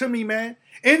 Listen to me, man.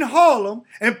 In Harlem,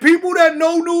 and people that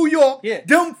know New York,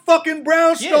 them fucking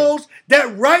brownstones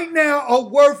that right now are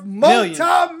worth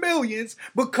multi-millions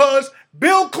because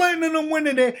Bill Clinton and them went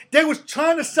in there, they was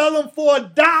trying to sell them for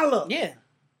 $1. Yeah.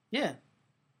 Yeah.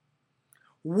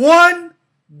 $1.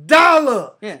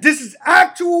 Yeah. This is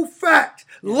actual fact.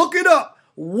 Look it up.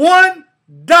 $1.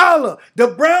 The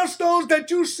brownstones that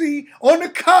you see on the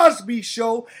Cosby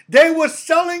Show, they were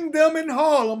selling them in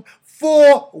Harlem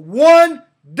for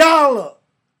 $1.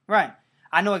 Right.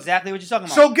 I know exactly what you're talking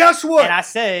about. So guess what? And I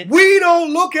said, we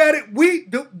don't look at it.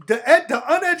 The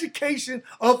uneducation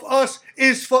of us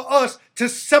is for us to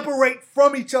separate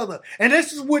from each other. And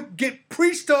this is what get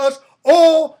preached to us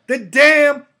all the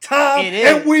damn time.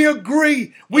 And we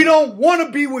agree. We don't want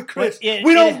to be with Chris.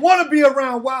 We don't want to be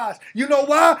around Wise. You know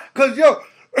why? Because,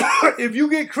 if you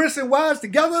get Chris and Wise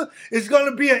together, it's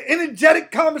going to be an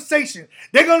energetic conversation.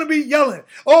 They're going to be yelling.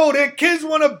 Oh, their kids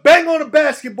want to bang on the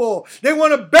basketball. They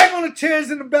want to bang on the chairs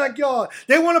in the backyard.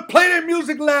 They want to play their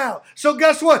music loud. So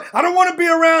guess what? I don't want to be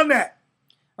around that.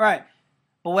 Right.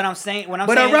 But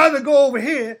I'd rather go over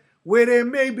here where there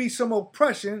may be some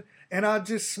oppression and I'll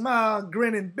just smile,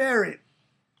 grin, and bear it.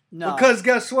 No. Because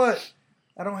guess what?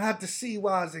 I don't have to see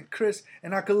Wise and Chris,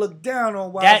 and I can look down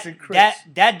on Wise and Chris.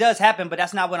 That does happen, but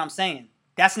that's not what I'm saying.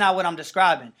 That's not what I'm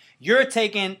describing. You're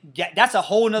taking that's a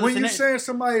whole nother. When you saying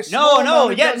somebody, that's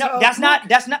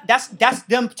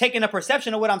them taking a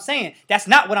perception of what I'm saying. That's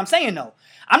not what I'm saying though.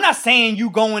 I'm not saying you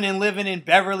going and living in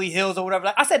Beverly Hills or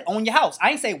whatever. I said own your house.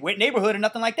 I ain't say what neighborhood or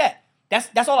nothing like that.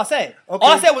 That's all I said. Okay.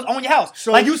 All I said was own your house.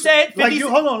 So, like you said, like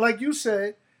you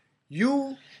said,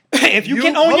 if you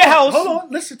can own your house. Hold on,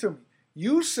 listen to me.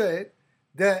 You said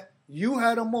that you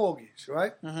had a mortgage,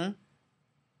 right? Mm-hmm.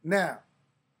 Now,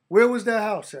 where was that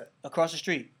house at? Across the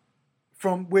street.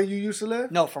 From where you used to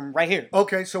live? No, from right here.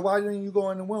 Okay, so why didn't you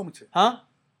go into Wilmington? Huh?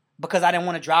 Because I didn't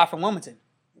want to drive from Wilmington.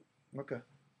 Okay.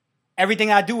 Everything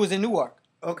I do was in Newark.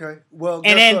 Okay. Well,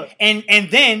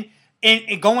 and then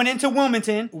going into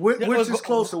Wilmington, which is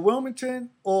closer, Wilmington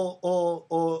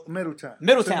or Middletown?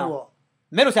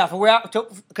 Middletown,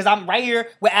 because I'm right here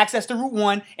with access to Route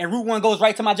 1, and Route 1 goes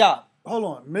right to my job. Hold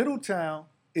on. Middletown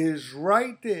is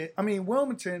right there. I mean,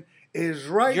 Wilmington is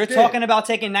right there. You're talking about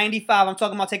taking 95. I'm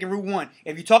talking about taking Route 1.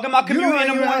 If you're talking about commuting in the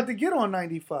morning. You don't have to get on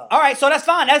 95. All right, so that's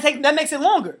fine. That makes it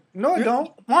longer. No, it don't.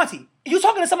 Monty, you're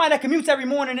talking to somebody that commutes every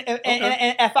morning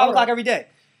and at 5 o'clock every day.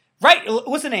 Right?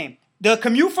 What's the name? The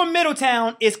commute from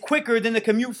Middletown is quicker than the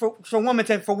commute from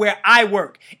Wilmington for where I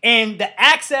work. And the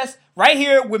access right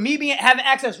here, with me having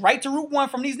access right to Route 1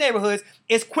 from these neighborhoods,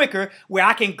 is quicker, where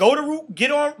I can go to Route,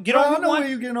 get on Route 1. I know where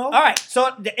you're getting off. All right, so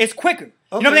it's quicker.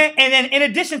 Okay. You know what I'm saying? And then in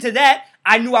addition to that,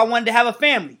 I knew I wanted to have a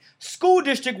family. School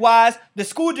district-wise, the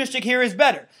school district here is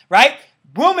better, right?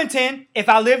 Wilmington, if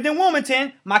I lived in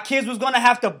Wilmington, my kids was going to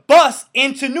have to bus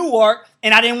into Newark,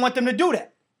 and I didn't want them to do that.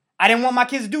 I didn't want my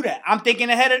kids to do that. I'm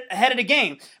thinking ahead of the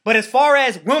game. But as far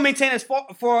as Wilmington, as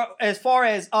far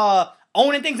as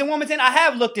owning things in Wilmington, I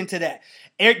have looked into that.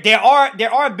 There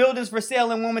are buildings for sale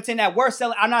in Wilmington that were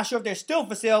selling. I'm not sure if they're still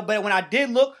for sale, but when I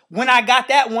did look, when I got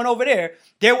that one over there,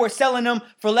 they were selling them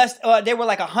for less. They were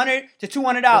like $100 to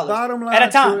 $200 at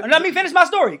a time. Let me finish my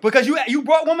story, because you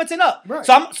brought Wilmington up. Right.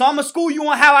 So I'm gonna school you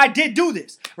on how I did do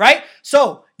this. Right.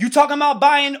 So you talking about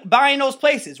buying those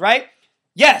places, right?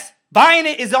 Yes. Buying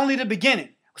it is only the beginning.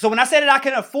 So when I said that I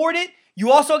can afford it, you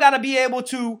also got to be able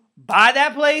to buy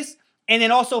that place and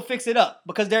then also fix it up,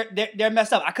 because they're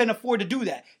messed up. I couldn't afford to do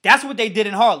that. That's what they did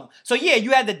in Harlem. So yeah,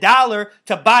 you had the dollar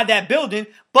to buy that building,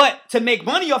 but to make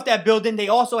money off that building, they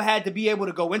also had to be able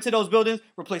to go into those buildings,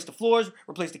 replace the floors,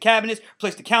 replace the cabinets,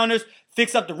 replace the counters,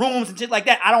 fix up the rooms and shit like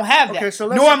that. I don't have that. Okay, so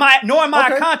nor am I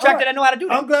a contractor that know how to do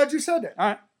that. I'm glad you said that. All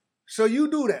right. So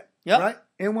you do that, right?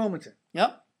 In Wilmington.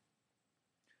 Yep.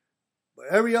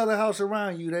 Every other house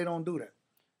around you, they don't do that.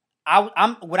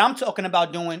 What I'm talking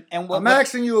about doing, and I'm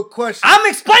asking you a question. I'm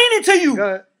explaining to you. Go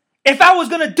ahead. If I was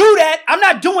gonna do that, I'm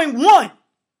not doing one.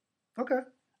 Okay.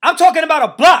 I'm talking about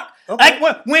a block. Okay.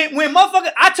 Like when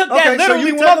motherfucker, I took that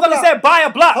literally when motherfucker said buy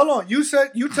a block. Hold on. You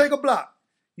said you take a block.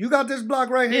 You got this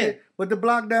block right here, but the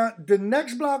block down, the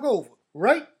next block over,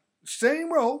 right?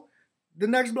 Same road, the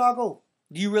next block over.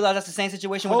 Do you realize that's the same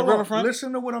situation with the riverfront?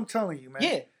 Listen to what I'm telling you, man.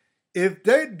 Yeah. If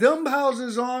them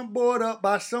houses aren't bought up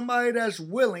by somebody that's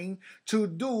willing to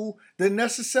do the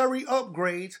necessary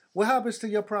upgrades, what happens to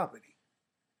your property?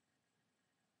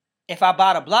 If I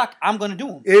buy the block, I'm going to do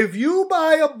them. If you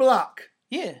buy a block,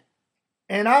 yeah,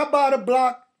 and I buy the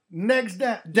block next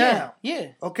down. Yeah.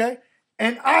 Okay?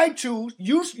 And I choose,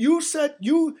 you said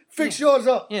you fix yours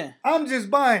up. Yeah. I'm just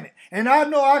buying it. And I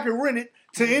know I can rent it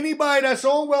to anybody that's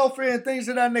on welfare and things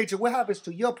of that nature. What happens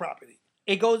to your property?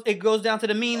 It goes down to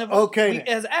the mean of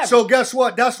as average. So guess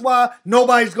what? That's why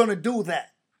nobody's gonna do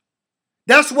that.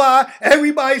 That's why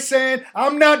everybody's saying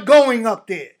I'm not going up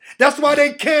there. That's why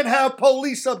they can't have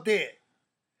police up there.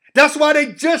 That's why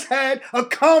they just had a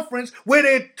conference where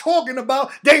they're talking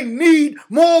about they need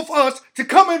more of us to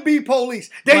come and be police.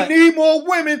 They need more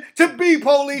women to be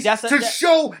police to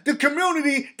show the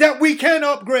community that we can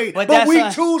upgrade. But we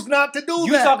choose not to do that.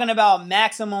 You're talking about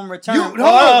maximum return.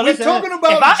 We're talking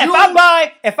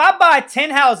about if I buy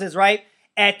 10 houses, right,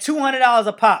 at $200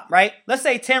 a pop, right? Let's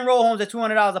say 10 row homes at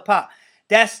 $200 a pop.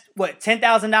 That's what,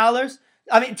 $10,000?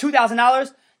 I mean,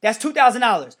 $2,000? That's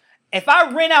 $2,000. If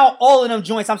I rent out all of them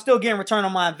joints, I'm still getting return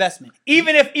on my investment.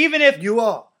 Even if you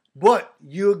are. But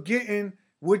you're getting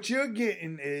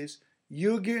is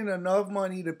you're getting enough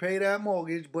money to pay that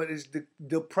mortgage, but it's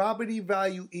the property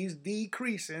value is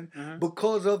decreasing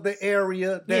because of the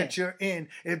area that you're in.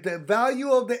 If the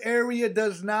value of the area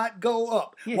does not go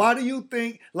up, why do you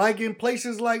think, like in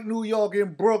places like New York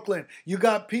and Brooklyn, you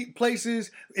got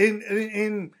places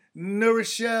in New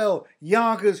Rochelle,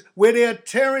 Yonkers, where they're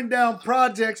tearing down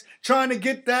projects, trying to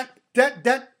get that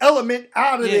element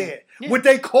out of there. What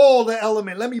they call the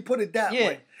element. Let me put it that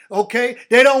way. Okay?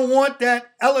 They don't want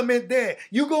that element there.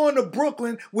 You go into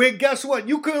Brooklyn, where guess what?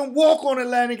 You couldn't walk on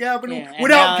Atlantic Avenue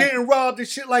without getting robbed and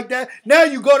shit like that. Now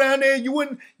you go down there,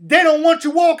 they don't want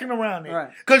you walking around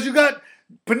there. Because you got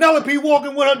Penelope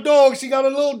walking with her dog. She got a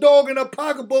little dog in her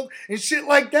pocketbook and shit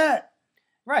like that.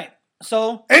 Right.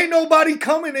 So ain't nobody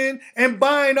coming in and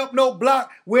buying up no block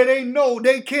where they know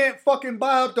they can't fucking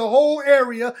buy up the whole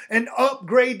area and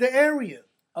upgrade the area.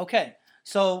 Okay.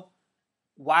 So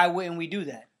why wouldn't we do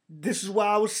that? This is what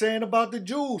I was saying about the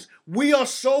Jews. We are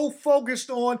so focused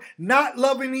on not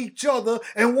loving each other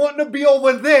and wanting to be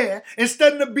over there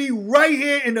instead of to be right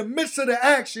here in the midst of the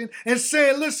action and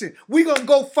saying, listen, we're going to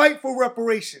go fight for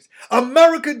reparations.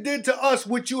 America did to us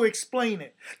what you explain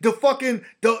it. The fucking,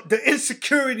 the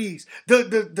insecurities,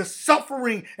 the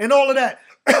suffering and all of that.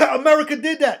 America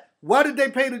did that. Why did they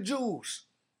pay the Jews?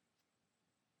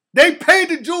 They paid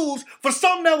the Jews for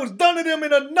something that was done to them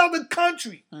in another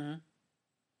country.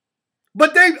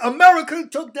 But America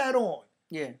took that on.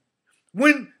 Yeah.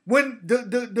 When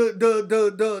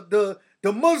the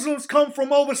Muslims come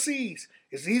from overseas,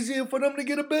 it's easier for them to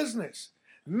get a business.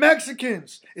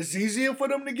 Mexicans, it's easier for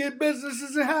them to get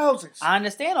businesses and houses. I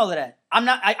understand all of that.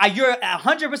 You're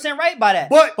 100% right by that.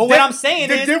 But what I'm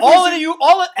saying is,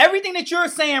 everything that you're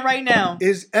saying right now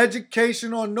is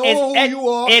education on who you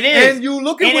are. It is, and you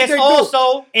look at what they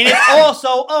do. And it's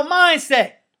also a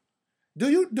mindset. Do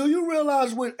you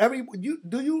realize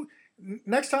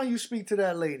next time you speak to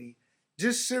that lady,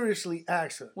 just seriously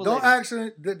ask her. Don't ask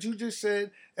her that you just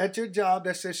said at your job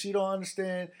that says she don't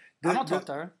understand. I don't talk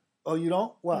to her. Oh, you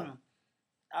don't? Why?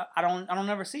 I don't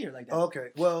ever see her like that. Okay.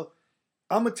 Well,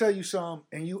 I'm gonna tell you something,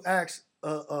 and you ask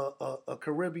a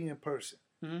Caribbean person.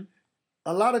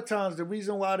 A lot of times the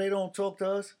reason why they don't talk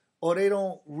to us or they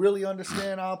don't really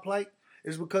understand our plight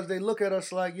is because they look at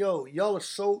us like, yo, y'all are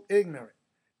so ignorant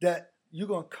that you're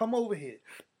going to come over here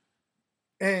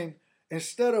and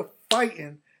instead of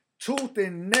fighting tooth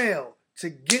and nail to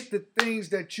get the things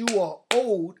that you are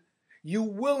owed, you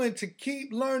willing to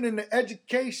keep learning the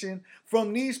education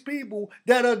from these people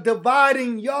that are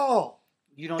dividing y'all.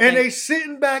 They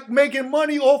sitting back making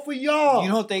money off of y'all.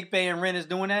 You don't think paying rent is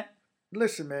doing that?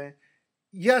 Listen, man.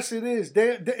 Yes, it is.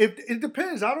 It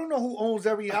depends. I don't know who owns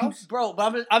every house, bro.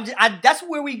 But that's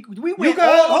where we went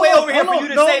all the way over here for you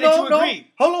to say that you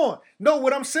agree. Hold on. No,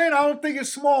 what I'm saying, I don't think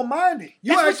it's small-minded.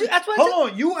 You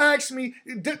asked me,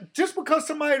 just because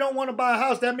somebody don't want to buy a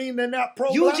house, that means they're not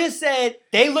pro-black? You just said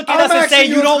they look at us and say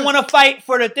you don't want to fight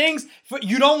for the things.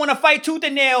 You don't want to fight tooth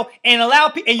and nail and you're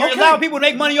allowing people to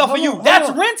make money off of you.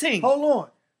 That's renting. Hold on.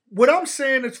 What I'm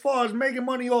saying as far as making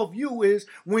money off you is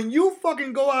when you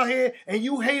fucking go out here and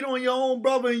you hate on your own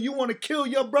brother and you want to kill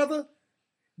your brother,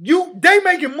 they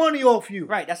making money off you.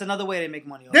 Right, that's another way they make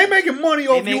money off you. They making money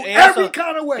off you every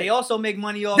kind of way. They also make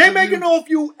money off They making off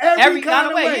you every kind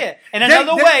of way. Yeah. And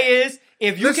another way is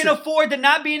if you can afford to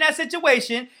not be in that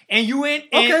situation and you in...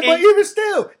 but even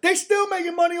still, they still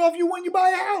making money off you when you buy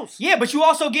a house. Yeah, but you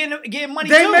also getting money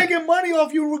too. They making money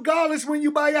off you regardless when you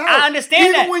buy a house. I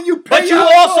understand that. Even when you pay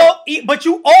but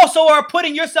you also are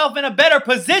putting yourself in a better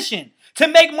position to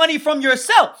make money from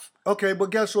yourself. Okay, but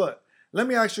guess what? Let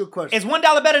me ask you a question. Is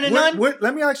 $1 better than none?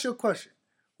 Let me ask you a question.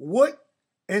 What,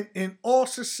 in all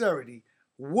sincerity,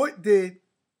 what did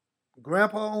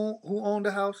Grandpa who owned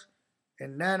the house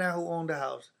and Nana who owned the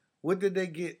house, what did they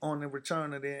get on the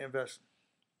return of their investment?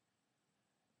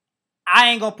 I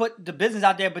ain't gonna put the business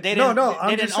out there, but they didn't.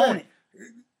 They didn't own it.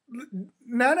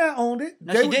 Nana owned it.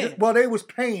 No, she didn't. Well, they was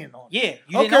paying on it. Yeah,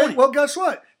 you didn't own it. Well, guess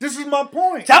what? This is my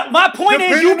point. My point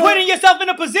is you putting yourself in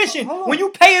a position when you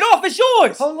pay it off, it's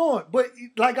yours. Hold on. But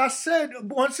like I said,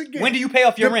 once again. When do you pay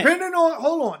off your rent?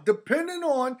 Depending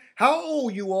on how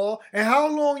old you are and how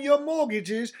long your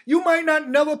mortgage is, you might not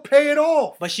never pay it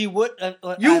off. But she would.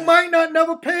 You might not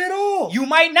never pay it off. You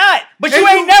might not. But you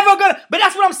ain't never gonna. But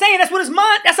that's what I'm saying. That's what it's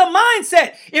that's a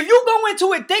mindset. If you go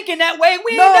into it thinking that way,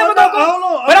 we ain't never gonna go. Hold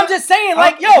on. But I'm just saying,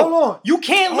 you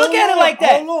can't look at it like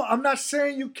that. Hold on. I'm not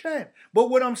saying you can't. But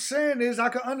what I'm saying is I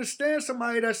can understand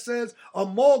somebody that says a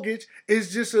mortgage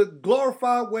is just a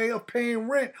glorified way of paying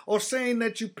rent or saying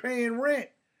that you're paying rent.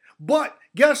 But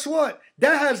guess what?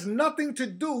 That has nothing to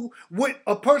do with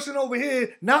a person over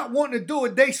here not wanting to do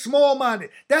it. They small-minded.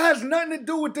 That has nothing to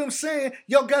do with them saying,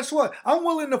 yo, guess what? I'm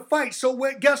willing to fight. So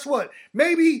guess what?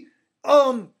 Maybe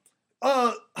Habib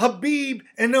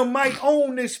and them might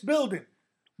own this building.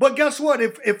 But guess what?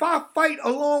 If I fight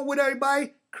along with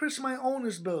everybody, Chris might own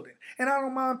this building. And I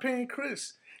don't mind paying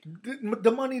Chris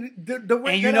the money, the rent.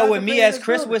 And you know what me as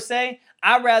Chris would say?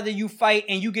 I'd rather you fight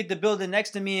and you get the building next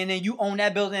to me and then you own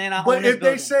that building and I own this building. But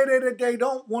if they say that they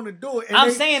don't want to do it. I'm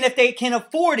saying if they can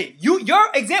afford it. Your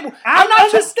example. I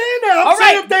understand that. I'm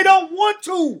saying if they don't want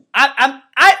to.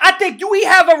 I think we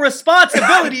have a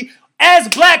responsibility as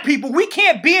black people. We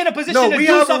can't be in a position to do something. No, we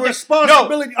have a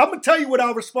responsibility. I'm going to tell you what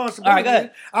our responsibility is.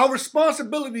 Our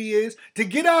responsibility is to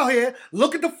get out here,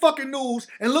 look at the fucking news,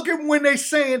 and look at when they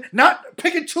saying, not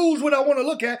pick and choose what I want to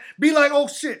look at, be like, oh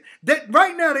shit. That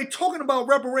right now they talking about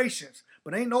reparations,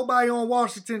 but ain't nobody on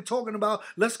Washington talking about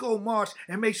let's go march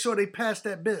and make sure they pass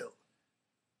that bill.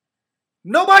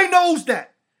 Nobody knows that.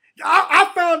 I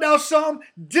found out something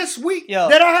this week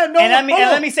that I had no. And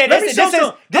let me say this is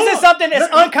something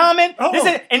that's uncommon.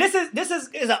 This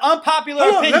is an unpopular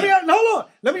opinion. Hold on.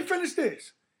 Let me finish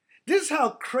this. This is how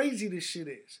crazy this shit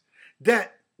is.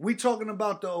 That we talking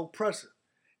about the oppressor.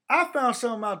 I found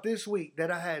something out this week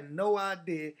that I had no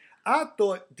idea. I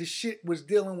thought the shit was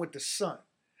dealing with the sun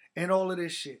and all of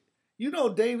this shit. You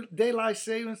know, daylight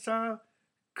savings time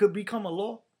could become a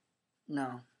law.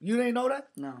 No. You didn't know that?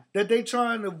 No. That they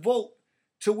trying to vote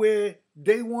to where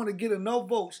they want to get enough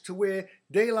votes to where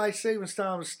daylight savings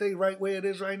time will stay right where it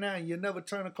is right now and you never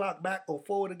turn the clock back or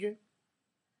forward again?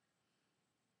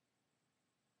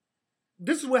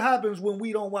 This is what happens when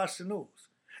we don't watch the news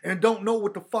and don't know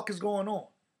what the fuck is going on.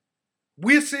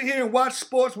 We sit here and watch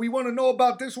sports. We want to know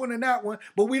about this one and that one,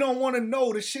 but we don't want to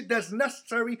know the shit that's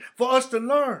necessary for us to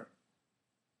learn.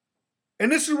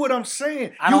 And this is what I'm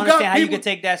saying. I don't understand how you can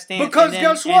take that stance. Because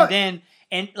guess what?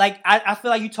 I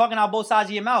feel like you're talking out both sides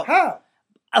of your mouth. How?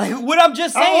 What I'm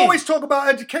just saying. I always talk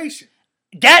about education.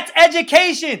 That's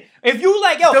education. If you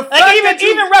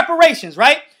even reparations,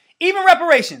 right? Even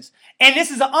reparations. And this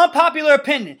is an unpopular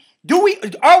opinion.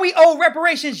 Are we owed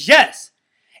reparations? Yes.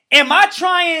 Am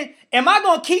I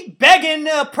gonna keep begging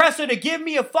the oppressor to give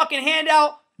me a fucking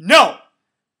handout? No.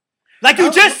 Like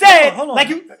you just said. Hold on.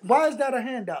 Why is that a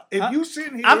handout? If you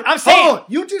sitting here, I'm saying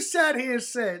you just sat here and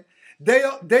said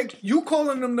you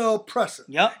calling them the oppressor.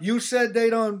 Yep. You said they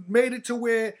done made it to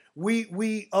where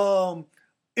we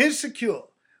insecure.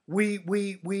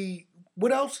 We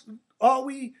what else are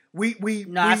we?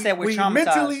 I said we're traumatized.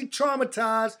 Mentally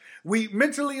traumatized. We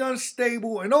mentally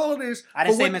unstable and all of this. I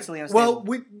didn't say mentally unstable.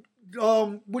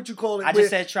 Well, what you call it? I just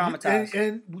said traumatized.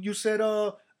 And you said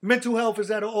mental health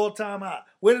is at an all-time high.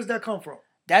 Where does that come from?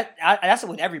 That's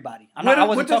with everybody.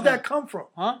 Where does that come from?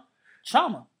 Huh?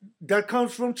 Trauma. That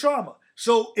comes from trauma.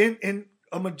 So in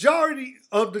a majority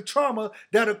of the trauma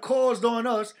that are caused on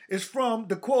us is from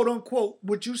the quote-unquote,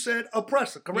 what you said,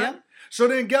 oppressor, correct? Yeah. So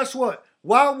then guess what?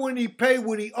 Why wouldn't he pay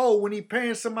what he owe when he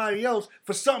paying somebody else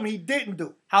for something he didn't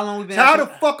do? How long we been? So how the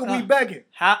fuck are we begging?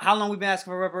 How long we been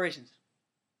asking for reparations?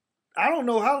 I don't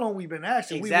know how long we've been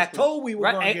asking. Exactly. We was told we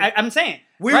were going to get it. I'm saying.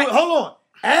 Hold on.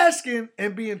 Asking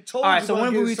and being told. All right, so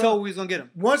when were we told we was going to get them?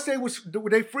 Once they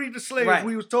freed the slaves, right.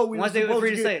 We was told we was supposed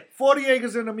to get 40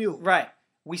 acres and a mule. Right.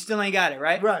 We still ain't got it,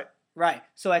 right? Right.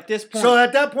 So at this point. So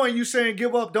at that point, you saying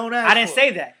give up, don't ask I didn't say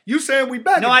that. You saying we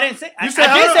begging. No, I didn't say. You said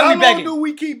I did say we begging. How long do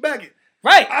we keep begging?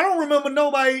 Right. I don't remember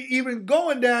nobody even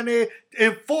going down there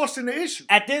and forcing the issue.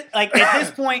 At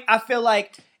this point, I feel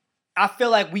like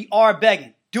we are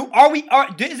begging.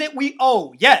 Is it we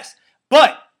owe? Yes.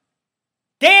 But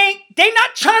they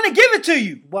not trying to give it to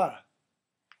you. Why?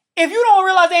 If you don't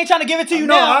realize they ain't trying to give it to you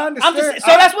No, now, I understand.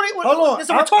 that's what. Hold on. It's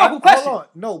a rhetorical question. Hold on.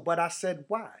 No, but I said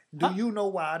why. Do you know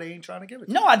why they ain't trying to give it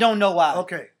to you? No, I don't know why.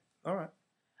 Okay. All right.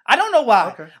 I don't know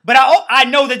why. Okay. But I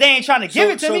know that they ain't trying to give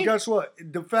it to me. So guess what?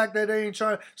 The fact that they ain't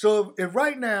trying. So if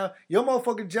right now your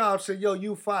motherfucking job said, yo,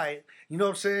 you fired, you know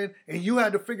what I'm saying, and you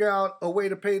had to figure out a way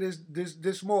to pay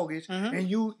this mortgage, and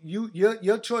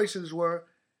your choices were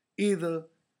either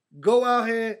go out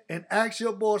here and ask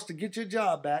your boss to get your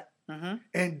job back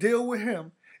and deal with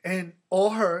him and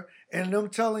or her, and them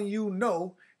telling you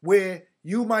no, where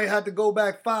you might have to go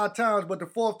back 5 times, but the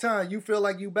 4th time you feel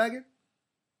like you begging.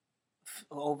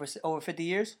 Over 50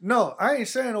 years? No, I ain't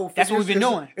saying over 50 That's what we've been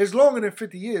doing. It's longer than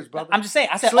 50 years, brother. I'm just saying.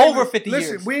 I said Slavery, over 50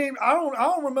 years. Listen, I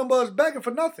don't remember us begging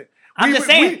for nothing. I'm just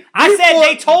saying. I said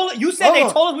they told. You said they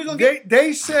told us we was gonna get.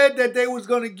 They said that they was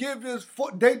gonna give us.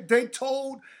 They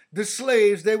told the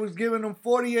slaves they was giving them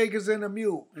 40 acres and a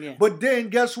mule. Yeah. But then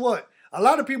guess what? A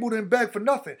lot of people didn't beg for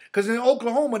nothing. Because in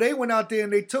Oklahoma, they went out there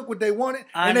and they took what they wanted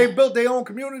and they built their own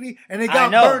community and they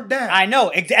got burnt down. I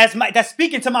know. That's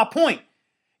speaking to my point.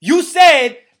 You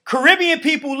said Caribbean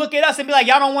people look at us and be like,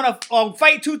 y'all don't want to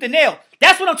fight tooth and nail.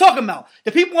 That's what I'm talking about.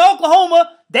 The people in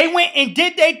Oklahoma, they went and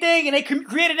did their thing and they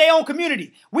created their own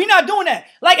community. We not doing that.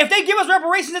 Like, if they give us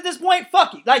reparations at this point,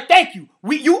 fuck it. Like, thank you.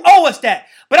 You owe us that.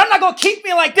 But I'm not going to keep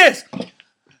being like this.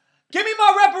 Give me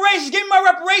my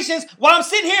reparations while I'm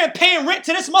sitting here and paying rent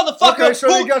to this motherfucker. Okay, so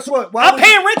then guess what? I'm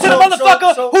paying rent to the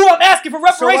motherfucker who I'm asking for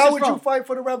reparations from. So why would you fight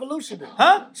for the revolution then?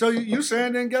 Huh? So you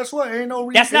saying then guess what? Ain't no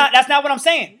reason. That's not what I'm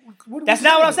saying. That's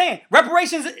not what I'm saying.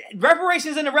 Reparations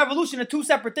and the revolution are two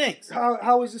separate things.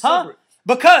 How is it separate?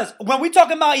 Because when we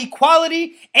talking about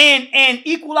equality and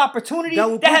equal opportunity,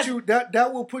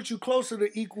 that will put you closer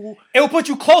to equal. It will put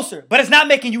you closer, but it's not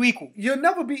making you equal. You'll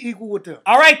never be equal with them.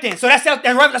 All right then. So that's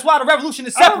why the revolution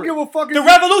is separate. I don't give a fuck. The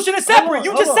revolution is separate.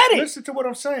 You just said it. Listen to what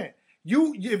I'm saying.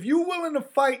 If you willing to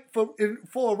fight for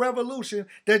a revolution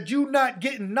that you not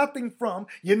getting nothing from,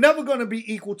 you're never gonna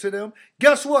be equal to them.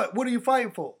 Guess what? What are you fighting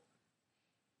for?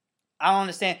 I don't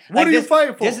understand. What are you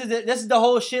fighting for? This is the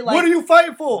whole shit. Like, what are you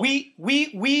fighting for? We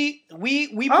put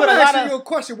I'm a lot of. asking you a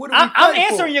question. What are we fighting I'm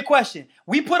answering your question.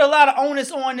 We put a lot of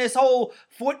onus on this whole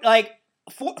 40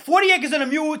 acres and a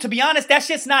mule. To be honest, that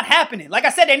shit's not happening. Like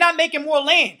I said, they're not making more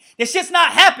land. This shit's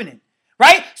not happening.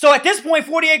 Right? So at this point,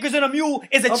 40 acres and a mule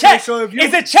is a check. So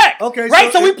it's a check. Okay.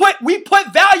 Right? So we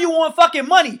put value on fucking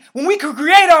money. When we could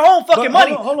create our own fucking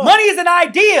money. Hold on. Money is an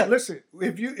idea. Listen,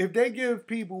 if they give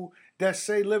people that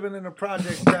say living in the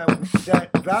projects that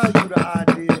value the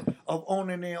idea of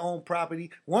owning their own property,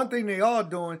 one thing they are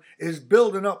doing is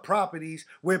building up properties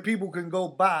where people can go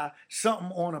buy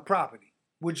something on a property.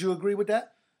 Would you agree with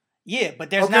that? Yeah, but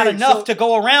there's not enough to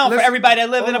go around for everybody that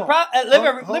live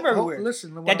live everywhere.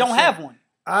 Listen, that don't have one.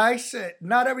 I said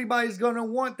not everybody's gonna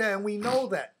want that, and we know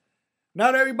that.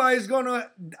 Not everybody's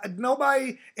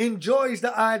nobody enjoys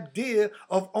the idea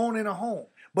of owning a home.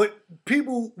 But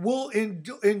people will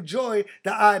enjoy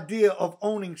the idea of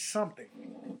owning something.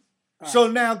 Right. So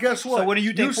now, guess what? So what do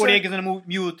you think 40 acres and a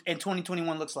mule in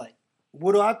 2021 looks like?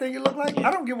 What do I think it look like?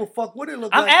 I don't give a fuck what it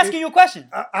look like. I'm asking you a question.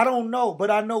 I don't know, but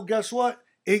I know, guess what?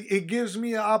 It gives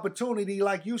me an opportunity,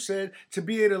 like you said, to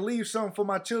be able to leave something for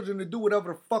my children to do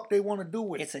whatever the fuck they want to do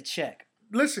with it. It's a check.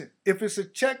 Listen, if it's a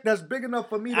check that's big enough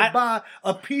for me to buy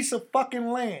a piece of fucking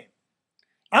land.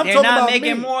 They're not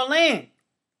making more land.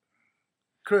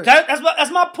 Chris,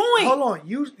 that's my point. Hold on,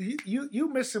 you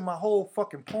missing my whole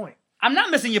fucking point. I'm not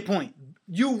missing your point.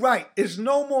 You right. It's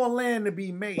no more land to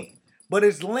be made, but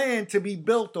it's land to be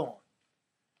built on.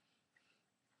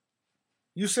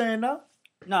 You saying no?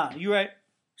 Nah, you right.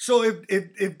 So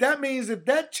if that means if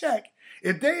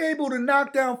they able to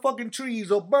knock down fucking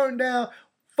trees or burn down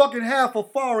fucking half a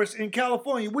forest in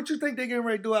California, what you think they getting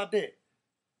ready to do out there?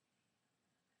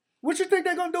 What you think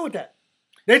they're gonna do with that?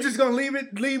 They're just gonna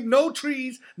leave no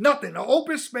trees, nothing, no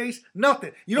open space,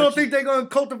 nothing. You don't think they're gonna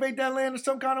cultivate that land in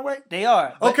some kind of way? They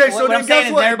are. Okay, so what I'm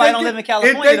saying is everybody don't live in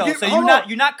California though. So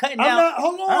you're not cutting down.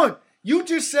 Hold on. You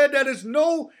just said that there's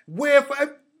nowhere for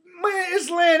man. It's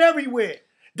land everywhere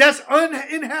that's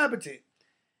uninhabited.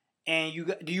 And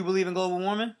do you believe in global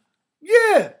warming?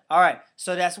 Yeah. All right.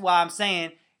 So that's why I'm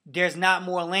saying there's not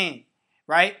more land,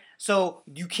 right? So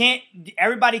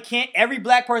every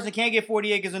black person can't get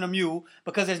 40 acres and a mule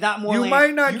because there's not more land. You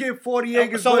might not get 40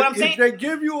 acres, so but what I'm saying, if they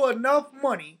give you enough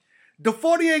money, the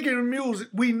 40 acres and mules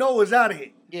we know is out of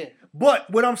here. Yeah. But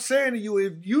what I'm saying to you,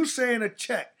 if you saying a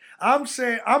check, I'm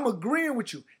saying I'm agreeing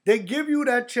with you. They give you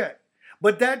that check.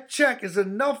 But that check is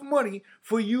enough money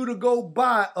for you to go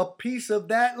buy a piece of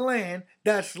that land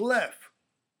that's left.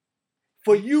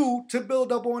 For you to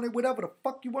build up on it, whatever the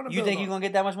fuck you want to build on. You think you're going to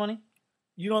get that much money?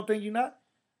 You don't think you're not?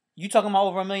 You talking about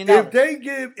over $1 million? If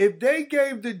they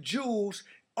gave the Jews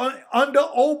under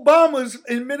Obama's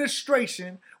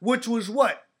administration, which was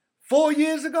what, 4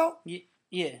 years ago?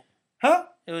 Yeah. Huh?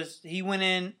 He went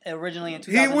in originally in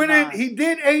 2009. He went in. He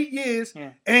did 8 years,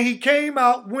 and he came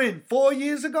out when 4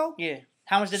 years ago. Yeah.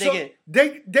 How much did they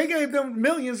get? They gave them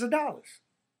millions of dollars.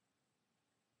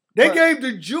 They gave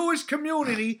the Jewish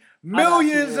community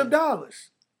millions of dollars.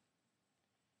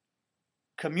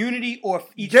 Community or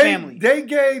each family?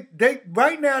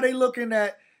 Right now they looking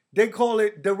at, they call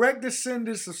it direct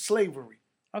descendants of slavery.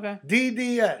 Okay.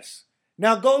 DDS.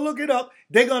 Now go look it up.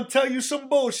 They're gonna tell you some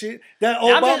bullshit that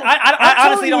Obama. I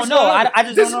honestly don't know. I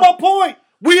just this don't know. This is my point.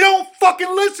 We don't fucking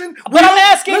listen. But I'm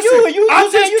asking you. I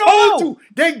just told know. you.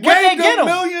 They gave them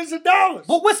millions of dollars.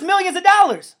 But what's millions of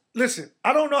dollars? Listen,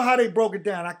 I don't know how they broke it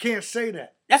down. I can't say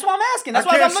that. That's why I'm asking. That's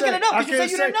why I'm looking it up. Because you said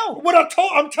you didn't know.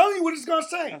 I'm telling you what it's gonna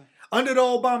say. Under the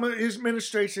Obama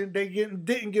administration, they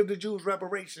didn't give the Jews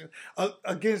reparation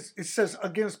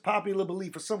against popular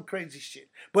belief or some crazy shit.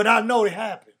 But I know it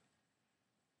happened.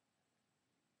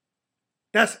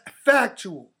 That's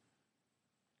factual.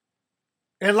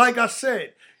 And like I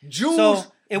said, Jews. So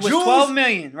it was $12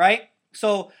 million, right?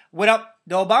 So the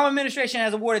Obama administration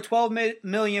has awarded $12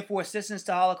 million for assistance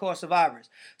to Holocaust survivors.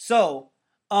 So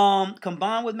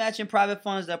combined with matching private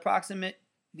funds, the approximately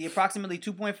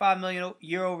 $2.5 million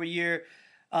year over year,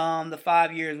 the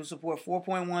 5 years will support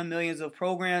 4.1 million of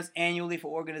programs annually for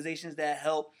organizations that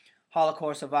help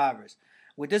Holocaust survivors.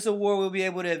 With this award, we'll be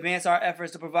able to advance our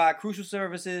efforts to provide crucial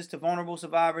services to vulnerable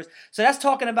survivors. So that's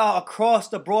talking about across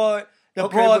the broad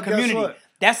community.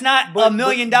 That's not $1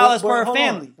 million per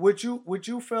family. What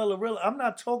you fail to realize, I'm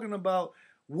not talking about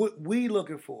what we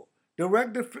looking for.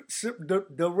 Direct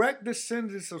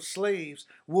descendants of slaves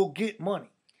will get money.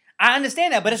 I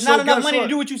understand that, but it's not enough money to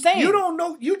do what you're saying. You don't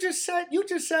know. You just sat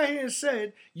here and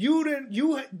said you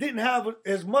didn't have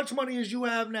as much money as you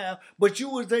have now, but you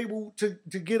was able to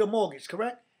get a mortgage,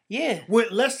 correct? Yeah.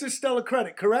 With less than stellar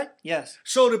credit, correct? Yes.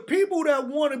 So the people that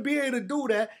want to be able to do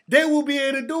that, they will be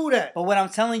able to do that. But what I'm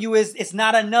telling you is it's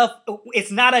not enough.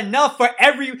 It's not enough for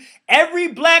every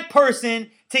black person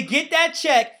to get that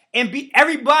check, and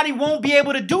everybody won't be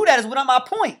able to do that is what my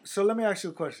point. So let me ask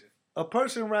you a question. A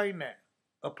person right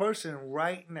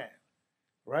now,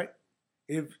 right?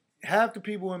 If half the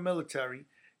people in military,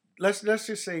 let's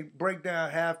just say break down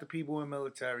half the people in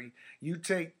military, you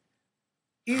take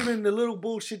even the little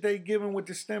bullshit they giving with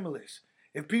the stimulus.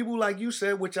 If people like you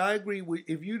said, which I agree with,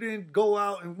 if you didn't go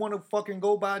out and want to fucking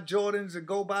go buy Jordans and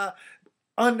go buy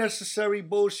unnecessary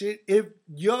bullshit, if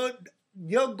your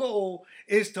goal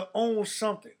is to own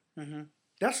something,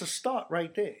 that's a start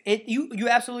right there. You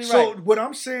absolutely right. So what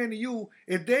I'm saying to you,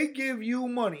 if they give you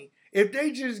money, if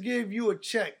they just give you a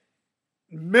check,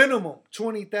 minimum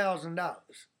 $20,000,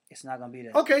 it's not gonna be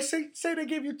that. Okay, say they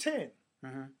give you 10.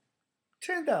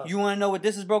 $10,000. You want to know what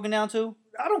this is broken down to?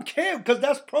 I don't care because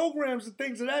that's programs and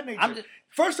things of that nature.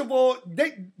 First of all,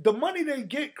 the money they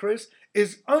get, Chris,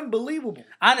 is unbelievable.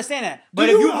 I understand that, but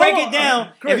if you break it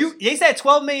down, Chris, they said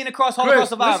 $12 million across Holocaust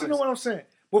survivors. Listen to what I'm saying.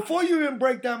 Before you even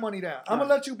break that money down, I'm gonna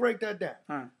let you break that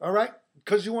down. All right?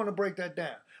 Because you want to break that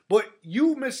down. But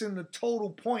you missing the total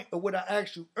point of what I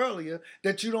asked you earlier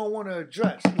that you don't want to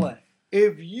address. What?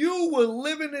 If you were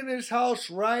living in this house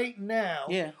right now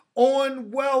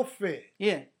on welfare,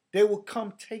 they will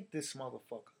come take this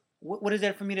motherfucker. What is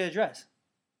that for me to address?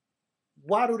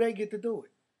 Why do they get to do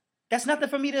it? That's nothing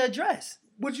for me to address.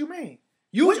 What do you mean?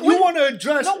 You want to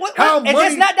address how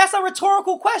money... That's a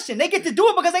rhetorical question. They get to do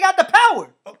it because they got the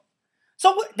power.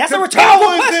 So that's a rhetorical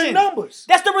question. Power is in numbers.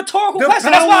 That's the rhetorical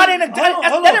question. That's why that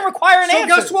didn't require an answer.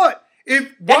 So guess what?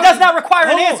 That does not require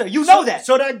an answer. You know that.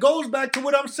 So that goes back to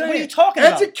what I'm saying. What are you talking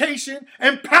about? Education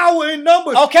and power in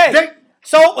numbers. Okay.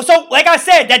 So like I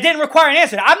said, that didn't require an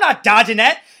answer. I'm not dodging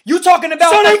that. You talking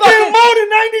about... So they get more than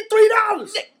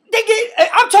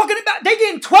 $93. I'm talking about they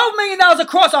getting $12 million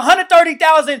across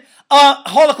 130,000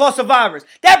 Holocaust survivors.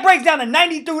 That breaks down to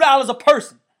 $93 a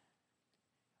person.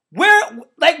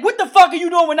 What the fuck are you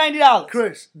doing with $90?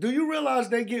 Chris, do you realize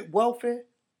they get welfare?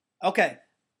 Okay.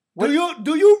 Do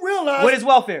you realize what is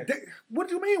welfare? What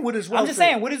do you mean? What is welfare? I'm just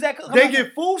saying. What is that? They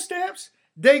get food stamps.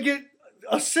 They get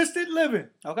assisted living.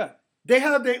 Okay. They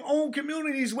have their own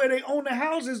communities where they own the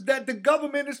houses that the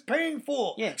government is paying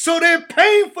for. Yeah. So they're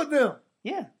paying for them.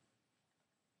 Yeah.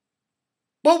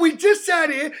 But we just sat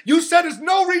here. You said there's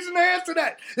no reason to answer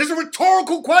that. It's a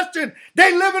rhetorical question.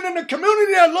 They living in a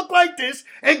community that look like this,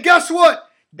 and guess what?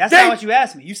 That's not what you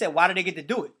asked me. You said, why do they get to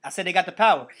do it? I said they got the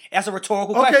power. That's a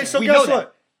rhetorical question. Okay, so guess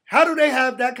what? How do they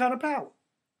have that kind of power?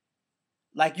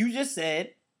 Like you just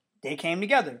said, They came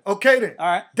together. Okay then. All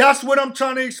right. That's what I'm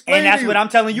trying to explain. And that's to you. what I'm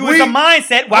telling you is the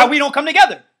mindset why we don't come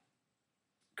together.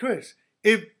 Chris,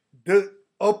 if the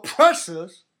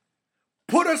oppressors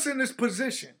put us in this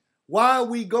position, why are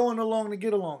we going along to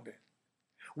get along then?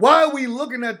 Why are we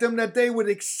looking at them that they would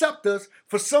accept us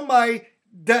for somebody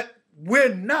that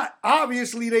we're not?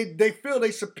 Obviously, they feel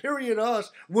they're superior to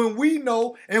us when we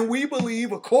know and we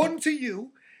believe, according to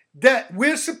you, that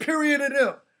we're superior to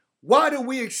them. Why do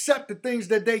we accept the things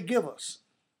that they give us?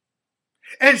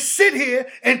 And sit here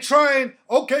and try and,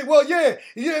 okay, well,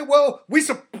 we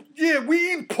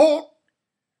eat pork.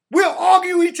 We'll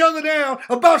argue each other down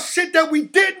about shit that we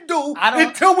didn't do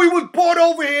until we was brought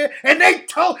over here and they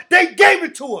gave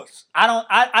it to us.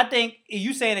 I think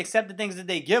you saying accept the things that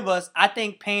they give us. I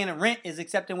think paying the rent is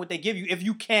accepting what they give you if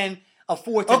you can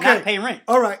afford to not pay rent.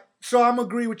 All right. So I'm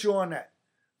agree with you on that.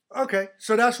 Okay,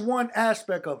 so that's one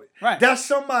aspect of it. Right. That's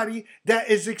somebody that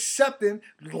is accepting,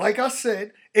 like I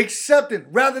said,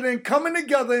 rather than coming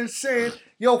together and saying,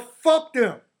 yo, fuck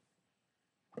them.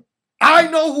 I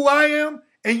know who I am,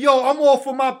 and yo, I'm all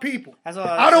for my people. That's what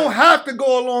I don't have to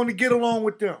go along to get along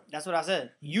with them. That's what I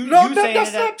said.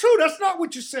 That's not true. That's not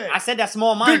what you said. I said that's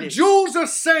small-minded. The Jews are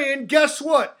saying, guess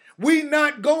what? We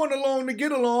not going along to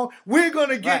get along. We're going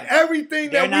to get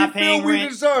everything that we feel we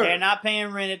deserve. They're not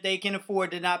paying rent if they can afford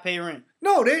to not pay rent.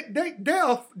 No,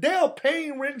 they're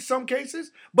paying rent in some cases,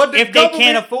 but if they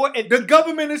can't afford it, the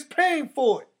government is paying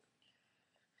for it.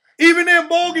 Even their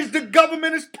mortgage, the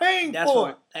government is paying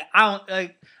for it. I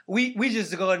don't. We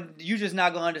just going. You just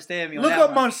not gonna understand me. Look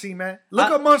up Muncie, man. Look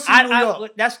up Muncie, New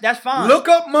York. That's fine. Look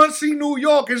up Muncie, New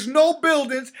York. It's no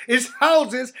buildings. It's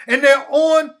houses, and they're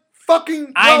on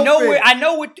fucking welfare. I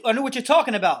know what you're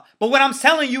talking about. But what I'm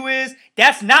telling you is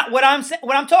that's not what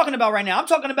I'm talking about right now. I'm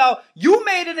talking about you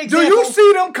made an example. Do you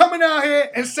see them coming out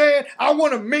here and saying, I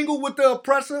want to mingle with the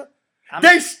oppressor?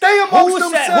 They stay amongst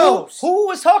themselves. Who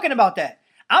was talking about that?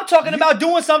 I'm talking about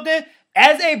doing something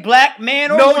as a black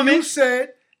man or woman. No, you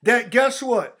said that, guess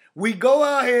what? We go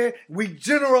out here, we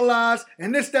generalize,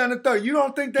 and this, that, and the third. You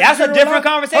don't think that's a different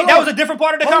conversation? That was a different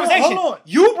part of the conversation. Hold on.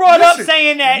 You brought up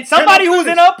saying that somebody who's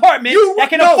in an apartment that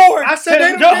can afford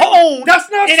to own,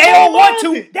 that's not and they don't want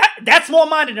to. That's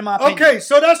small-minded in my opinion. Okay,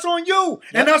 so that's on you.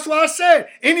 Yep. And that's why I said,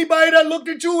 anybody that looked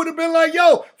at you would have been like,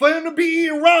 yo, for him to be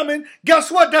eating ramen, guess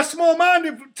what? That's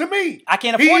small-minded to me. I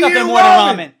can't afford nothing more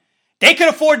than ramen. They could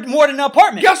afford more than an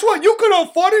apartment. Guess what? You could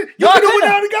afford it. You could have went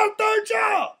out and got a third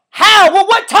job. How? Well,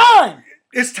 what time?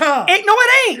 It's time. No,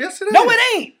 it ain't. Yes, it is. No, it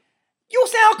ain't. You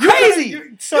sound crazy.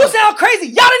 You sound crazy.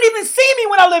 Y'all didn't even see me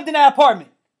when I lived in that apartment.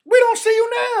 We don't see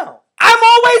you now. I'm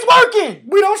always working.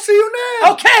 We don't see you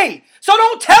now. Okay. So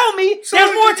don't tell me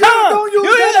there's more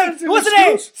time. What's the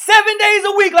name? 7 days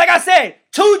a week, like I said.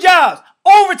 2 jobs.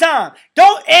 Overtime.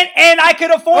 And I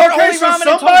could afford only so ramen.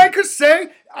 Somebody could say,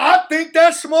 I think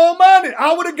that's small-minded.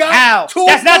 I would have got 2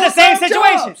 That's not the same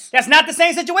situation. Jobs. That's not the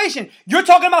same situation. You're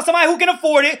talking about somebody who can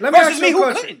afford it versus me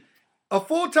who couldn't. A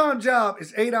full-time job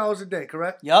is 8 hours a day,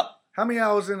 correct? Yup. How many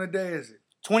hours in a day is it?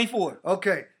 24.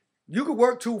 Okay. You could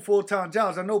work 2 full-time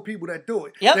jobs. I know people that do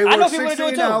it. Yep, they work I know people that do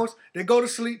it 16 hours. They go to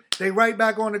sleep. They right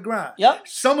back on the grind. Yep.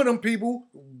 Some of them people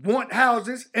want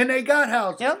houses, and they got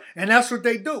houses. Yep. And that's what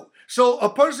they do. So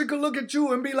a person could look at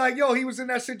you and be like, yo, he was in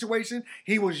that situation.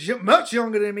 He was much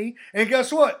younger than me. And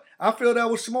guess what? I feel that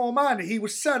was small-minded. He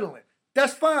was settling.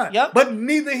 That's fine. Yep. But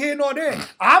neither here nor there.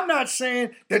 I'm not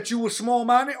saying that you were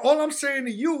small-minded. All I'm saying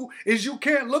to you is you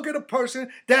can't look at a person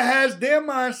that has their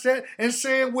mindset and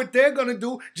saying what they're going to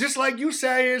do, just like you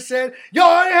sat here and said, yo,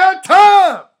 I ain't had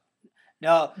time.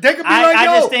 No. They could be like,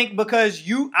 yo. I just think because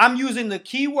I'm using the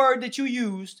key word that you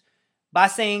used by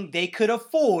saying they could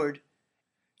afford.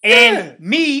 And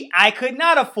me, I could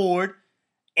not afford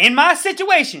in my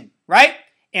situation, right?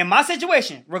 In my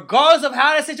situation, regardless of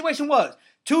how that situation was,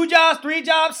 2 jobs, 3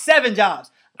 jobs, 7 jobs.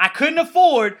 I couldn't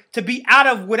afford to be out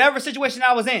of whatever situation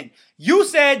I was in. You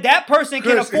said that person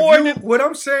can afford to... What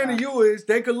I'm saying to you is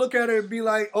they could look at it and be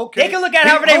like, okay. They can look at it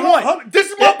however they want. This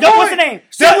is my point. What's the name?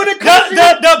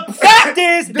 The fact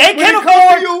is, they can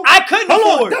afford. I couldn't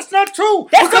afford. That's not true.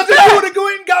 That's because the if fact. you would have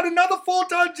gone and got another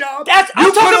full-time job,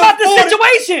 I'm talking about the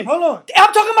situation. Hold on.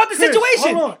 I'm talking about the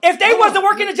situation. If they wasn't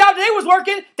working the job that they was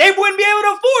working, they wouldn't be able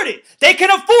to afford it. They can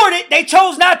afford it. They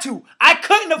chose not to. I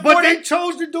couldn't afford it. But they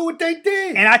chose to do what they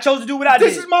did. And I chose to do what I did.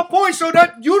 This is my point, so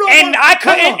that you don't. And I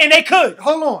couldn't, and they could.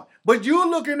 Hold on. But you're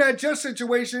looking at your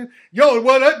situation, yo,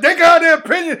 well, they got their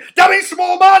opinion. That ain't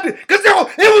small-minded. Because it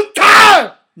was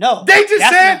time. No. They just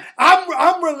said,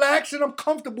 I'm relaxed and I'm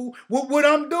comfortable with what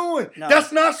I'm doing. No.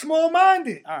 That's not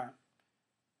small-minded. All right.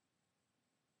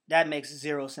 That makes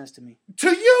 0 sense to me. To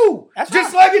you. That's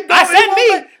just right. Like it I said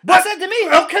me. I said to me.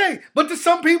 Okay.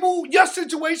 some people, your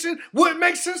situation wouldn't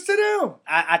make sense to them.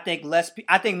 I think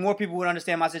I think more people would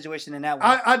understand my situation than that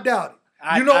one. I doubt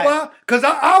it. You know why? Because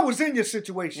I was in your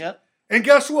situation. Yep. And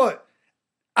guess what?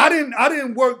 I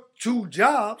didn't work 2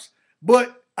 jobs,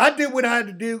 but I did what I had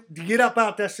to do to get up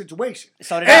out that situation.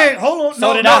 So did I. And hold on.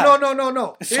 So did I.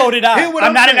 No. So did I.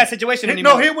 I'm not in that situation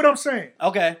anymore. No, hear what I'm saying.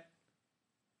 Okay.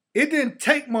 It didn't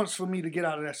take months for me to get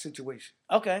out of that situation.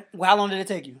 Okay. Well, how long did it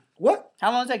take you? What?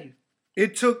 How long did it take you?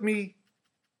 It took me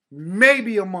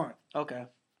maybe a month. Okay.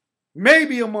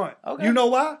 Maybe a month. Okay. You know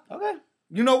why? Okay.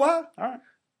 You know why? All right.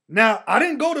 Now, I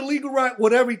didn't go to legal right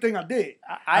with everything I did.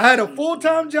 I had a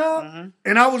full-time job,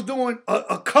 and I was doing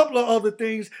a couple of other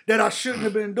things that I shouldn't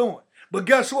have been doing. But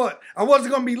guess what? I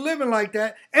wasn't going to be living like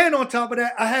that. And on top of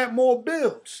that, I had more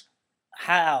bills.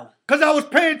 How? Because I was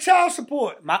paying child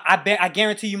support. I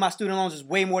guarantee you my student loans is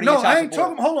way more than your child support. No, I ain't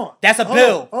support. talking. Hold on. That's a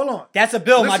bill. Hold on. That's a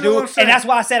bill, my dude. And that's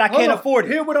why I said I can't afford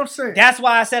it. Hear what I'm saying. That's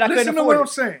why I said I couldn't afford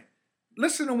it.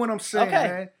 Listen to what I'm saying,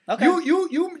 man. Okay.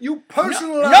 You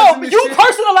personalized No, you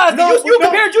personalized it. You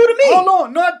compared you to me. Hold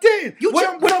on. No, I didn't.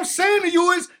 What I'm saying to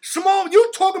you is, small,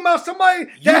 you talking about somebody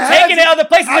you taking it other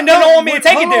places and don't want me to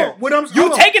take it there.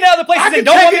 You taking it other places and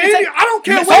don't want me to take it. I don't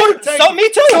care what you take. So me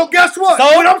too. So guess what?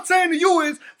 What I'm saying to you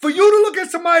is, for you to look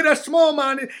at somebody that's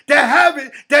small-minded, that have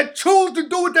it, that choose to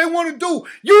do what they want to do,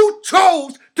 you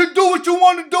chose to do what you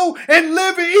want to do and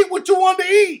live and eat what you want to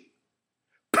eat.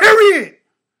 Period.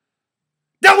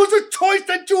 That was a choice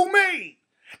that you made.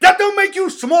 That don't make you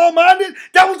small-minded.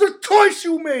 That was a choice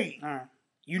you made.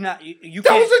 You that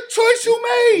was a choice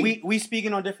you made. We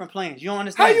speaking on different planes. You don't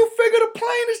understand. How you figure the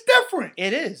plane is different?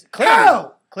 It is. Clearly.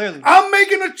 How? Clearly. I'm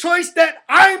making a choice that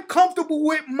I'm comfortable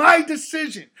with my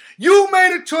decision. You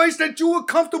made a choice that you were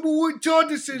comfortable with your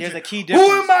decision. There's a key difference.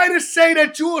 Who am I to say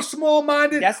that you are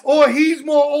small-minded or he's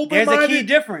more open-minded? There's a key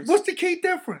difference. What's the key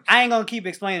difference? I ain't going to keep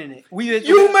explaining it.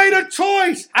 You made a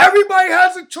choice. Everybody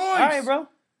has a choice. All right, bro.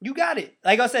 You got it.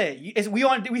 Like I said,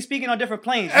 we speaking on different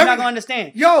planes. You're not going to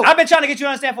understand. Yo. I've been trying to get you to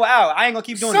understand for an hour. I ain't going to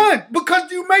keep doing it. Son,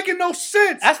 because you making no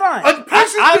sense. That's fine. A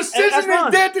person's decision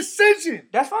is their decision.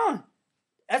 That's fine.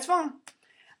 That's fine.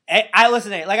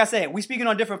 Listen, like I said, we speaking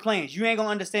on different planes. You ain't going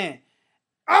to understand.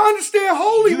 I understand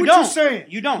wholly what you're saying.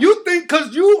 You don't. You think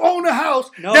because you own a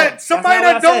house that somebody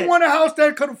that don't want a house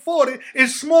that could afford it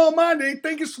is small-minded. They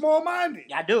think it's small-minded.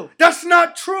 I do. That's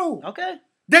not true. Okay.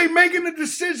 They making a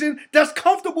decision that's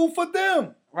comfortable for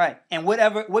them. Right. And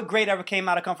what great ever came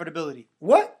out of comfortability?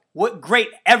 What? What great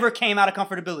ever came out of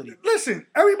comfortability? Listen,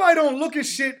 everybody don't look at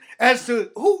shit as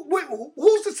to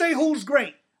who's to say who's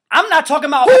great. I'm not talking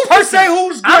about who's a person. To say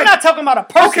who's great? I'm not talking about a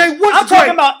person. Okay, what's I'm great?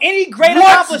 talking about any great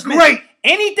accomplishment. Great?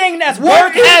 Anything that's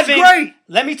worth having. Great?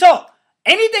 Let me talk.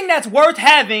 Anything that's worth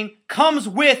having comes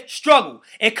with struggle.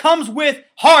 It comes with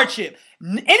hardship.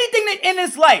 Anything that in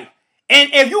this life. And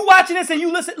if you watching this and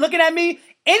you looking at me,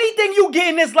 anything you get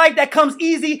in this life that comes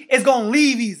easy is going to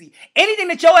leave easy. Anything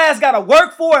that your ass got to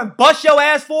work for and bust your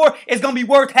ass for is going to be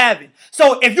worth having.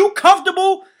 So if you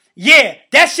comfortable, yeah,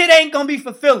 that shit ain't going to be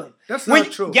fulfilling. That's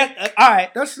not true. All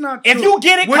right. That's not true. If you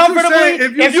get it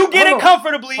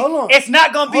comfortably, it's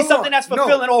not going to be something that's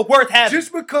fulfilling or worth having.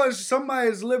 Just because somebody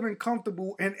is living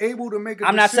comfortable and able to make a decision.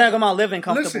 I'm not saying about living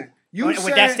comfortable. Listen.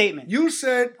 With that statement. You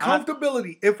said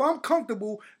comfortability. If I'm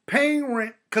comfortable paying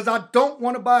rent because I don't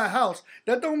want to buy a house,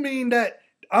 that don't mean that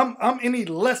I'm any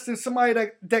less than somebody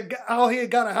that out here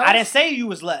got a house. I didn't say you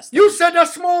was less. You said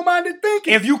that's small-minded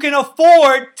thinking. If you can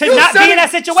afford to not be in that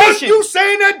situation. So you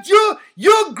saying that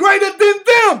you're greater than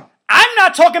them. I'm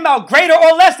not talking about greater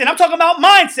or less than. I'm talking about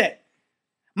mindset.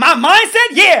 My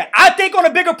mindset, yeah, I think on a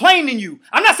bigger plane than you.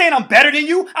 I'm not saying I'm better than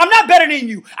you. I'm not better than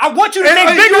you. I want you to think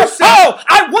bigger.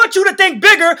 I want you to think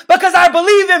bigger because I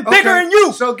believe in bigger in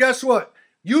you. So guess what?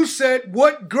 You said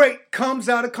what great comes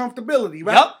out of comfortability,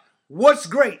 right? Yep. What's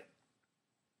great?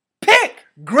 Pick.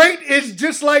 Great is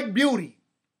just like beauty.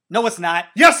 No, it's not.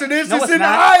 Yes, it is. No, it's in the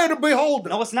eye of the beholder.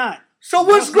 No, it's not. So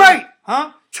what's great?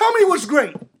 Huh? Tell me what's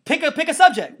great. Pick a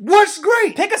subject. What's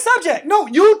great? Pick a subject. No,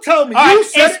 you tell me. Right.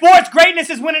 In sports, greatness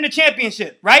is winning the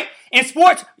championship, right? In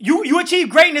sports, you achieve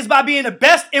greatness by being the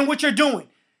best in what you're doing.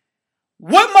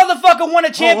 What motherfucker won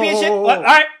a championship? All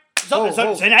right. So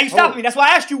now you stopping me. That's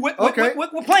why I asked you what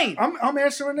plane. I'm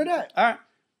answering to that. All right.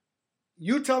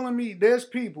 You telling me there's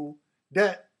people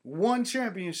that won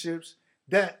championships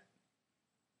that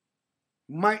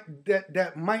might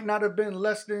not have been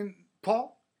less than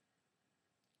Paul?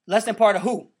 Less than part of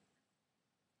who?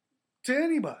 To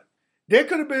anybody. There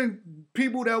could have been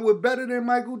people that were better than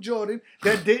Michael Jordan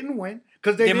that didn't win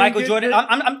because they didn't Michael Jordan.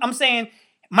 I'm saying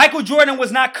Michael Jordan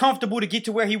was not comfortable to get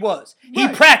to where he was. He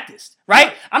practiced,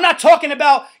 right? I'm not talking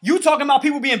about you talking about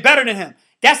people being better than him.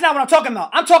 That's not what I'm talking about.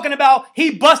 I'm talking about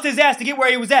he bust his ass to get where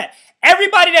he was at.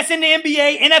 Everybody that's in the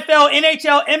NBA, NFL,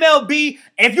 NHL, MLB,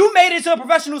 if you made it to a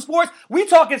professional sports, we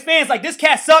talk as fans like this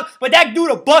cat sucks, but that dude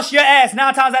will bust your ass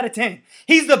 9 times out of 10.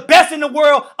 He's the best in the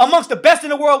world, amongst the best in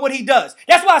the world, what he does.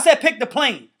 That's why I said pick the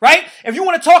plane, right? If you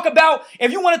want to talk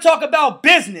about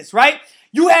business, right?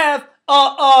 You have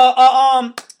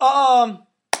a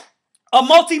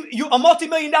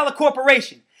multi-million-dollar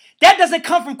corporation. That doesn't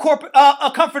come from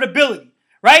comfortability,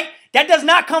 right? That does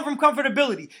not come from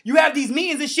comfortability. You have these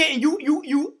meetings and shit, and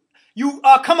you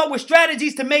come up with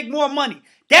strategies to make more money.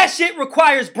 That shit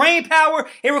requires brain power.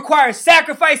 It requires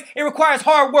sacrifice. It requires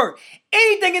hard work.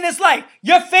 Anything in this life,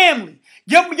 your family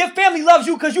loves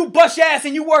you because you bust your ass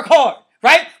and you work hard,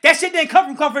 right? That shit didn't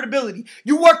come from comfortability.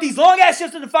 You work these long ass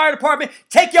shifts in the fire department,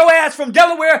 take your ass from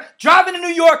Delaware, drive into New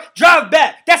York, drive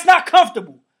back. That's not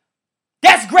comfortable.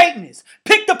 That's greatness.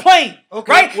 Pick the plane,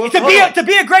 right? Well, to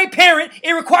be a great parent,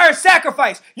 it requires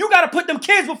sacrifice. You got to put them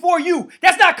kids before you.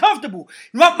 That's not comfortable.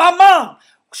 My mom,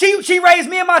 she raised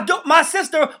me and my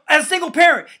sister as a single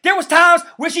parent. There was times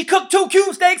where she cooked 2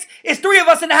 cube steaks. It's 3 of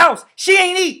us in the house. She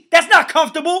ain't eat. That's not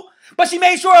comfortable. But she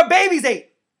made sure her babies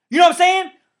ate. You know what I'm saying?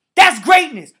 That's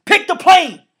greatness. Pick the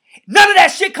plane. None of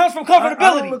that shit comes from comfortability.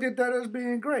 I don't look at that as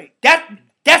being great.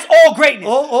 That's all greatness.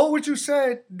 All what you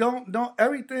said, don't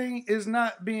everything is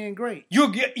not being great. You're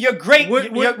great.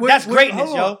 That's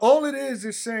greatness, yo. All it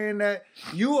is saying that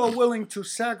you are willing to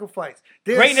sacrifice.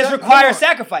 Greatness requires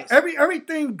sacrifice.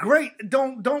 Everything great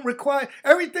don't require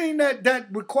everything that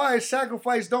requires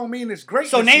sacrifice don't mean it's great.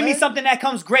 So name me something that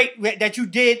comes great that you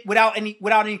did without any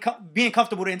being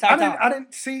comfortable the entire time. I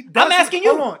didn't see. I'm asking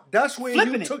you. Hold on. That's where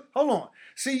Flipping you took. Hold on.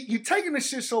 See, you taking this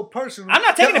shit so personal. I'm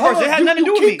not taking it personal. It has nothing to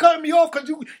do with me. You keep cutting me off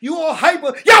because you all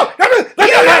hyper. Yo, hold on.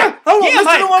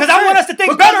 Because I want us to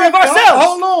think better of ourselves.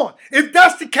 Hold on. If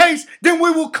that's the case, then we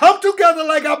will come together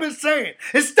like I've been saying.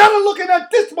 Instead of looking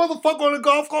at this motherfucker on the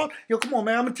golf course, yo, come on,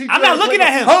 man. I'm going to teach you. I'm not looking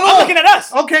at him. I'm looking at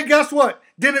us. Okay, guess what?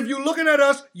 Then if you're looking at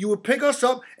us, you would pick us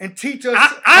up and teach us.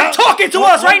 I'm talking to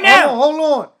us right now.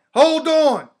 Hold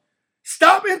on.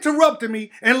 Stop interrupting me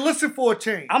and listen for a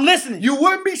change. I'm listening. You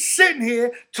wouldn't be sitting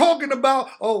here talking about,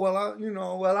 I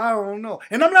don't know.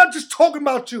 And I'm not just talking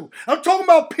about you. I'm talking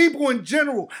about people in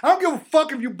general. I don't give a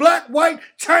fuck if you black, white,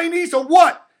 Chinese, or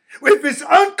what. If it's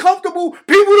uncomfortable,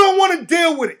 people don't want to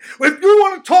deal with it. If you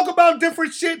want to talk about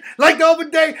different shit, like the other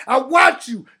day, I watch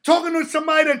you talking to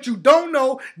somebody that you don't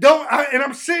know, and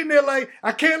I'm sitting there like,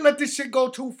 I can't let this shit go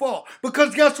too far.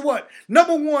 Because guess what?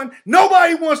 Number one,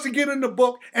 nobody wants to get in the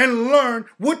book and learn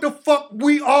what the fuck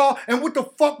we are and what the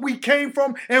fuck we came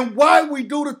from and why we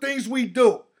do the things we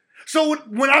do. So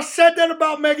when I said that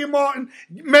about Megan Markle,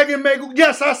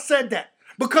 yes, I said that.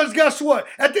 Because guess what?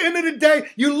 At the end of the day,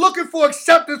 you're looking for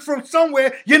acceptance from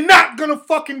somewhere. You're not going to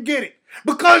fucking get it.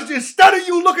 Because instead of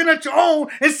you looking at your own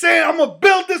and saying, I'm going to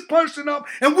build this person up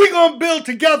and we're going to build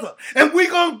together. And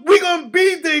we're going to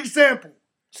be the example.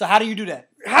 So how do you do that?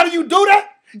 How do you do that?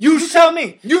 You tell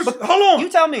me. Hold on. You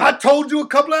tell me. I told you a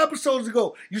couple of episodes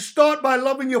ago. You start by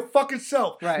loving your fucking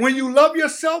self. Right. When you love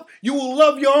yourself, you will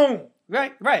love your own.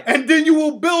 Right. And then you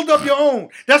will build up your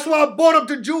own. That's why I brought up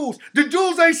the Jews. The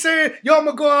Jews ain't saying, yo, I'm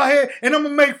going to go out here and I'm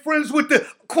going to make friends with the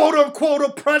quote-unquote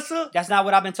oppressor. That's not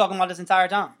what I've been talking about this entire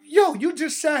time. Yo, you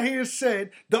just sat here and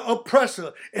said the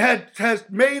oppressor has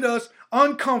made us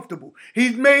uncomfortable.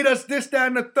 He's made us this, that,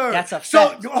 and the third. That's a fact.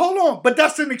 So, hold on. But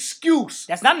that's an excuse.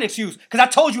 That's not an excuse. Because I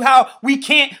told you how we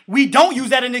don't use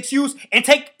that as an excuse and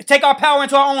take our power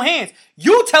into our own hands.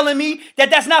 You telling me that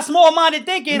that's not small-minded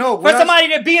thinking for somebody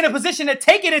to be in a position to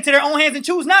take it into their own hands and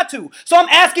choose not to. So I'm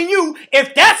asking you,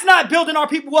 if that's not building our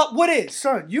people up, what is?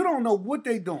 Son, you don't know what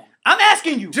they doing. I'm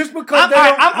asking you. Just because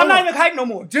I'm not even hyped no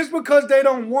more. Just because they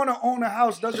don't want to own a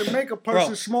house doesn't make a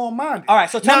person small-minded. All right,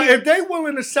 so tell me. If they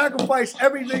willing to sacrifice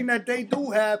everything that they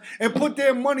do have and put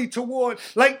their money toward,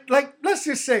 like let's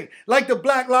just say, like the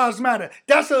Black Lives Matter,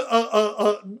 that's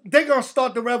they're going to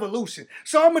start the revolution.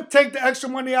 So I'm going to take the extra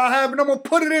money I have and I'm going to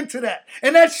put it into that.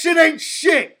 And that shit ain't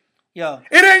shit. Yo.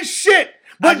 It ain't shit.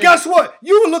 But guess what?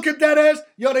 You look at that as,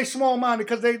 they small-minded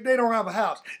because they don't have a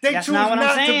house. They choose not to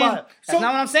buy it. That's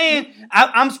not what I'm saying.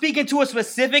 I'm speaking to a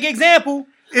specific example.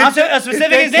 A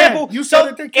specific example. You said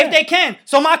that they can. If they can.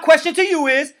 So my question to you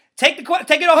is, take it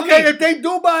off me. Okay, if they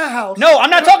do buy a house. No,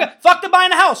 I'm not talking. Fuck the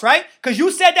buying a house, right? Because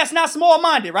you said that's not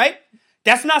small-minded, right?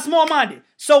 That's not small-minded.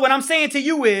 So what I'm saying to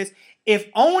you is, if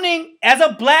owning, as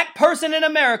a black person in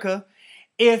America,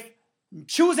 if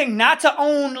choosing not to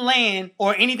own land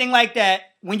or anything like that,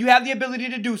 when you have the ability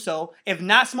to do so, if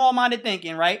not small-minded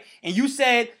thinking, right? And you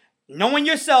said, knowing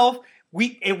yourself,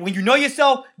 when you know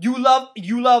yourself, you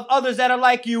love others that are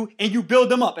like you, and you build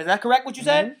them up. Is that correct? What you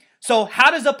said? So how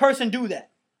does a person do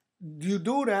that? You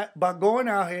do that by going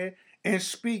out here and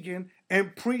speaking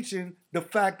and preaching the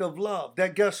fact of love.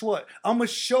 That guess what? I'm gonna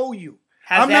show you.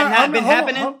 Has that not been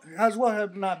happening? Has what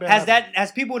have not been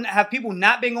happening? Have people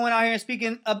not been going out here and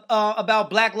speaking about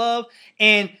black love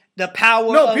and the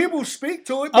power? No, people speak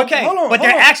to it. But okay, hold on, but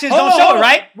their actions don't show it,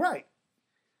 right? Right.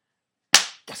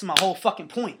 That's my whole fucking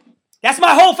point. That's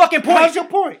my whole fucking point. How's your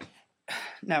point?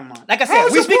 Never mind. Like I said,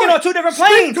 we're speaking on two different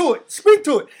planes. Speak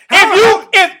to it.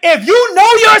 If you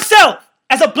know yourself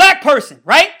as a black person,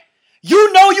 right?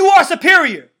 You know you are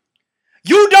superior.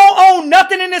 You don't own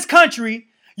nothing in this country.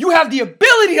 You have the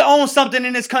ability to own something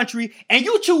in this country, and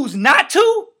you choose not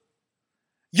to.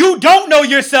 You don't know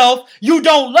yourself. You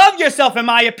don't love yourself, in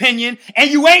my opinion, and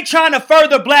you ain't trying to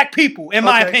further black people, in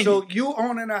my opinion. So you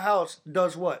owning a house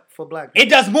does what for black people? It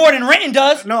does more than renting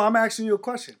does. No, I'm asking you a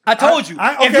question. I told you.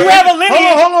 Okay. If you have a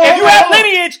lineage,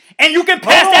 lineage, and you can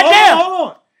pass that down. Hold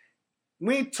on.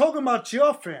 We ain't talking about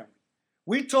your family.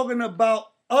 We talking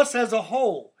about us as a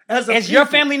whole. Is your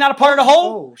family not a part of the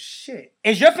whole? Oh shit!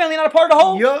 Is your family not a part of the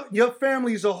whole? Your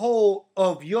family is a whole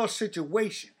of your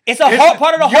situation. It's a whole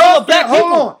part of the whole of black people.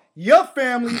 Hold on. Your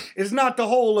family is not the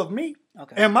whole of me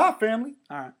and my family.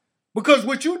 All right. Because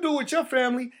what you do with your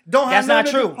family don't have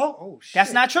nothing to do. That's not true. Oh shit.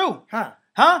 That's not true.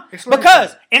 Huh?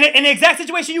 Because in the exact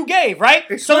situation you gave,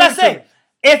 right? So let's say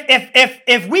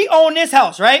if we own this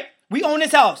house, right? We own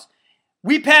this house.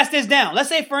 We pass this down. Let's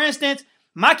say, for instance,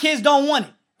 my kids don't want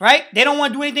it, right? They don't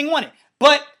want to do anything with it.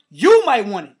 But you might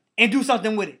want it and do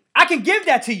something with it. I can give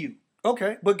that to you.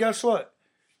 Okay, but guess what?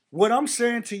 What I'm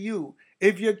saying to you,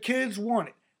 if your kids want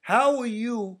it, how are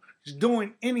you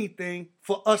doing anything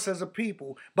for us as a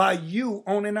people by you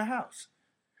owning a house?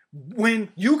 When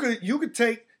you could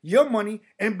take your money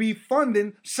and be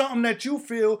funding something that you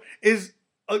feel is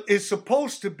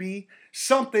supposed to be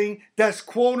something that's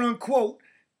quote unquote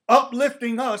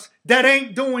uplifting us that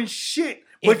ain't doing shit.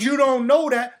 But you don't know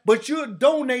that, but you're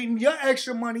donating your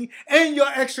extra money and your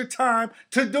extra time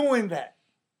to doing that.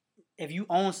 If you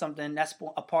own something, that's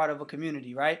a part of a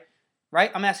community, right?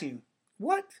 Right? I'm asking you.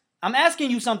 What? I'm asking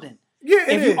you something. Yeah,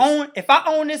 if I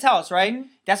own this house, right?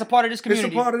 That's a part of this community.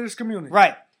 It's a part of this community.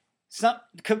 Right. Some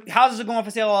houses are going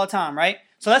for sale all the time, right?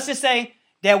 So let's just say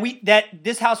that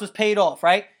this house was paid off,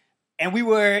 right? And we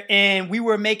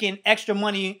were making extra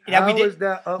money that we did.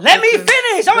 Let me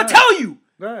finish. I'm gonna tell you.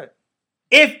 Right.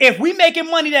 If we making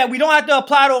money that we don't have to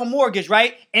apply to a mortgage,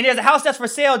 right? And there's a house that's for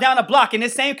sale down the block in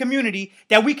this same community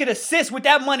that we could assist with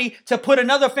that money to put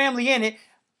another family in it,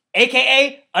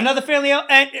 aka another family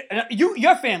and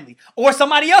your family or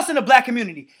somebody else in the black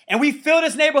community, and we fill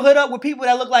this neighborhood up with people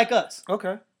that look like us.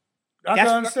 Okay. I can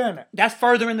understand that. That's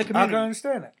furthering the community. I can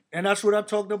understand that. And that's what I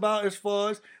talked about as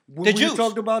far as when we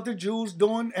talked about the Jews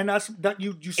doing, and that's that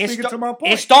you speaking to my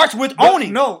point. It starts with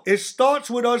owning. No, it starts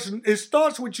with us. It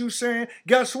starts with you saying,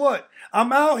 guess what?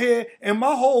 I'm out here, and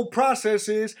my whole process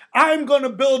is I'm going to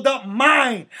build up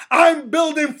mine. I'm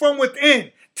building from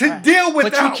within to deal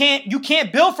with. But you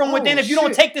can't build from within if you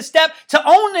don't take the step to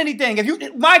own anything.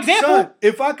 My example, son,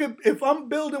 if I'm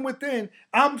building within,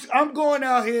 I'm going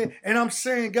out here and I'm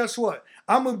saying, guess what?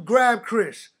 I'm gonna grab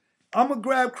Chris. I'm going to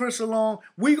grab Chris along.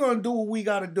 We're going to do what we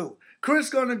got to do. Chris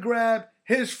going to grab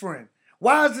his friend.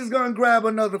 Wise is going to grab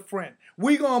another friend.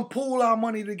 We're going to pool our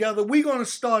money together. We're going to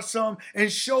start something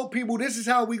and show people this is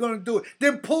how we're going to do it.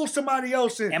 Then pull somebody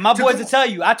else in. And my boys will tell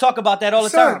you, I talk about that all the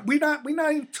time. We're not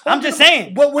even talking. I'm just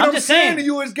saying. But what I'm saying to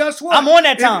you is, guess what? I'm on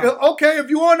that time. If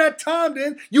you're on that time,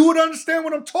 then you would understand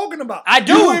what I'm talking about. I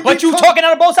do, but you talking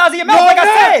out of both sides of your mouth, like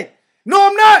I said. No,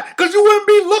 I'm not. Because you wouldn't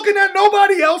be looking at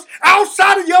nobody else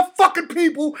outside of your fucking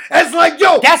people as like,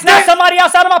 yo. That's not somebody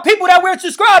outside of my people that we're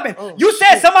describing. You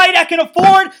said somebody that can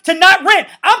afford to not rent.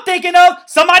 I'm thinking of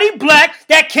somebody black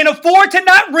that can afford to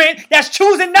not rent that's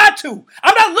choosing not to.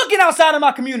 I'm not looking outside of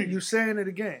my community. You're saying it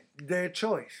again. Their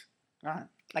choice. All right.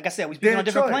 Like I said, we speak on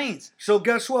different planes. So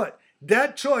guess what?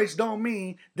 That choice don't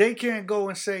mean they can't go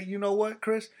and say, you know what,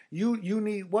 Chris, you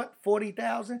need what,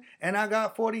 40,000, and I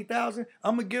got 40,000.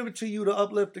 I'm gonna give it to you to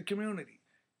uplift the community.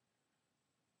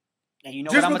 And you know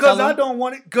just what I'm because tell I don't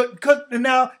want it, cause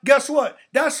now guess what?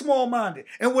 That's small-minded.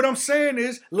 And what I'm saying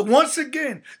is, once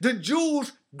again, the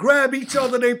Jews grab each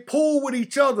other, they pull with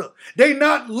each other. They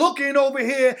not looking over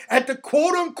here at the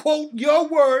quote-unquote, your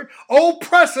word,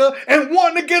 oppressor, and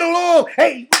wanting to get along.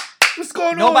 Hey. What's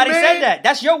going Nobody on, man? said that.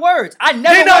 That's your words. I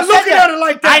never They're not looking at it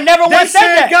like that. I never once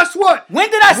said that. Guess what? When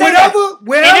did I say that?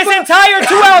 In this entire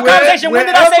 2-hour conversation, when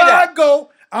did I say that? I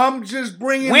go, I'm just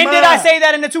bringing When did I say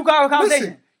that in the 2-hour conversation?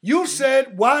 Listen, You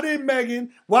said, why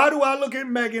do I look at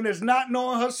Megan as not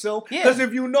knowing herself? Yeah. Because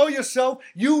if you know yourself,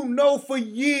 you know for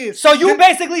years. So you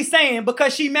basically saying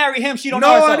because she married him, she don't know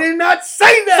No, herself. I did not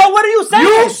say that. So what are you saying?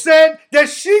 You said that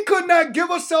she could not give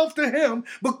herself to him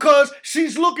because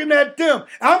she's looking at them.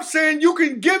 I'm saying you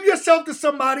can give yourself to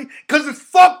somebody because it's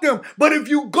fuck them. But if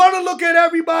you're going to look at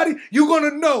everybody, you're going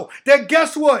to know that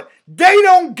guess what? They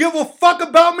don't give a fuck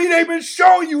about me. They've been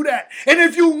showing you that. And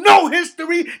if you know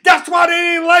history, that's why they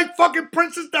didn't like fucking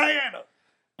Princess Diana.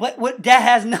 But what that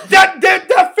has nothing.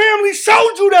 That family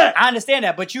showed you that. I understand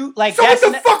that, but you like. So what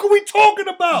the fuck are we talking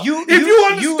about? If you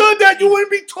understood that, you wouldn't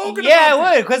be talking about Yeah, it.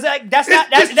 it would, because that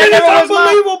It's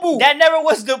unbelievable. That never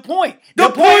was the point. The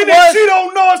point is she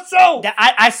don't know herself.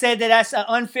 I said that's an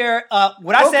unfair.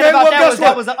 What I said about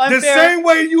that was an unfair. The same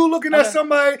way you looking at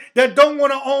somebody that don't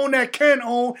want to own, that can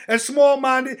own, and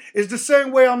small-minded is the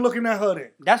same way I'm looking at her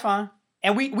then. That's fine.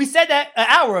 And we said that an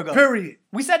hour ago. Period.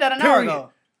 We said that an hour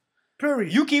ago.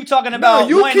 Period. You keep talking about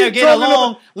when to get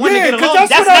along. That's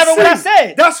never what I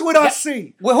said. That's what I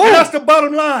see. With who? And that's the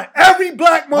bottom line. Every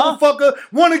black motherfucker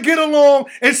want to get along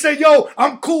and say, yo,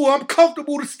 I'm cool. I'm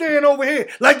comfortable to stand over here.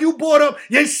 Like you brought up,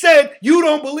 you said you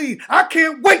don't believe. I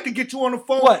can't wait to get you on the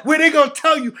phone where they going to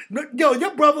tell you, yo,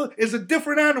 your brother is a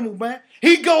different animal, man.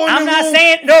 He go in the room. I'm not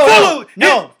saying,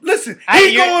 no. Listen,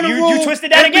 he go in the room. You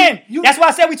twisted that again. That's why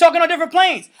I said we talking on different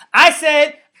planes. I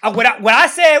said, what I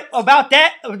said about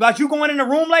that, about you going in a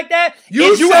room like that,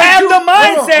 is you have the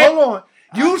mindset. Hold on.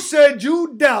 You said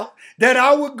you doubt that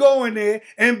I would go in there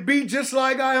and be just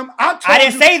like I am. I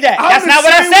didn't say that. That's not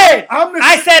what I said.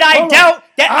 I said I doubt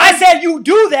that. I said you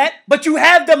do that, but you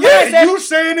have the mindset. Yeah, you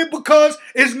saying it because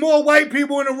it's more white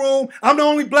people in the room. I'm the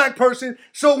only black person.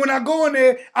 So when I go in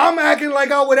there, I'm acting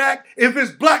like I would act if it's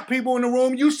black people in the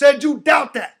room. You said you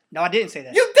doubt that. No, I didn't say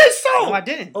that. You did so. No, I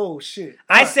didn't. Oh, shit.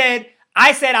 I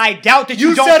said I doubt that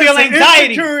you don't feel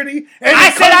anxiety.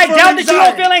 I said I doubt that you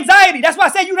don't feel anxiety. That's why I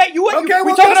said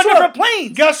we're talking on different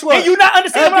planes. Guess what? And you not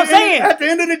understanding what I'm saying. At the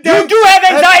end of the day, you do have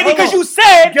anxiety because you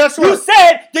said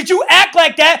that you act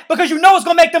like that because you know it's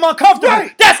gonna make them uncomfortable.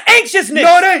 Right. That's anxiousness.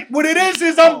 No, it ain't. What it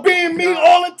is I'm being me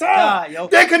all the time.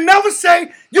 They can never say,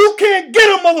 you can't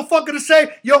get a motherfucker to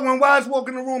say, yo, when Wise walk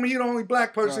in the room and he the only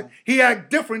black person, he act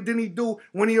different than he do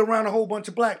when he around a whole bunch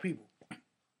of black people.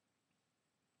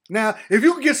 Now, if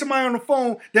you can get somebody on the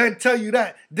phone that tell you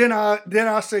that, then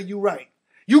I'll say you right.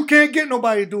 You can't get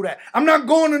nobody to do that. I'm not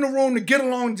going in the room to get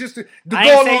along just to go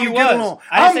along and get along.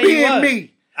 I'm being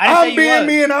me. I'm being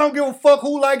me, and I don't give a fuck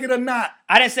who like it or not.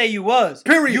 I didn't say you was.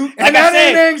 Period. And that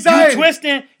ain't anxiety. You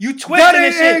twisting that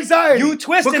ain't anxiety. You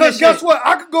twisting because guess what?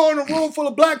 I could go in a room full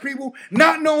of black people,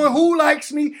 not knowing who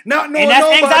likes me, not knowing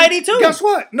nobody. And that's anxiety too. Guess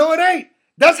what? No, it ain't.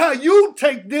 That's how you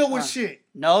deal with shit.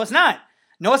 No, it's not.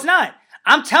 No, it's not.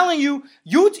 I'm telling you,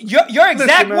 your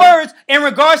exact words in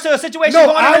regards to a situation going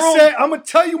in the room. Said, I'm going to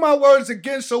tell you my words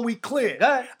again so we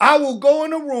clear. I will go in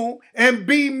the room and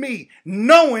be me,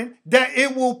 knowing that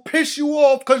it will piss you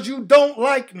off because you don't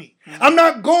like me. Mm-hmm. I'm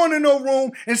not going in no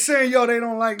room and saying, yo, they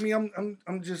don't like me.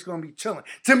 I'm just going to be chilling.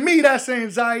 To me, that's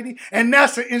anxiety and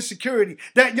that's an insecurity.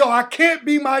 That, yo, I can't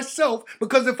be myself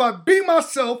because if I be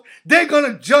myself, they're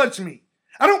going to judge me.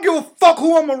 I don't give a fuck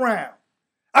who I'm around.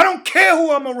 I don't care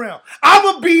who I'm around.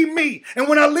 I'ma be me. And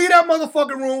when I leave that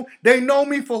motherfucking room, they know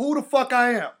me for who the fuck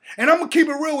I am. And I'm gonna keep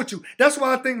it real with you. That's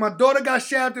why I think my daughter got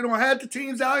shafted on half the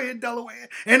teams out here in Delaware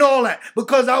and all that.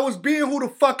 Because I was being who the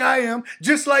fuck I am,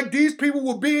 just like these people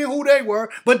were being who they were,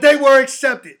 but they were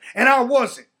accepted. And I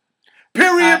wasn't.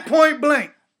 Period, point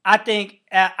blank. I think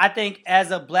as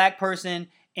a black person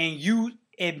and you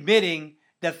admitting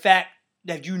the fact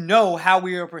that you know how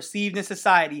we are perceived in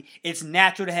society, it's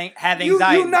natural to have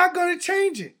anxiety. You're not going to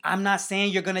change it. I'm not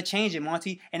saying you're going to change it,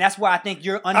 Monty. And that's why I think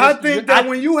you're I think that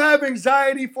when you have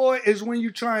anxiety for it is when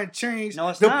you try and change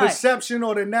perception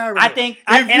or the narrative. I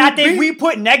think we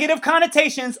put negative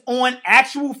connotations on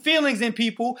actual feelings in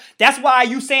people. That's why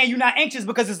you saying you're not anxious,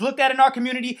 because it's looked at in our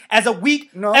community as a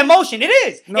weak emotion. It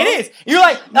is. No. It is. You're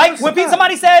like when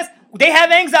somebody says they have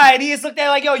anxiety, it's looked at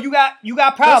like, yo, you got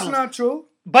problems. That's not true.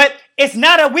 But it's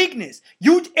not a weakness.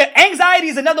 Anxiety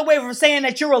is another way of saying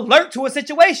that you're alert to a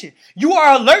situation. You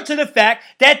are alert to the fact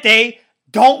that they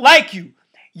don't like you.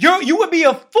 You would be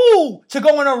a fool to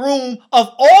go in a room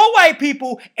of all white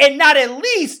people and not at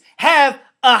least have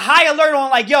a high alert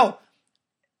on, like, yo,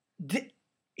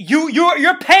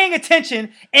 you're paying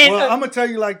attention. And I'm gonna tell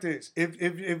you like this: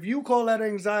 if you call that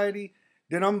anxiety,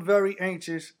 then I'm very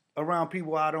anxious around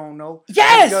people I don't know.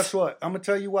 Yes. And guess what? I'm gonna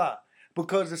tell you why.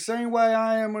 Because the same way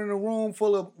I am in a room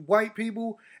full of white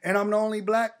people and I'm the only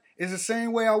black is the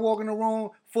same way I walk in a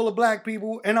room full of black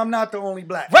people, and I'm not the only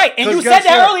black. Right, and you said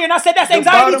that earlier, and I said that's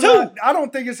anxiety too. I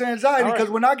don't think it's anxiety because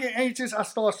when I get anxious, I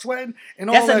start sweating and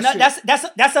all that shit.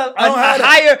 That's a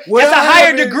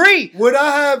higher degree. What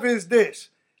I have is this: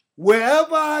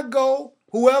 wherever I go,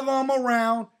 whoever I'm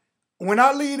around, when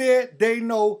I leave there, they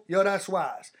know, yo, that's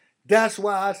Wise. That's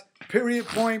Wise. Period.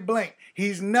 Point blank.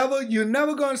 You're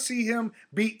never gonna see him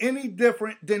be any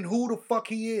different than who the fuck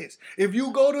he is. If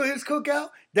you go to his cookout,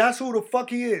 that's who the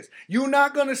fuck he is. You're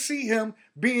not gonna see him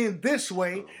being this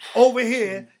way over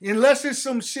here unless it's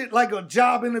some shit like a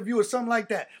job interview or something like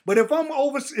that. But if I'm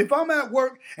at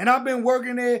work and I've been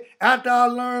working there after I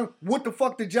learn what the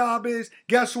fuck the job is,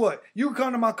 guess what? You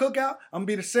come to my cookout, I'm gonna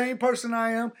be the same person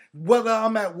I am, whether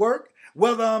I'm at work,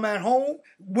 whether I'm at home,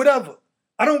 whatever.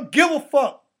 I don't give a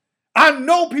fuck. I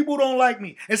know people don't like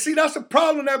me. And see, that's a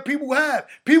problem that people have.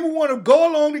 People want to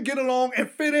go along to get along and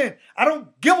fit in. I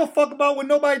don't give a fuck about what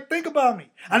nobody think about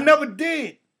me. I never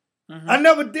did. I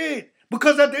never did.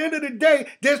 Because at the end of the day,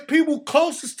 there's people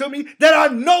closest to me that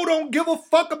I know don't give a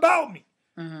fuck about me.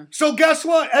 So guess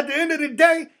what? At the end of the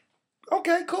day,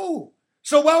 okay, cool.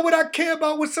 So why would I care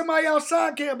about what somebody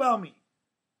outside care about me?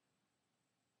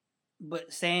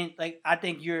 But saying, like, I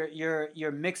think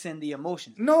you're mixing the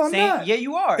emotions. No, I'm not. Yeah,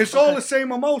 you are. It's all the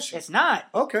same emotion. It's not.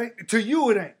 Okay. To you,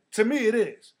 it ain't. To me, it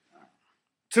is.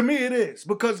 To me, it is.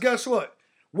 Because guess what?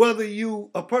 Whether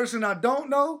you a person I don't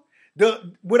know,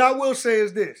 what I will say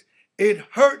is this. It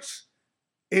hurts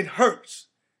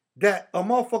that a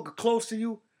motherfucker close to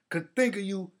you could think of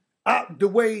you the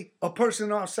way a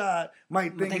person outside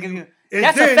might think of you. And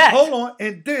that's then, a fact. hold on,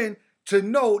 and then to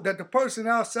know that the person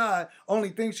outside only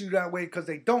thinks you that way because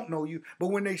they don't know you. But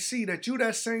when they see that you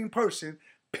that same person,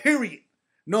 period,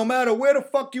 no matter where the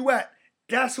fuck you at,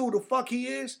 that's who the fuck he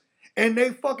is. And they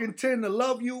fucking tend to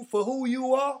love you for who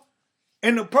you are.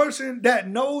 And the person that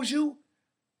knows you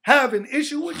have an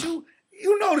issue with you,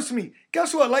 you notice me.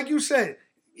 Guess what? Like you said,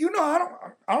 you know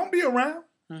I don't be around.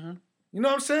 You know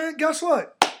what I'm saying? Guess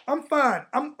what? I'm fine.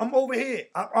 I'm over here.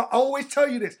 I always tell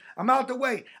you this. I'm out the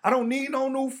way. I don't need no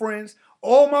new friends.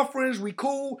 All my friends, we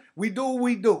cool. We do what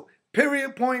we do.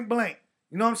 Period, point blank.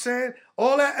 You know what I'm saying?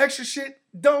 All that extra shit,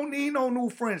 don't need no new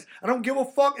friends. I don't give a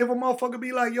fuck if a motherfucker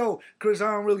be like, yo, Chris,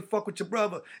 I don't really fuck with your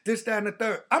brother. This, that, and the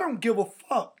third. I don't give a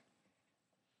fuck.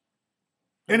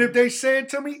 And if they say it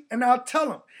to me, and I'll tell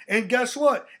them. And guess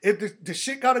what? If the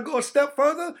shit got to go a step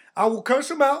further, I will curse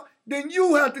them out. Then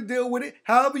you have to deal with it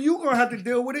however you going to have to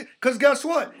deal with it. Because guess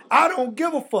what? I don't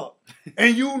give a fuck.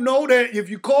 And you know that if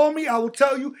you call me, I will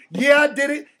tell you, yeah, I did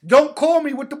it. Don't call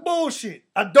me with the bullshit.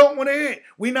 I don't want to hear it.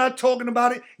 We're not talking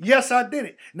about it. Yes, I did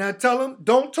it. Now tell them,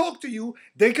 don't talk to you.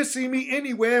 They can see me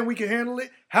anywhere and we can handle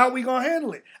it. How we going to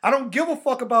handle it? I don't give a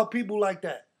fuck about people like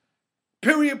that.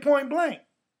 Period, point blank.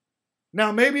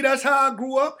 Now, maybe that's how I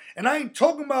grew up. And I ain't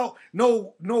talking about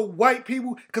no white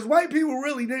people. Because white people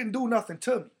really didn't do nothing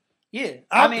to me. Yeah.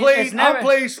 I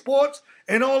played sports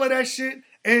and all of that shit.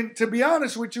 And to be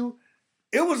honest with you,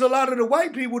 it was a lot of the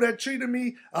white people that treated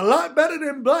me a lot better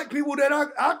than black people that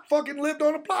I fucking lived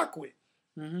on the block with.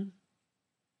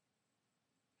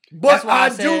 But I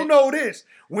do know this.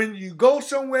 When you go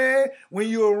somewhere, when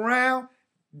you're around,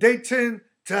 they tend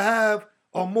to have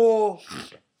a more...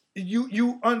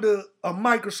 You under a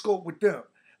microscope with them.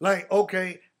 Like,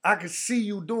 okay, I can see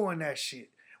you doing that shit.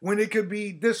 When it could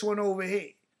be this one over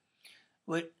here.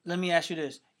 Wait, let me ask you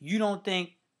this. You don't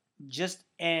just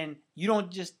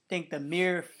think the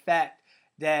mere fact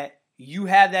that you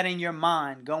have that in your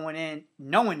mind going in,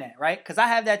 knowing that, right? Because I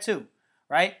have that too,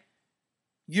 right?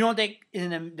 You don't think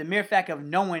in the mere fact of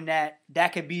knowing that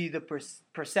could be the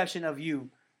perception of you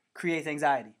creates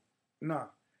anxiety? No.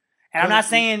 And I'm not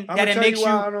saying that it makes you.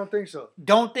 I don't think so.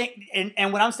 Don't think,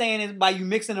 and what I'm saying is by you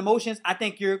mixing emotions, I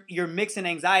think you're mixing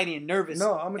anxiety and nervous.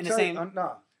 No, I'm gonna tell you,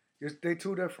 nah, they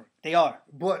too different. They are.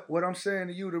 But what I'm saying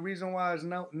to you, the reason why there's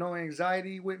no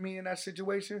anxiety with me in that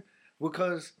situation,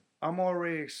 because I'm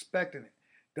already expecting it.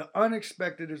 The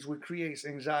unexpected is what creates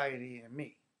anxiety in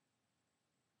me.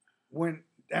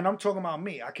 And I'm talking about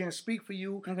me. I can't speak for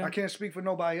you. Okay. I can't speak for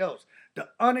nobody else. The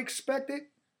unexpected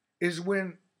is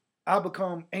when I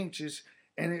become anxious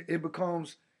and it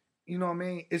becomes, you know what I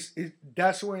mean?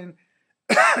 That's when,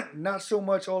 not so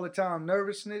much all the time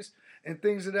nervousness and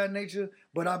things of that nature,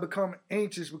 but I become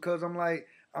anxious because I'm like,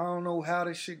 I don't know how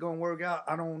this shit gonna work out.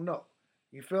 I don't know.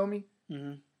 You feel me? You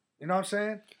know what I'm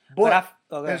saying? But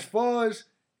as far as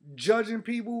judging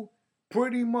people,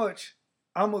 pretty much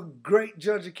I'm a great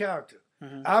judge of character.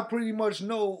 I pretty much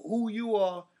know who you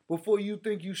are before you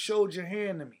think you showed your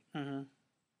hand to me.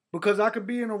 Because I could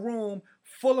be in a room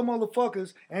full of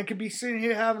motherfuckers and could be sitting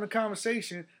here having a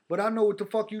conversation, but I know what the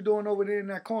fuck you doing over there in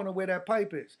that corner where that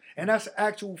pipe is. And that's an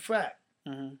actual fact.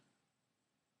 Mm-hmm.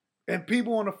 And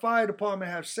people on the fire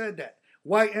department have said that.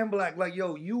 White and black, like,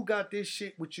 yo, you got this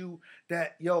shit with you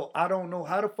that, yo, I don't know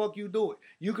how the fuck you do it.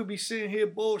 You could be sitting here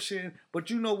bullshitting,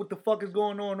 but you know what the fuck is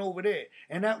going on over there.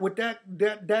 And that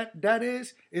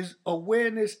is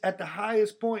awareness at the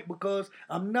highest point, because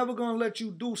I'm never gonna let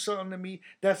you do something to me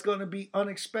that's gonna be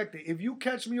unexpected. If you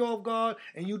catch me off guard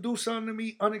and you do something to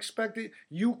me unexpected,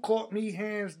 you caught me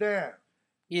hands down.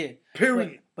 Yeah.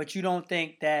 Period. But you don't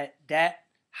think that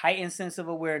heightened sense of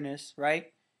awareness,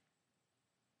 right?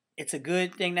 It's a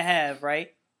good thing to have,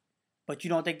 right? But you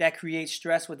don't think that creates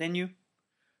stress within you?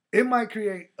 It might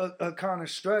create a kind of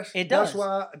stress. It does.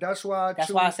 That's why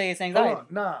I say it's anxiety.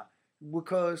 Nah,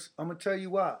 because I'm gonna tell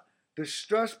you why. The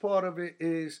stress part of it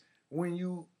is when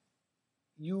you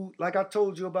like I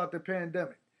told you about the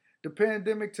pandemic. The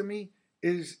pandemic to me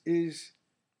is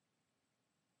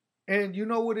and you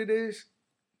know what it is?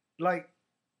 Like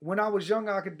when I was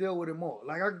younger, I could deal with it more.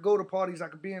 Like I could go to parties, I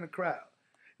could be in a crowd.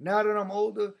 Now that I'm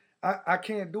older, I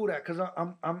can't do that because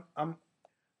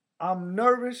I'm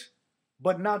nervous,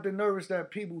 but not the nervous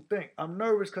that people think. I'm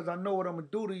nervous because I know what I'm gonna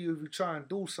do to you if you try and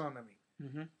do something to me.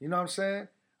 Mm-hmm. You know what I'm saying?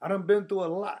 I done been through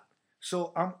a lot,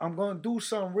 so I'm gonna do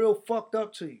something real fucked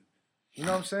up to you. You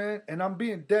know what I'm saying? And I'm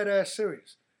being dead ass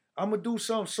serious. I'm gonna do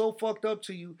something so fucked up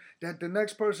to you that the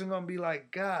next person gonna be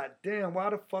like, God damn, why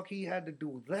the fuck he had to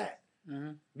do that?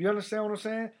 Mm-hmm. You understand what I'm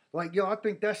saying? Like, yo, I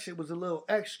think that shit was a little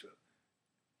extra.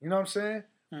 You know what I'm saying?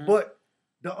 Mm-hmm. But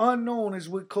the unknown is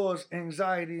what caused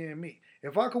anxiety in me.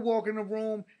 If I could walk in the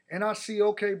room and I see,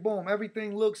 okay, boom,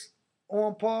 everything looks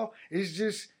on par. It's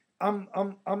just I'm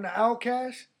the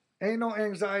outcast. Ain't no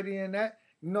anxiety in that.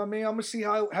 You know what I mean? I'm gonna see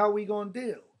how we gonna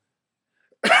deal.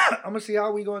 I'm gonna see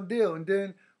how we gonna deal, and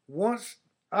then once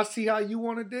I see how you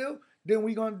want to deal, then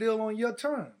we gonna deal on your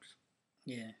terms.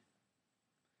 Yeah.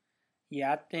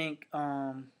 Yeah, I think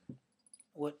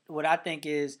what I think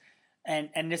is.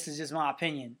 And this is just my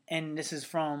opinion, and this is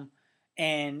from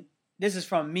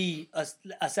me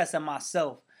assessing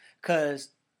myself, because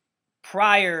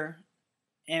prior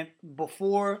and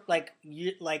before, like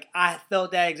I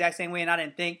felt that exact same way, and I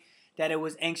didn't think that it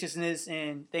was anxiousness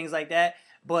and things like that.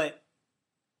 But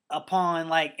upon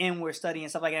like inward study and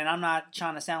stuff like that, and I'm not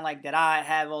trying to sound like that I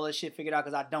have all this shit figured out,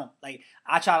 because I don't. Like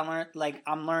I try to learn, like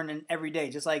I'm learning every day,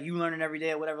 just like you learning every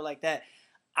day or whatever like that.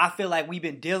 I feel like we've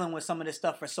been dealing with some of this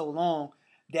stuff for so long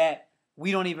that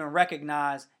we don't even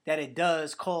recognize that it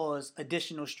does cause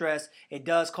additional stress. It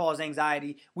does cause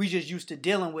anxiety. We just used to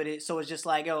dealing with it. So it's just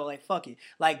like, yo, like, fuck it.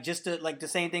 Like, just like the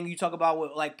same thing you talk about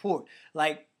with, like, pork.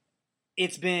 Like,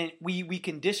 it's been, we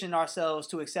condition ourselves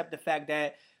to accept the fact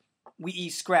that we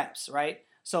eat scraps, right?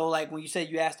 So, like, when you say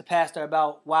you asked the pastor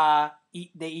about why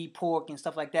they eat pork and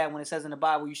stuff like that, when it says in the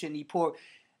Bible you shouldn't eat pork,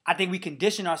 I think we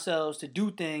condition ourselves to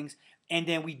do things, and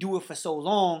then we do it for so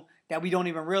long that we don't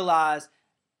even realize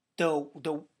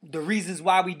the reasons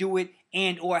why we do it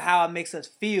and or how it makes us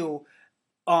feel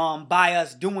by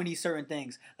us doing these certain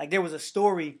things. Like there was a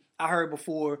story I heard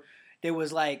before. There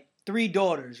was like 3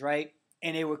 daughters, right?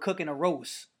 And they were cooking a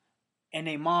roast, and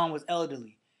their mom was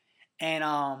elderly. And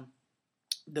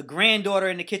the granddaughter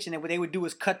in the kitchen, what they would do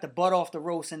is cut the butt off the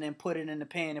roast and then put it in the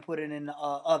pan and put it in the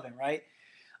oven, right?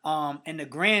 And the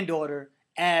granddaughter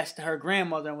asked her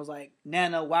grandmother and was like,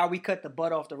 Nana, why we cut the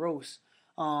butt off the roast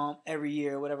every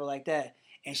year or whatever like that?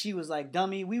 And she was like,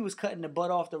 dummy, we was cutting the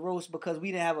butt off the roast because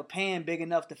we didn't have a pan big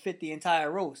enough to fit the entire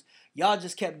roast. Y'all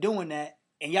just kept doing that,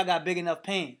 and y'all got big enough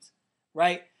pans,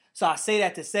 right? So I say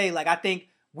that to say, like, I think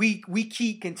we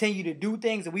continue to do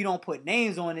things and we don't put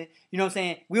names on it. You know what I'm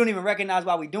saying? We don't even recognize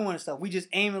why we're doing stuff. We just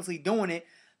aimlessly doing it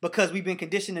because we've been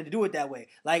conditioned to do it that way.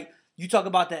 Like, you talk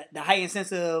about the heightened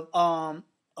sense of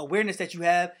awareness that you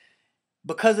have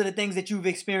because of the things that you've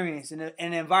experienced and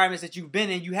the environments that you've been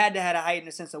in. You had to have a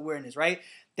heightened sense of awareness, right?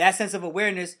 That sense of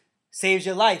awareness saves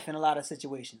your life in a lot of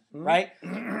situations, right?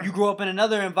 You grow up in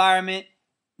another environment,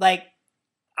 like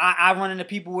I run into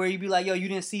people where you be like, yo, you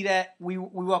didn't see that? We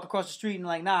walk across the street and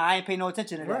like, nah, I ain't pay no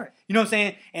attention to that. Right. You know what I'm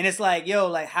saying? And it's like, yo,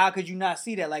 like, how could you not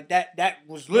see that? Like that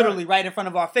was literally right in front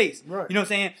of our face. Right. You know what I'm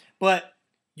saying? But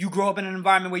you grow up in an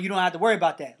environment where you don't have to worry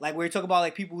about that. Like where you talk about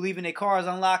like people leaving their cars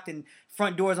unlocked and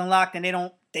front doors unlocked, and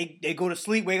they go to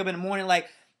sleep, wake up in the morning, like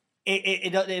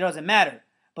it doesn't matter.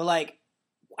 But like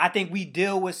I think we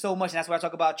deal with so much, and that's why I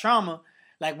talk about trauma.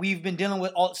 Like we've been dealing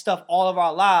with stuff all of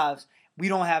our lives. We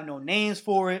don't have no names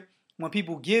for it. When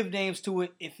people give names to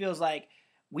it, it feels like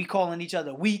we calling each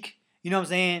other weak. You know what I'm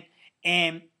saying?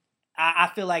 And I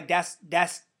feel like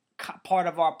that's part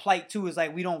of our plight too. Is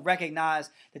like we don't recognize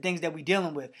the things that we're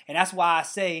dealing with, and that's why I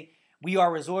say we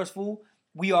are resourceful,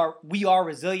 we are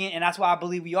resilient, and that's why I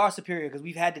believe we are superior because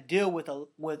we've had to deal with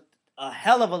a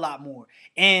hell of a lot more.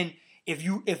 And if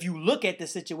you look at the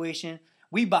situation,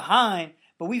 we behind,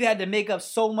 but we've had to make up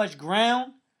so much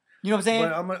ground. You know what I'm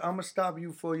saying? But I'm gonna stop you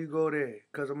before you go there,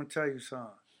 cause I'm gonna tell you something.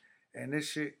 And this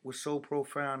shit was so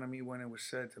profound to me when it was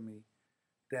said to me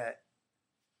that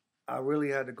I really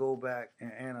had to go back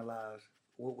and analyze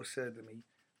what was said to me,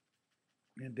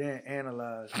 and then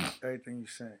analyze everything you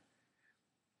said.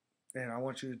 And I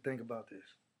want you to think about this,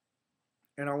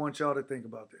 and I want y'all to think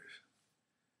about this.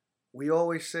 We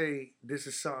always say this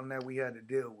is something that we had to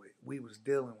deal with. We was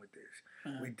dealing with this.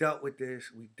 We dealt with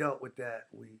this. We dealt with that.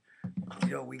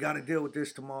 We got to deal with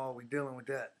this tomorrow. We dealing with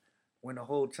that. When the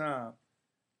whole time,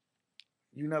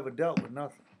 you never dealt with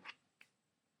nothing.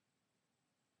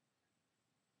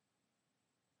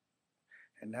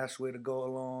 And that's where the go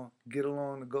along to get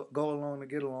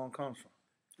along comes from.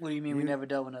 What do you mean we never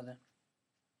dealt with nothing?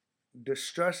 The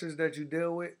stresses that you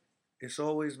deal with, it's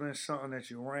always been something that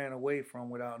you ran away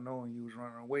from without knowing you was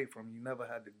running away from. You never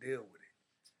had to deal with it.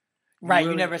 Right,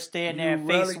 you never stand there and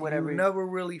face whatever. You never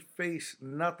really face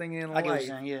nothing in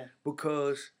life yeah.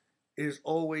 because it's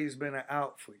always been an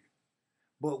out for you.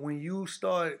 But when you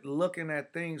start looking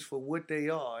at things for what they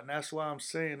are, and that's why I'm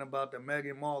saying about the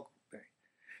Meghan Markle thing,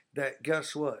 that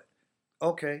guess what?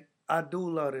 Okay, I do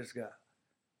love this guy,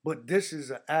 but this is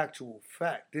an actual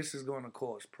fact. This is going to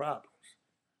cause problems.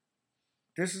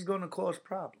 This is going to cause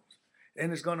problems.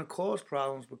 And it's going to cause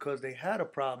problems because they had a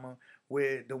problem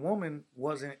where the woman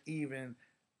wasn't even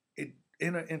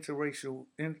in an interracial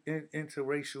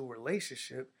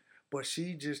relationship, but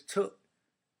she just took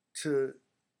to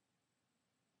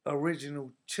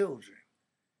original children.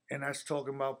 And that's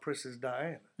talking about Princess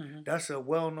Diana. Mm-hmm. That's a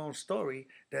well-known story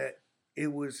that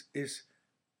it's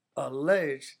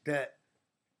alleged that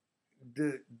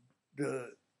the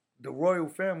royal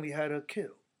family had her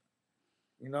killed.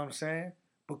 You know what I'm saying?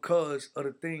 Because of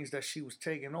the things that she was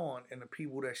taking on and the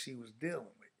people that she was dealing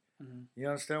with. Mm-hmm. You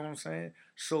understand what I'm saying?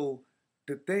 So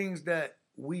the things that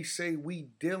we say we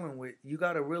dealing with, you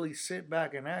got to really sit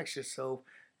back and ask yourself,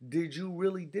 did you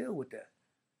really deal with that?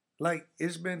 Like,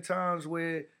 it's been times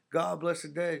where, God bless the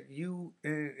dead, you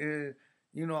and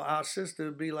our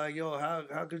sister be like, yo,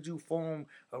 how could you form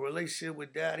a relationship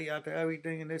with daddy after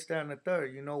everything and this, that, and the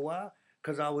third? You know why?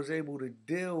 Because I was able to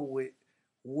deal with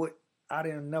what I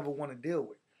didn't never want to deal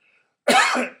with.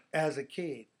 As a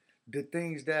kid, the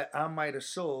things that I might have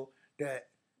saw that,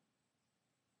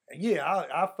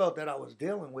 I felt that I was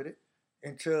dealing with it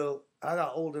until I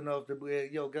got old enough to be,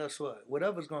 yo, guess what?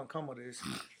 Whatever's going to come of this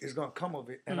is going to come of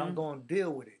it, and I'm going to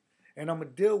deal with it. And I'm going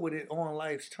to deal with it on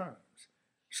life's terms.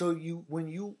 So when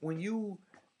you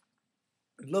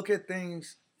look at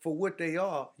things for what they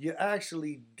are, you're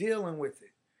actually dealing with it.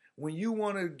 When you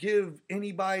want to give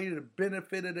anybody the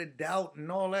benefit of the doubt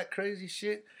and all that crazy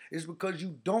shit, it's because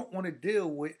you don't want to deal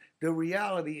with the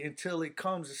reality until it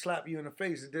comes to slap you in the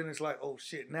face. And then it's like, oh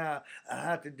shit, now I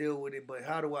have to deal with it, but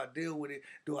how do I deal with it?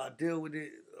 Do I deal with it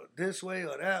this way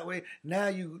or that way? Now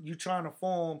you trying to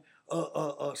form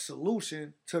a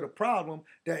solution to the problem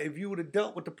that if you would have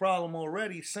dealt with the problem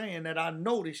already, saying that I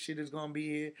know this shit is going to be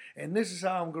here and this is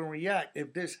how I'm going to react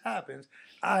if this happens,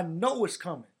 I know it's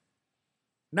coming.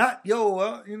 Not,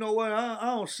 yo, you know what, I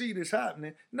don't see this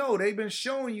happening. No, they've been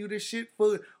showing you this shit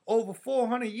for over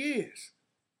 400 years.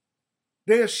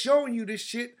 They're showing you this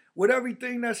shit with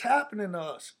everything that's happening to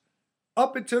us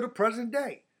up until the present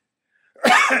day.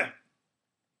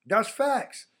 That's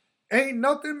facts. Ain't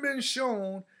nothing been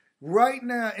shown right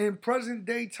now in present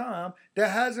day time that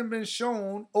hasn't been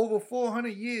shown over 400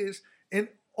 years in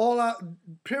all our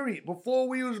period. Before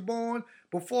we was born,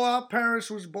 before our parents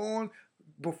was born,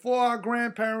 before our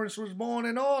grandparents was born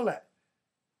and all that.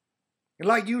 And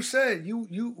like you said,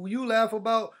 you laugh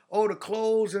about, the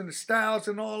clothes and the styles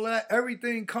and all that.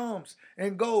 Everything comes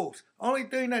and goes. Only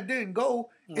thing that didn't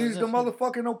go is the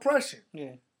motherfucking oppression.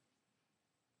 Yeah.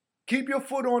 Keep your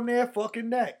foot on their fucking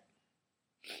neck.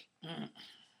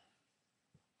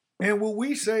 And what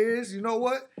we say is, you know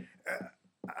what?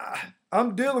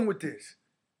 I'm dealing with this.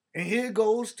 And here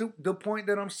goes to the point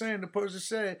that I'm saying. The person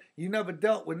said, you never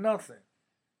dealt with nothing.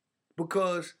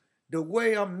 Because the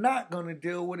way I'm not going to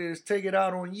deal with it is take it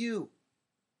out on you.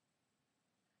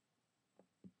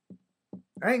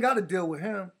 I ain't got to deal with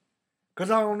him because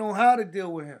I don't know how to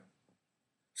deal with him.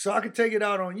 So I can take it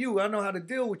out on you. I know how to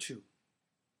deal with you.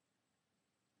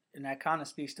 And that kind of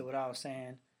speaks to what I was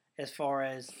saying as far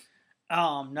as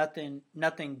nothing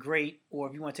great, or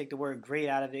if you want to take the word great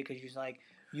out of it because you're like,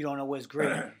 you don't know what's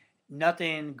great.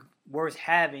 nothing worth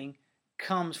having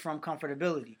comes from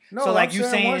comfortability. No, so like I'm you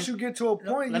saying, saying, once you get to a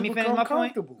point, you become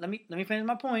comfortable. Let me finish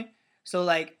my point. So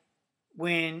like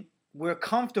when we're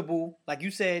comfortable, like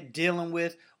you said, dealing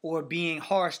with or being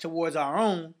harsh towards our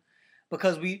own,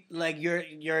 because we like your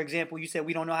example, you said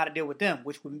we don't know how to deal with them,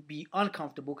 which would be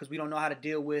uncomfortable because we don't know how to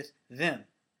deal with them,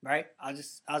 right?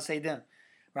 I'll say them,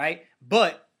 right?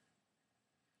 But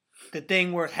the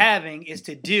thing worth having is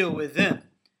to deal with them.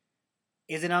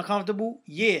 Is it uncomfortable?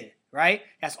 Yeah, right?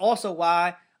 That's also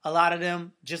why a lot of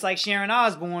them, just like Sharon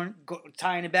Osbourne,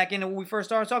 tying it back into what we first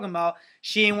started talking about,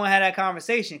 she didn't want to have that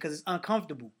conversation because it's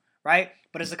uncomfortable, right?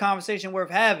 But it's a conversation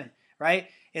worth having, right?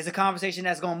 It's a conversation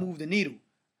that's going to move the needle.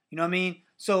 You know what I mean?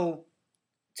 So,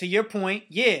 to your point,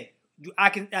 yeah,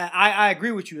 I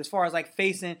agree with you as far as like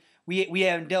facing, we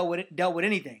haven't dealt with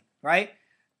anything, right?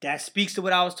 That speaks to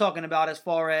what I was talking about as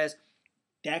far as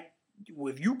that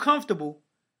if you comfortable,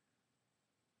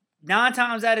 9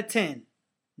 times out of 10, you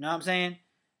know what I'm saying?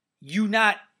 You're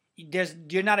not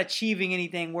achieving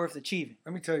anything worth achieving.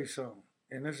 Let me tell you something,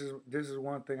 and this is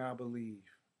one thing I believe,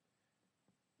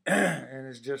 and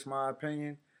it's just my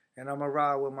opinion, and I'm gonna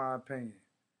ride with my opinion.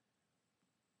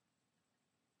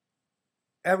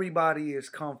 Everybody is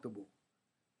comfortable.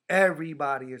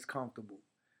 Everybody is comfortable,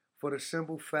 for the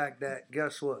simple fact that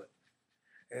guess what?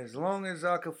 As long as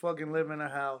I could fucking live in a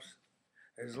house,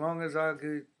 as long as I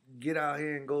could get out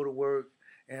here and go to work,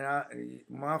 and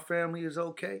my family is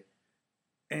okay,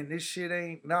 and this shit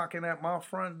ain't knocking at my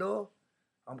front door,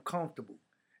 I'm comfortable.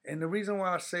 And the reason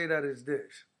why I say that is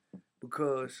this,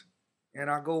 because, and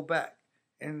I go back,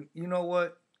 and you know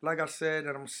what? Like I said, and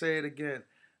I'm gonna say it again.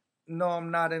 No,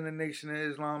 I'm not in the Nation of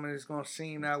Islam, and it's gonna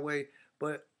seem that way,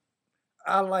 but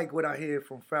I like what I hear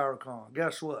from Farrakhan.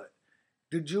 Guess what?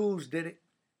 The Jews did it.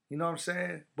 You know what I'm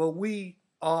saying? But we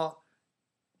are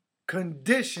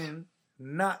conditioned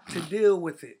not to deal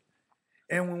with it.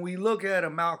 And when we look at a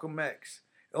Malcolm X,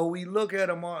 or we look at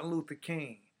a Martin Luther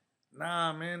King,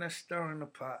 nah, man, that's stirring the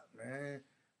pot, man.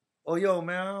 Oh, yo,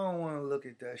 man, I don't want to look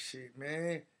at that shit,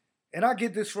 man. And I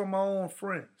get this from my own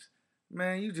friends.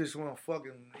 Man, you just want to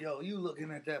fucking, yo, you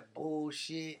looking at that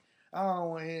bullshit. I don't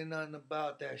want to hear nothing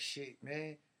about that shit,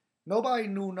 man. Nobody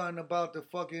knew nothing about the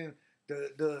fucking,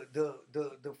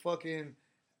 the fucking,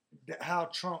 how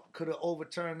Trump could have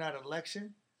overturned that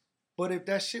election. But if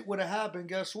that shit would have happened,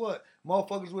 guess what?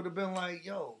 Motherfuckers would have been like,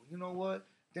 yo, you know what?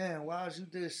 Damn, why did you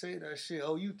just say that shit?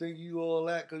 Oh, you think you all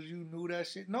that because you knew that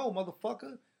shit? No,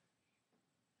 motherfucker.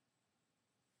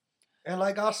 And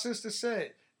like our sister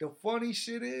said, the funny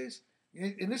shit is,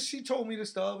 and this, she told me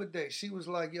this the other day. She was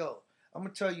like, yo, I'm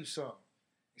going to tell you something.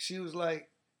 She was like,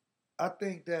 I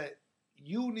think that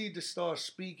you need to start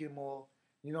speaking more,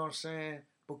 you know what I'm saying?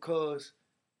 Because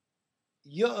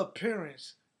your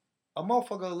appearance, a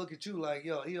motherfucker will look at you like,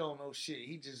 yo, he don't know shit.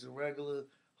 He just a regular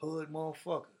hood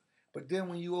motherfucker. But then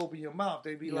when you open your mouth,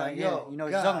 they be like, yo, you know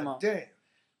what God you're talking about. damn,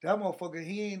 that motherfucker,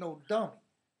 he ain't no dummy.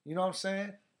 You know what I'm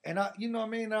saying? And I, you know what I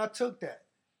mean? And I took that.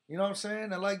 You know what I'm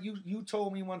saying? And like you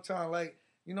told me one time, like,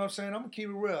 you know what I'm saying? I'm gonna keep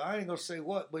it real. I ain't gonna say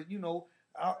what, but you know,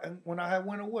 when I had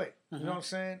went away, you know what I'm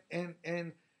saying?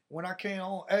 And when I came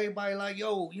home, everybody like,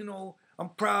 yo, you know, I'm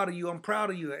proud of you. I'm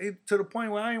proud of you. To the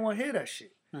point where I ain't want to hear that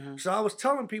shit. So I was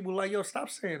telling people like, yo, stop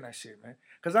saying that shit, man.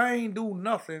 Because I ain't do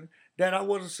nothing that I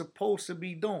wasn't supposed to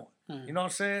be doing. You know what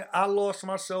I'm saying? I lost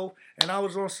myself and I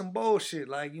was on some bullshit.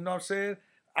 Like, you know what I'm saying?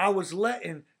 I was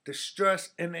letting the stress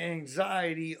and the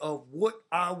anxiety of what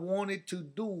I wanted to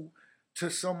do to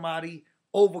somebody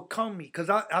overcome me. Because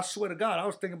I swear to God, I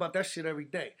was thinking about that shit every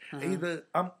day. Either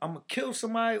I'm going to kill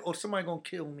somebody or somebody going to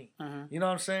kill me. You know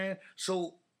what I'm saying?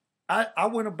 So I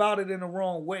went about it in the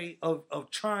wrong way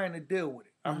of trying to deal with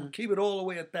it. I'm going to keep it all the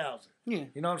way 1,000. Yeah.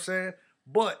 You know what I'm saying?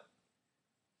 But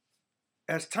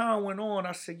as time went on,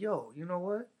 I said, yo, you know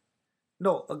what?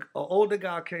 No, an older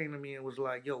guy came to me and was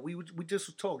like, yo, we just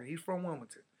was talking. He's from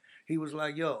Wilmington. He was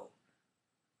like, yo,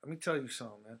 let me tell you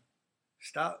something, man.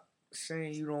 Stop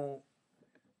saying you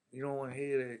don't want to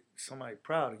hear that somebody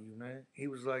proud of you, man. He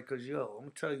was like, cause yo, I'm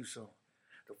gonna tell you something.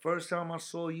 The first time I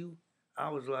saw you, I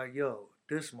was like, yo,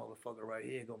 this motherfucker right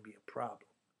here gonna be a problem.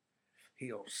 He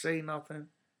don't say nothing.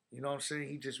 You know what I'm saying?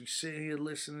 He just be sitting here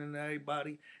listening to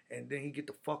everybody, and then he get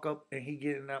the fuck up and he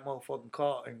get in that motherfucking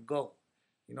car and go.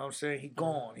 You know what I'm saying? He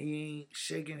gone. He ain't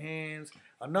shaking hands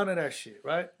or none of that shit,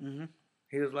 right?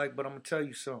 He was like, but I'm going to tell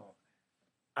you something.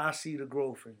 I see the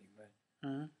growth in you,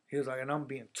 man. He was like, and I'm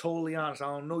being totally honest. I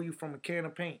don't know you from a can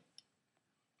of paint.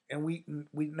 And we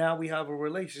now we have a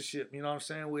relationship, you know what I'm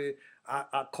saying? Where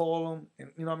I call him,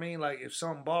 and you know what I mean? Like, if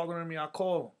something bothering me, I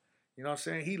call him. You know what I'm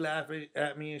saying? He laughing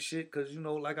at me and shit because, you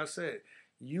know, like I said,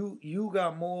 you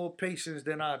got more patience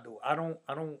than I do. I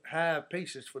don't have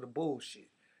patience for the bullshit.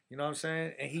 You know what I'm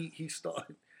saying? And he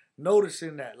started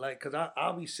noticing that, like, cause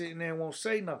I'll be sitting there and won't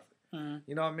say nothing. Mm-hmm.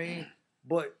 You know what I mean?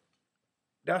 But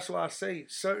that's why I say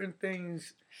certain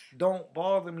things don't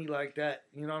bother me like that.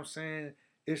 You know what I'm saying?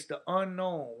 It's the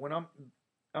unknown. When I'm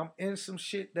in some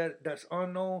shit that's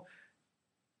unknown,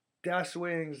 that's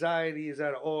where anxiety is at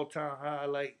an all-time high.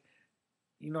 Like,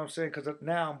 you know what I'm saying? Because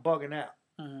now I'm bugging out.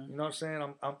 Mm-hmm. You know what I'm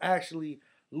saying? I'm actually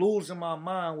losing my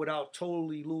mind without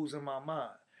totally losing my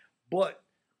mind. But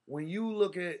when you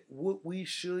look at what we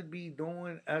should be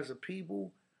doing as a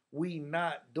people, we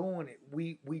not doing it.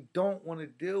 We don't want to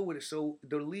deal with it. So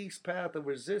the least path of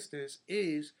resistance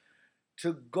is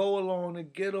to go along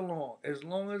and get along. As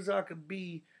long as I could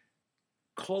be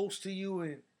close to you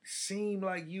and seem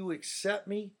like you accept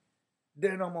me,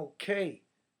 then I'm okay.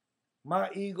 My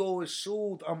ego is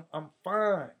soothed. I'm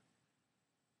fine.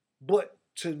 But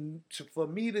to for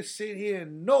me to sit here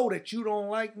and know that you don't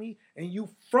like me and you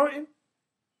fronting,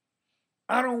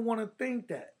 I don't want to think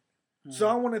that. Mm-hmm. So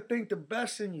I want to think the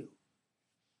best in you.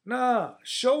 Nah,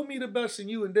 show me the best in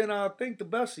you and then I'll think the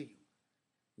best of you.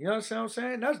 You know what I'm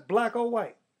saying? That's black or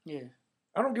white. Yeah.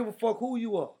 I don't give a fuck who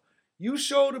you are. You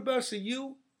show the best of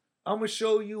you, I'm going to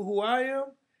show you who I am,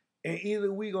 and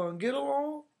either we going to get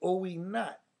along or we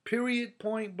not. Period,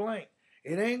 point blank.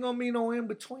 It ain't going to be no in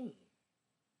between.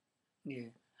 Yeah.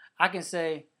 I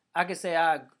say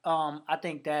I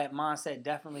think that mindset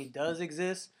definitely does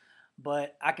exist,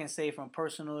 but I can say from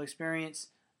personal experience,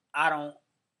 my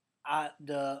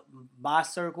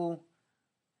circle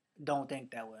don't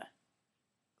think that way.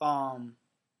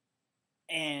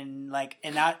 And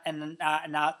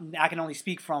I can only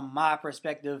speak from my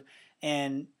perspective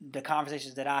and the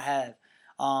conversations that I have.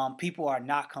 People are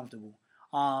not comfortable.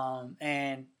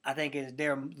 And I think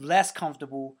they're less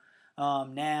comfortable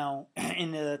now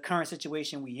in the current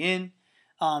situation we in,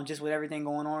 just with everything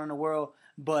going on in the world.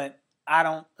 But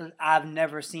I've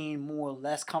never seen more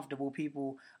less comfortable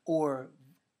people or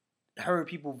heard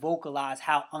people vocalize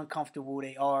how uncomfortable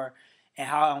they are and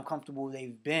how uncomfortable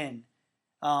they've been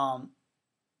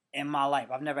in my life.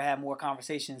 I've never had more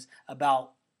conversations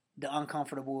about the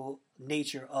uncomfortable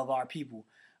nature of our people.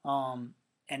 And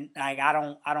like I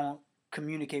don't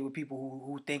communicate with people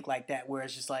who think like that, where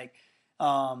it's just like,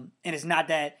 and it's not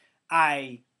that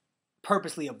I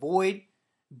purposely avoid,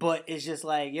 but it's just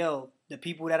like, yo, the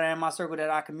people that are in my circle that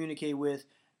I communicate with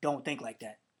don't think like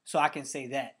that. So I can say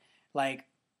that. Like,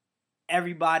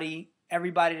 everybody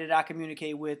that I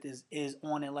communicate with is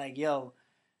on it like, yo,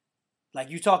 like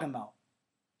you talking about,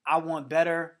 I want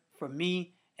better for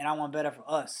me and I want better for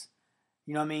us.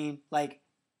 You know what I mean? Like,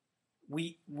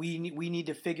 we need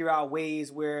to figure out ways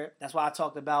where, that's why I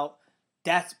talked about,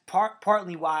 that's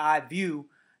partly why I view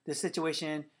the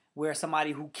situation where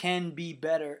somebody who can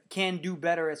do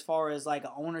better as far as like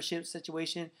an ownership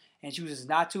situation and chooses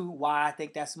not to, why I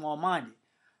think that's small-minded.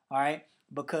 All right?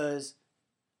 Because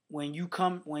when you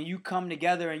come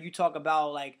together and you talk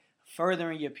about like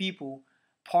furthering your people,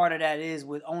 part of that is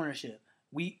with ownership.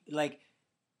 We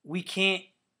can't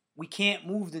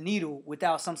move the needle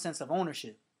without some sense of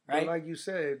ownership, right? But like you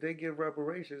said, if they give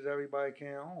reparations, everybody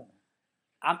can't own.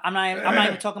 I'm not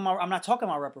even talking about. I'm not talking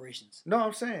about reparations. No,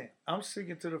 I'm saying I'm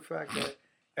sticking to the fact that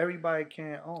everybody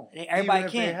can't own. Everybody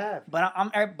can't. But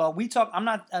I'm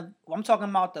talking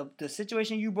about the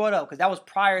situation you brought up, because that was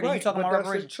prior to you talking about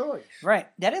reparations. That's a choice. Right.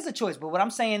 That is a choice. But what I'm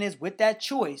saying is, with that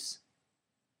choice,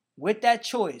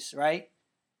 right?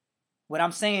 What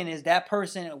I'm saying is that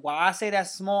person, why I say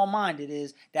that's small-minded,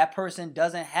 is that person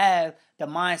doesn't have the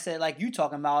mindset like you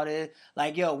talking about it.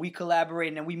 Like, yo, we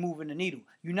collaborating and we moving the needle.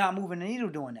 You're not moving the needle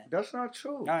doing that. That's not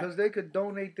true. Because they could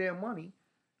donate their money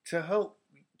to help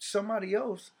somebody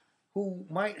else who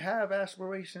might have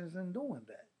aspirations in doing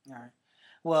that. All right.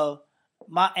 Well,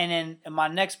 my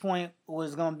next point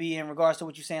was going to be in regards to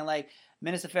what you're saying. Like,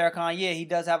 Minister Farrakhan, yeah, he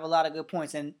does have a lot of good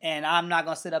points. And I'm not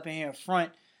going to sit up in here in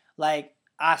front like,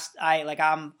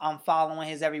 I'm following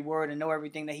his every word and know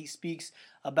everything that he speaks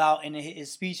about in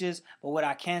his speeches. But what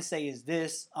I can say is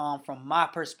this, from my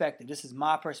perspective. This is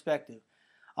my perspective.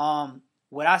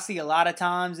 What I see a lot of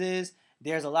times is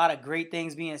there's a lot of great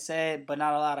things being said, but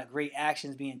not a lot of great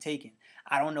actions being taken.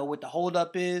 I don't know what the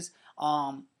holdup is.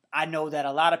 I know that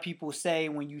a lot of people say,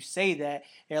 when you say that,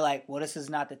 they're like, well, this is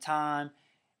not the time.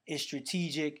 It's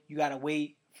strategic. You got to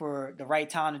wait for the right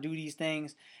time to do these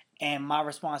things. And my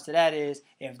response to that is,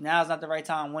 if now's not the right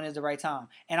time, when is the right time?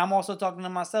 And I'm also talking to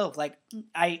myself. Like,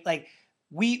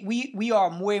 we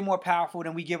are way more powerful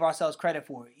than we give ourselves credit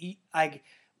for. I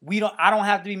don't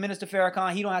have to be Minister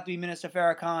Farrakhan. He don't have to be Minister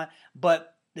Farrakhan.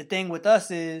 But the thing with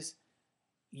us is,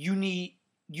 you need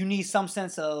you need some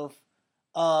sense of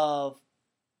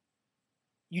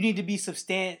you need to be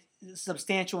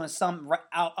substantial in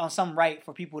on some right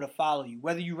for people to follow you,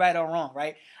 whether you right or wrong,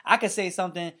 right? I could say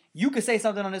something, you could say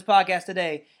something on this podcast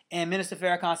today, and Minister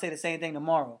Farrakhan say the same thing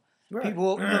tomorrow. Right.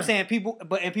 People, you know what I'm saying?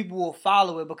 People will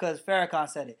follow it because Farrakhan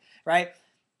said it, right?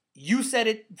 You said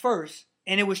it first,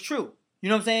 and it was true. You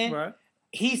know what I'm saying? Right.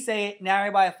 He said it, now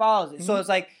everybody follows it. Mm-hmm. So it's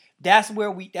like that's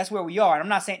where we are. And I'm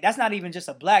not saying that's not even just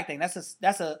a black thing. That's a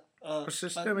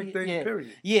systemic thing. Yeah,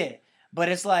 period. Yeah, but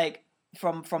it's like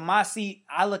from my seat,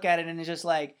 I look at it and it's just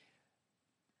like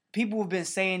people have been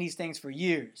saying these things for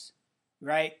years,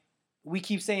 right? We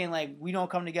keep saying like we don't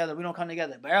come together,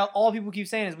 but all people keep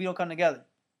saying is we don't come together.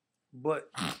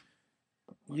 But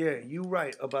yeah, you're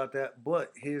right about that.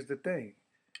 But here's the thing.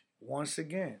 Once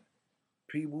again,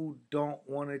 people don't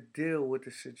want to deal with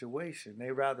the situation.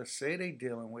 They rather say they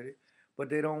dealing with it, but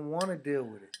they don't want to deal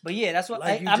with it. But yeah, that's what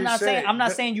I'm not saying. I'm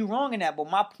not saying you wrong in that. But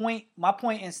my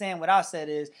point in saying what I said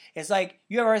is, it's like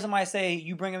you ever heard somebody say,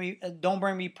 "You don't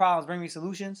bring me problems, bring me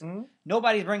solutions." Mm-hmm.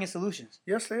 Nobody's bringing solutions.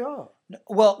 Yes, they are.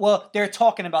 Well, they're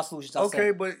talking about solutions.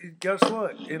 Okay, but guess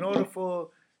what? In order for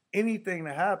anything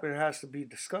to happen, it has to be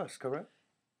discussed. Correct?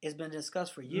 It's been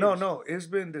discussed for years. No, it's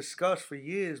been discussed for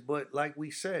years. But like we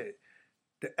said,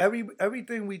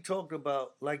 everything we talked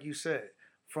about, like you said,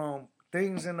 from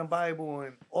things in the Bible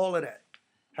and all of that.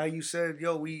 How you said,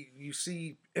 you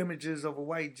see images of a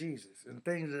white Jesus and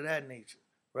things of that nature,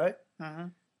 right? Mm-hmm.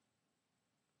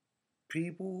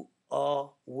 People are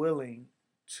willing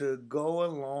to go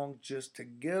along just to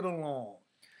get along.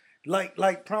 Like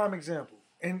prime example,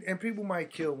 and people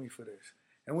might kill me for this.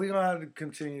 And we're going to have to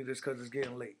continue this because it's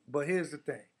getting late. But here's the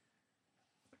thing.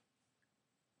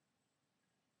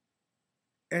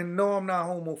 And no, I'm not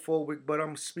homophobic, but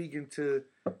I'm speaking to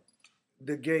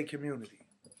the gay community.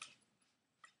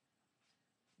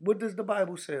 What does the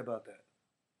Bible say about that?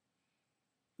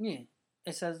 Yeah,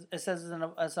 it says it's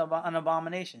an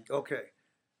abomination. Okay,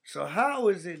 so how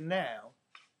is it now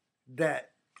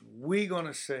that we're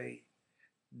gonna say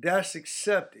that's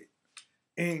accepted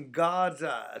in God's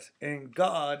eyes, and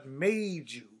God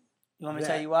made you? You want me to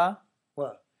tell you why?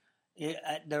 What?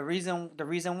 The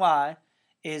reason why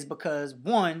is because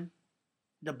one,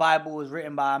 the Bible was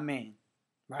written by a man,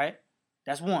 right?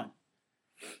 That's one.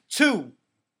 Two,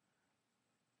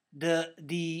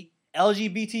 the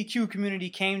LGBTQ community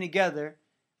came together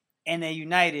and they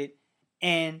united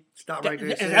and stop right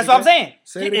there. That's what I'm saying.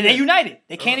 And they united.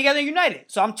 They came together and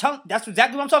united. So that's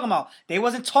exactly what I'm talking about. They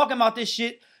wasn't talking about this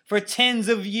shit for tens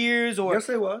of years or yes,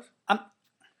 they was.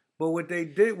 But what they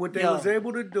did, what they was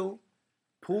able to do,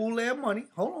 pool their money.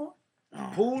 Hold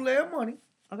on. Pool their money.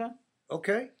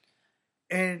 Okay.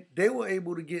 And they were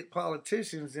able to get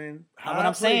politicians in high what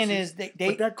I'm places, saying is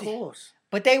but that cost.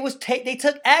 But they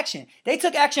took action. They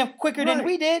took action quicker than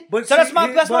we did. But so that's my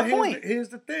point. Here's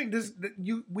the thing.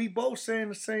 We both saying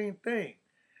the same thing.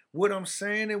 What I'm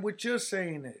saying and what you're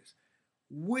saying is,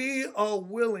 we are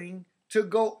willing to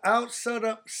go outside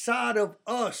of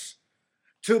us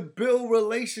to build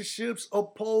relationships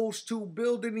opposed to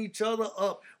building each other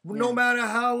up. Yeah. No matter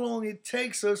how long it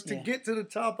takes us to get to the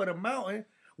top of the mountain,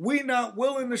 we're not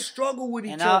willing to struggle with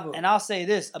each other. And I'll say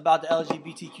this about the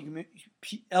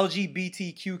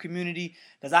LGBTQ community,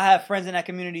 because I have friends in that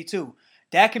community too.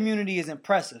 That community is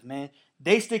impressive, man.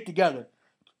 They stick together.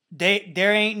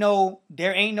 There ain't no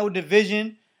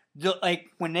division.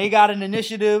 Like when they got an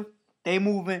initiative, they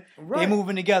moving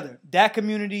together. That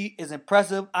community is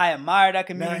impressive. I admire that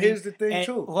community. Now here's the thing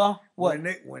too. Well, what?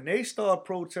 When they start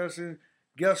protesting,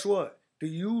 guess what? Do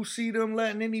you see them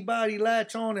letting anybody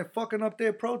latch on and fucking up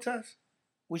their protest?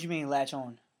 What you mean latch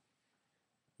on?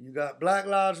 You got Black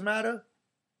Lives Matter,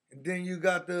 and then you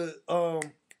got the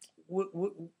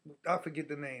I forget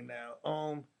the name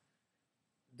now.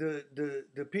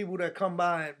 The people that come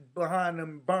behind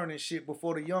them burning shit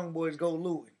before the young boys go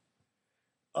looting.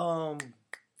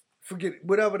 Forget it,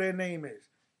 whatever their name is.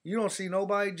 You don't see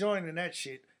nobody joining that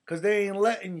shit because they ain't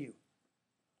letting you.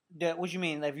 What you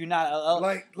mean? If you're not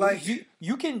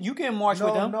you can march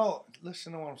with them. No,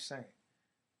 listen to what I'm saying.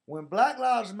 When Black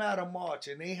Lives Matter march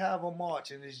and they have a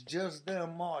march and it's just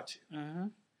them marching, mm-hmm.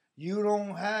 You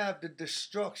don't have the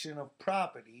destruction of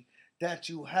property that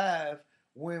you have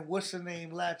when what's the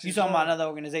name latches. You talking about another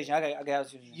organization? I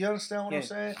got you. You understand what I'm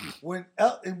saying?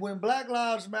 When Black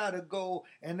Lives Matter go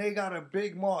and they got a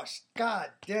big march, God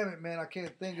damn it, man, I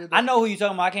can't think of. I know who you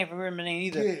talking about. I can't remember the name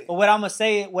either. Yeah. But what I'm gonna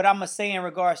say in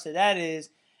regards to that is,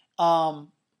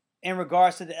 in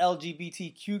regards to the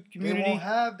LGBTQ community, they won't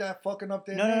have that fucking up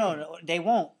there. No, they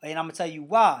won't, and I'm gonna tell you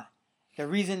why. The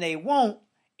reason they won't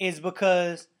is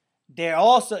because they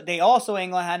also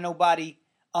ain't gonna have nobody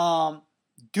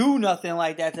do nothing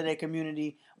like that to their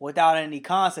community without any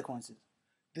consequences.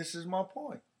 This is my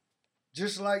point.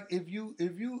 Just like if you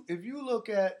look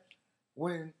at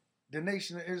when the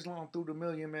Nation of Islam threw the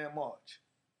Million Man March,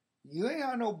 you ain't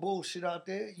had no bullshit out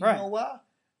there. You know why?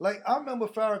 Like, I remember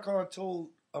Farrakhan told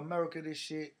America this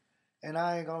shit, and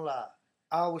I ain't gonna lie,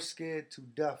 I was scared to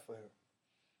death for him.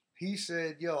 He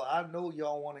said, "Yo, I know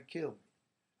y'all want to kill me."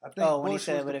 I think when Bush he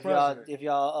said, was "But the if president.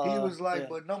 y'all," he was like,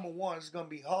 "But number one, it's gonna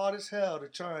be hard as hell to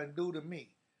try and do to me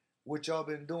what y'all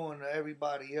been doing to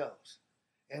everybody else.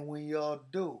 And when y'all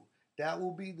do, that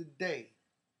will be the day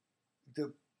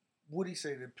the what he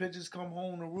say? The pigeons come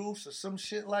home to roost or some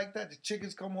shit like that. The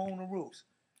chickens come home to roost."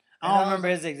 I don't remember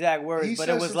his exact words, but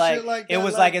it was like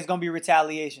it's gonna be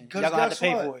retaliation. Y'all gonna have to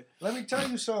pay for it. Let me tell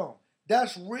you something.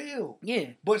 That's real. Yeah.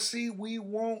 But see, we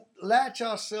won't latch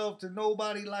ourselves to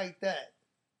nobody like that.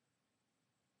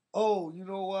 Oh, you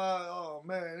know why? Oh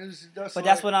man, that's what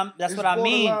I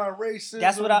mean. Racism,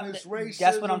 that's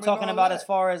what I'm talking about that. As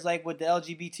far as like with the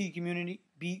LGBTQ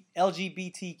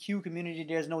community,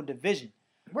 there's no division,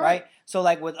 right? So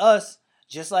like with us,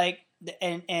 just like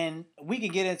and we can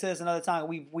get into this another time.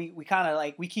 We kind of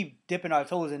like we keep dipping our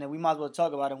toes in it. We might as well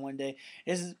talk about it one day.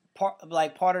 This is part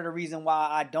of the reason why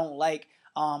I don't like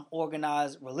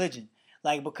organized religion,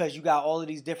 like because you got all of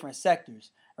these different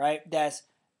sectors, right? That's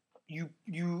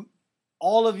you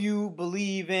all of you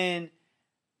believe in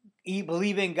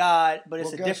God, but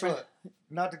it's a different. What?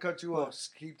 Not to cut you off,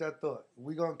 keep that thought.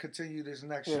 We're gonna continue this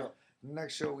next show.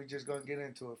 Next show, we just gonna get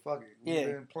into it. Fuck it. We've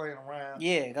been playing around.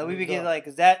 Yeah, because we begin like,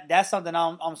 cause that's something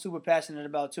I'm super passionate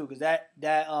about too. Cause that.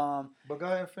 But go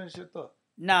ahead and finish your thought.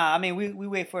 Nah, I mean we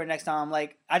wait for it next time.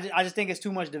 Like I just think it's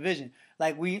too much division.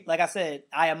 Like I said,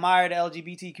 I admire the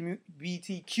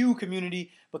LGBTQ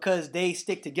community because they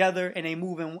stick together and they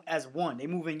move in as one. They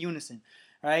move in unison,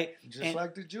 right? Just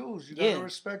like the Jews, you gotta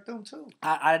respect them too.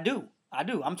 I do.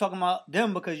 I'm talking about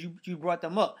them because you brought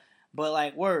them up. But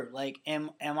like word, like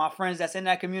and my friends that's in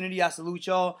that community, I salute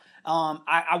y'all.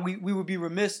 We would be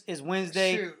remiss. It's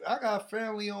Wednesday. Shit, I got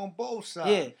family on both sides.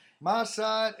 Yeah. My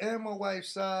side and my wife's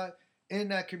side in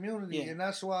that community, and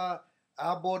that's why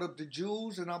I brought up the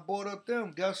Jews and I brought up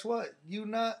them. Guess what? You're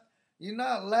not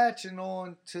latching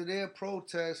on to their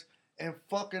protests and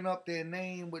fucking up their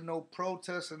name with no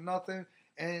protests or nothing.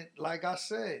 And like I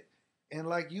said, and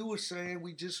like you were saying,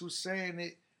 we just was saying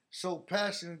it so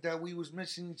passionate that we was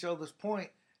missing each other's point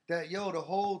that, the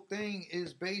whole thing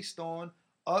is based on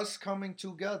us coming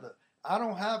together. I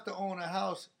don't have to own a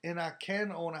house, and I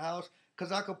can own a house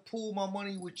because I could pool my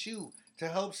money with you to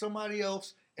help somebody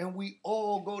else, and we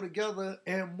all go together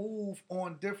and move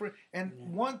on different. And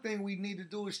one thing we need to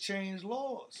do is change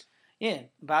laws. Yeah,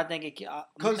 but I think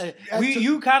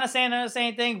you kind of saying the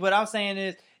same thing, but I'm saying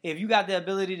is if you got the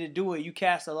ability to do it, you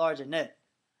cast a larger net.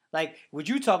 Like what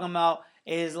you talking about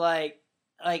is like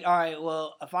all right,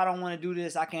 well, if I don't want to do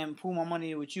this, I can pool my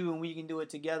money with you and we can do it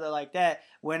together like that.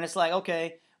 When it's like,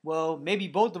 okay, well, maybe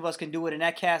both of us can do it and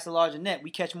that casts a larger net. We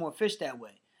catch more fish that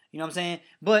way. You know what I'm saying?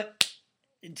 But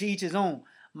to each his own.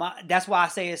 That's why I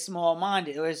say it's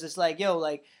small-minded. Or it's just like,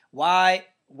 why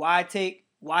take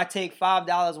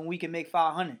 $5 when we can make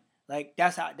 $500? Like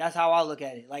that's how I look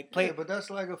at it. Like Yeah, but that's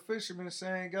like a fisherman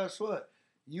saying, guess what?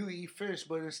 You eat fish,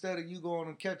 but instead of you going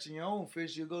and catching your own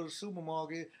fish, you go to the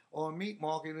supermarket or a meat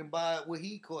market and buy what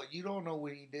he caught. You don't know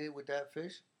what he did with that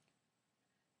fish.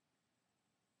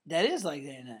 That is like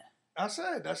that. I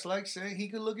said, that's like saying he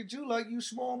could look at you like you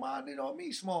small-minded or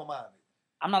me small-minded.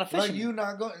 I'm not a fisherman. Like you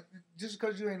not going, just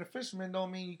because you ain't a fisherman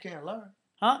don't mean you can't learn.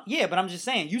 Huh? Yeah, but I'm just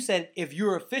saying, you said if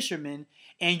you're a fisherman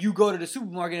and you go to the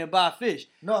supermarket and buy fish.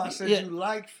 No, I said you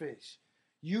like fish.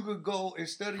 You could go,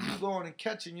 instead of you going and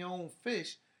catching your own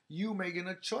fish, you making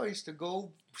a choice to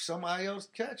go somebody else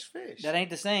catch fish. That ain't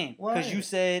the same. Why? Because you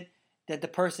said that the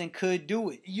person could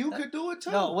do it. You could do it too.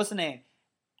 No, what's the name?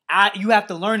 You have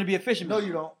to learn to be a fisherman. No,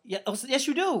 you don't. Yeah, yes,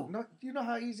 you do. No, you know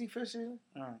how easy fishing is?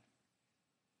 All right.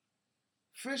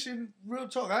 Fishing, real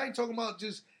talk. I ain't talking about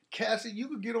just casting. You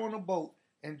could get on a boat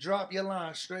and drop your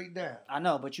line straight down. I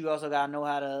know, but you also gotta know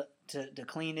how to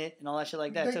clean it and all that shit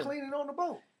like that they too. They clean it on the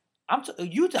boat. I'm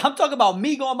talking about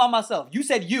me going by myself. You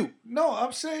said you. No,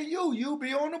 I'm saying you. You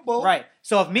be on the boat. Right.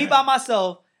 So if me by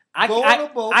myself, I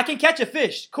can catch a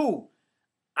fish. Cool.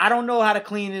 I don't know how to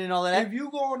clean it and all of that. If you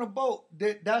go on a boat,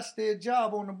 that's their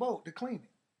job on the boat to clean it.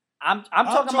 I'm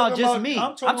talking about just me.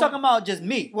 I'm talking about just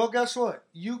me. Well, guess what?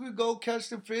 You could go catch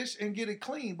the fish and get it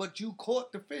clean, but you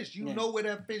caught the fish. You know where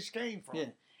that fish came from. Yeah.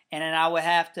 And then I would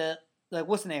have to, like,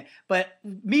 what's the name? But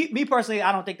me personally,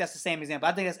 I don't think that's the same example.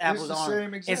 I think that's apples to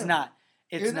oranges. It's not.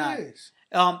 It's not. It is.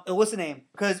 What's the name?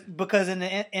 Because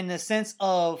in the sense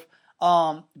of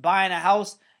buying a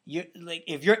house, you like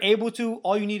if you're able to,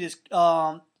 all you need is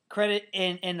credit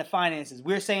and the finances.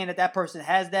 We're saying that person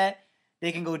has that,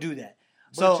 they can go do that.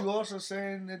 But you're also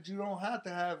saying that you don't have to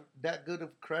have that good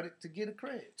of credit to get a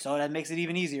credit. So that makes it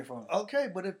even easier for them. Okay,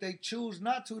 but if they choose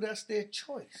not to, that's their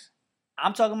choice.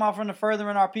 I'm talking about from the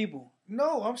furthering our people.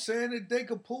 No, I'm saying that they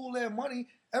could pool their money.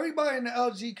 Everybody in the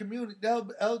LG community, I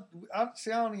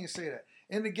don't even say that.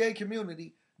 In the gay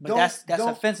community, but that's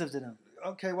offensive to them.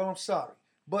 Okay, well, I'm sorry.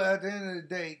 But at the end of the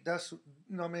day, that's, you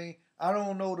know what I mean? I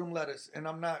don't know them letters, and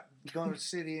I'm not going to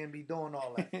sit here and be doing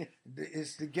all that.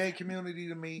 It's the gay community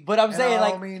to me. But I'm saying, I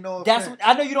don't mean no offense.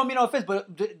 I know you don't mean no offense, but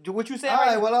what you saying? All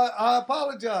right, well, I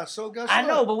apologize. So guess what? I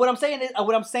know, but what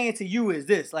I'm saying to you is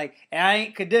this, like, and I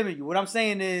ain't condemning you. What I'm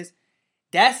saying is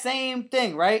that same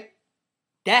thing, right?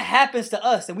 That happens to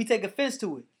us, and we take offense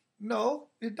to it. No,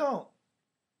 it don't.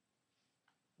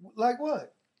 Like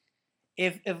what?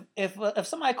 If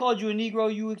somebody called you a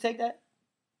Negro, you would take that?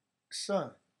 Son,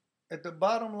 at the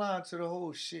bottom line to the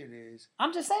whole shit is...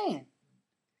 I'm just saying.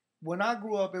 When I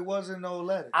grew up, it wasn't no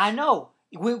letters. I know.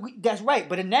 That's right.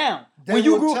 But now, before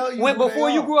you grew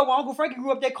up, when Uncle Frankie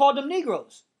grew up, they called them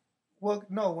Negroes. Well,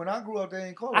 no, when I grew up, they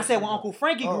ain't called I said when Uncle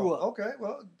Frankie grew up. Okay,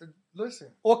 well, listen.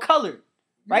 Or colored,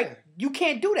 right? Yeah. You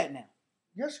can't do that now.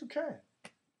 Yes, you can.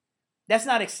 That's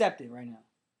not accepted right now.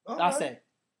 Okay.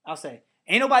 I'll say.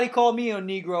 Ain't nobody called me a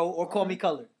Negro or called me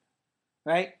colored,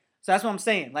 right? So that's what I'm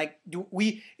saying. Like,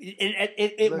 we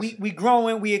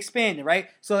growing, we expanding, right?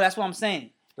 So that's what I'm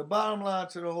saying. The bottom line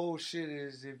to the whole shit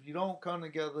is if you don't come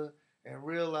together and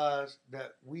realize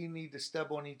that we need to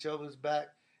step on each other's back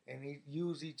and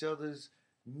use each other's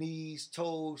knees,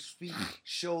 toes, feet,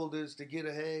 shoulders to get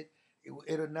ahead,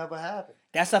 it'll never happen.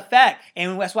 That's a fact.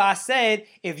 And that's why I said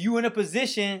if you in a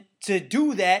position to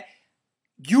do that,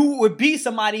 you would be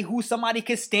somebody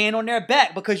could stand on their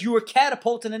back because you were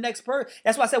catapulting the next person.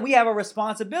 That's why I said we have a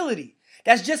responsibility.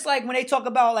 That's just like when they talk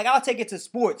about, like, I'll take it to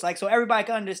sports, like, so everybody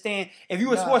can understand. If you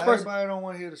were a sports person, everybody don't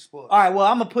want to hear the sports. All right, well,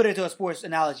 I'm gonna put it to a sports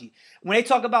analogy. When they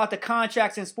talk about the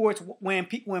contracts in sports, when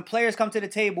players come to the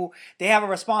table, they have a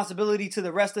responsibility to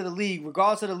the rest of the league,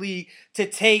 regardless of the league, to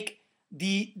take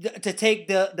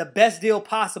the best deal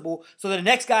possible, so that the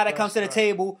next guy that comes to the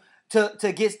table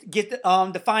to get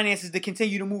the finances to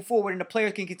continue to move forward, and the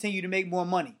players can continue to make more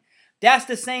money. That's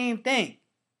the same thing.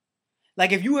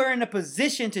 Like, if you are in a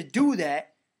position to do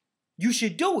that, you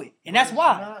should do it. And that's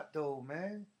why. It's not, though,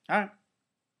 man. All right.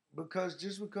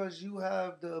 Because you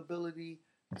have the ability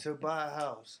to buy a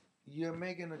house, you're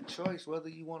making a choice whether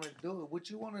you want to do it. What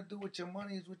you want to do with your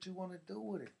money is what you want to do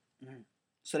with it. Mm-hmm.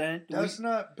 So then that's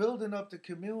not building up the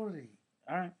community.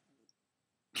 All right.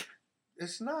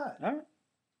 It's not. All right.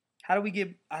 How do we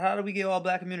get all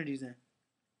black communities in?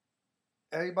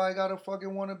 Everybody gotta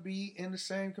fucking want to be in the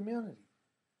same community.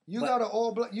 You got an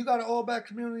all black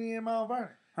community in Mount Vernon.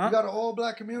 Huh? You got an all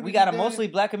black community. We got a mostly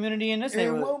black community in this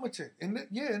neighborhood. In Wilmington.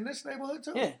 In this neighborhood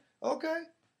too. Yeah. Okay.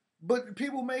 But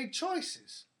people made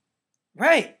choices.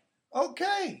 Right.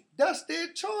 Okay. That's their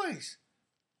choice.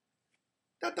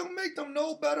 That don't make them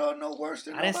no better or no worse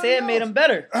than nobody else. I didn't say it made them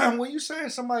better. When you saying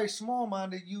somebody's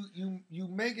small-minded, you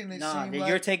making it seem like...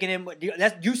 you're taking it...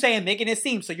 That's you saying making it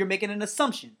seem, so you're making an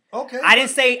assumption. Okay.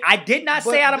 I did not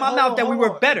say out of my mouth that we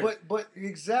were better. But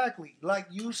exactly, like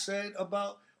you said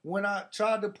about when I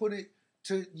tried to put it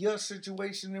to your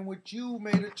situation and what you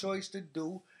made a choice to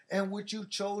do and what you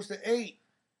chose to eat.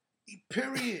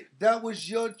 Period. That was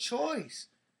your choice.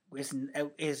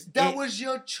 That was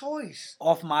your choice.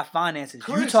 Off my finances.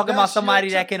 Chris, you talking about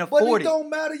somebody that can afford it. But it don't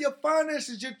matter your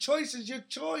finances. Your choice is your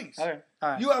choice. All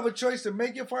right. You have a choice to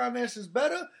make your finances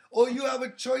better, or you have a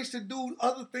choice to do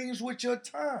other things with your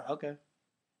time. Okay.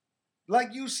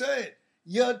 Like you said,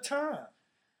 your time.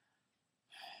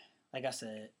 Like I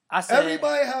said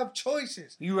everybody have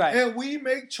choices. You're right. And we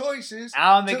make choices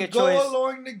go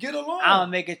along to get along. I'll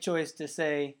make a choice to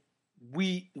say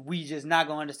we just not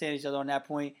gonna understand each other on that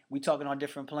point. We talking on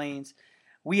different planes.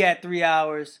 We had 3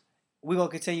 hours. We're gonna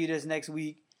continue this next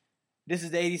week. This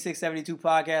is the 8672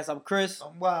 podcast. I'm Chris.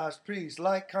 I'm Wise. Peace.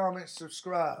 Like, comment,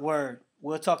 subscribe. Word.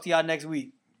 We'll talk to y'all next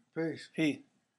week. Peace. Peace.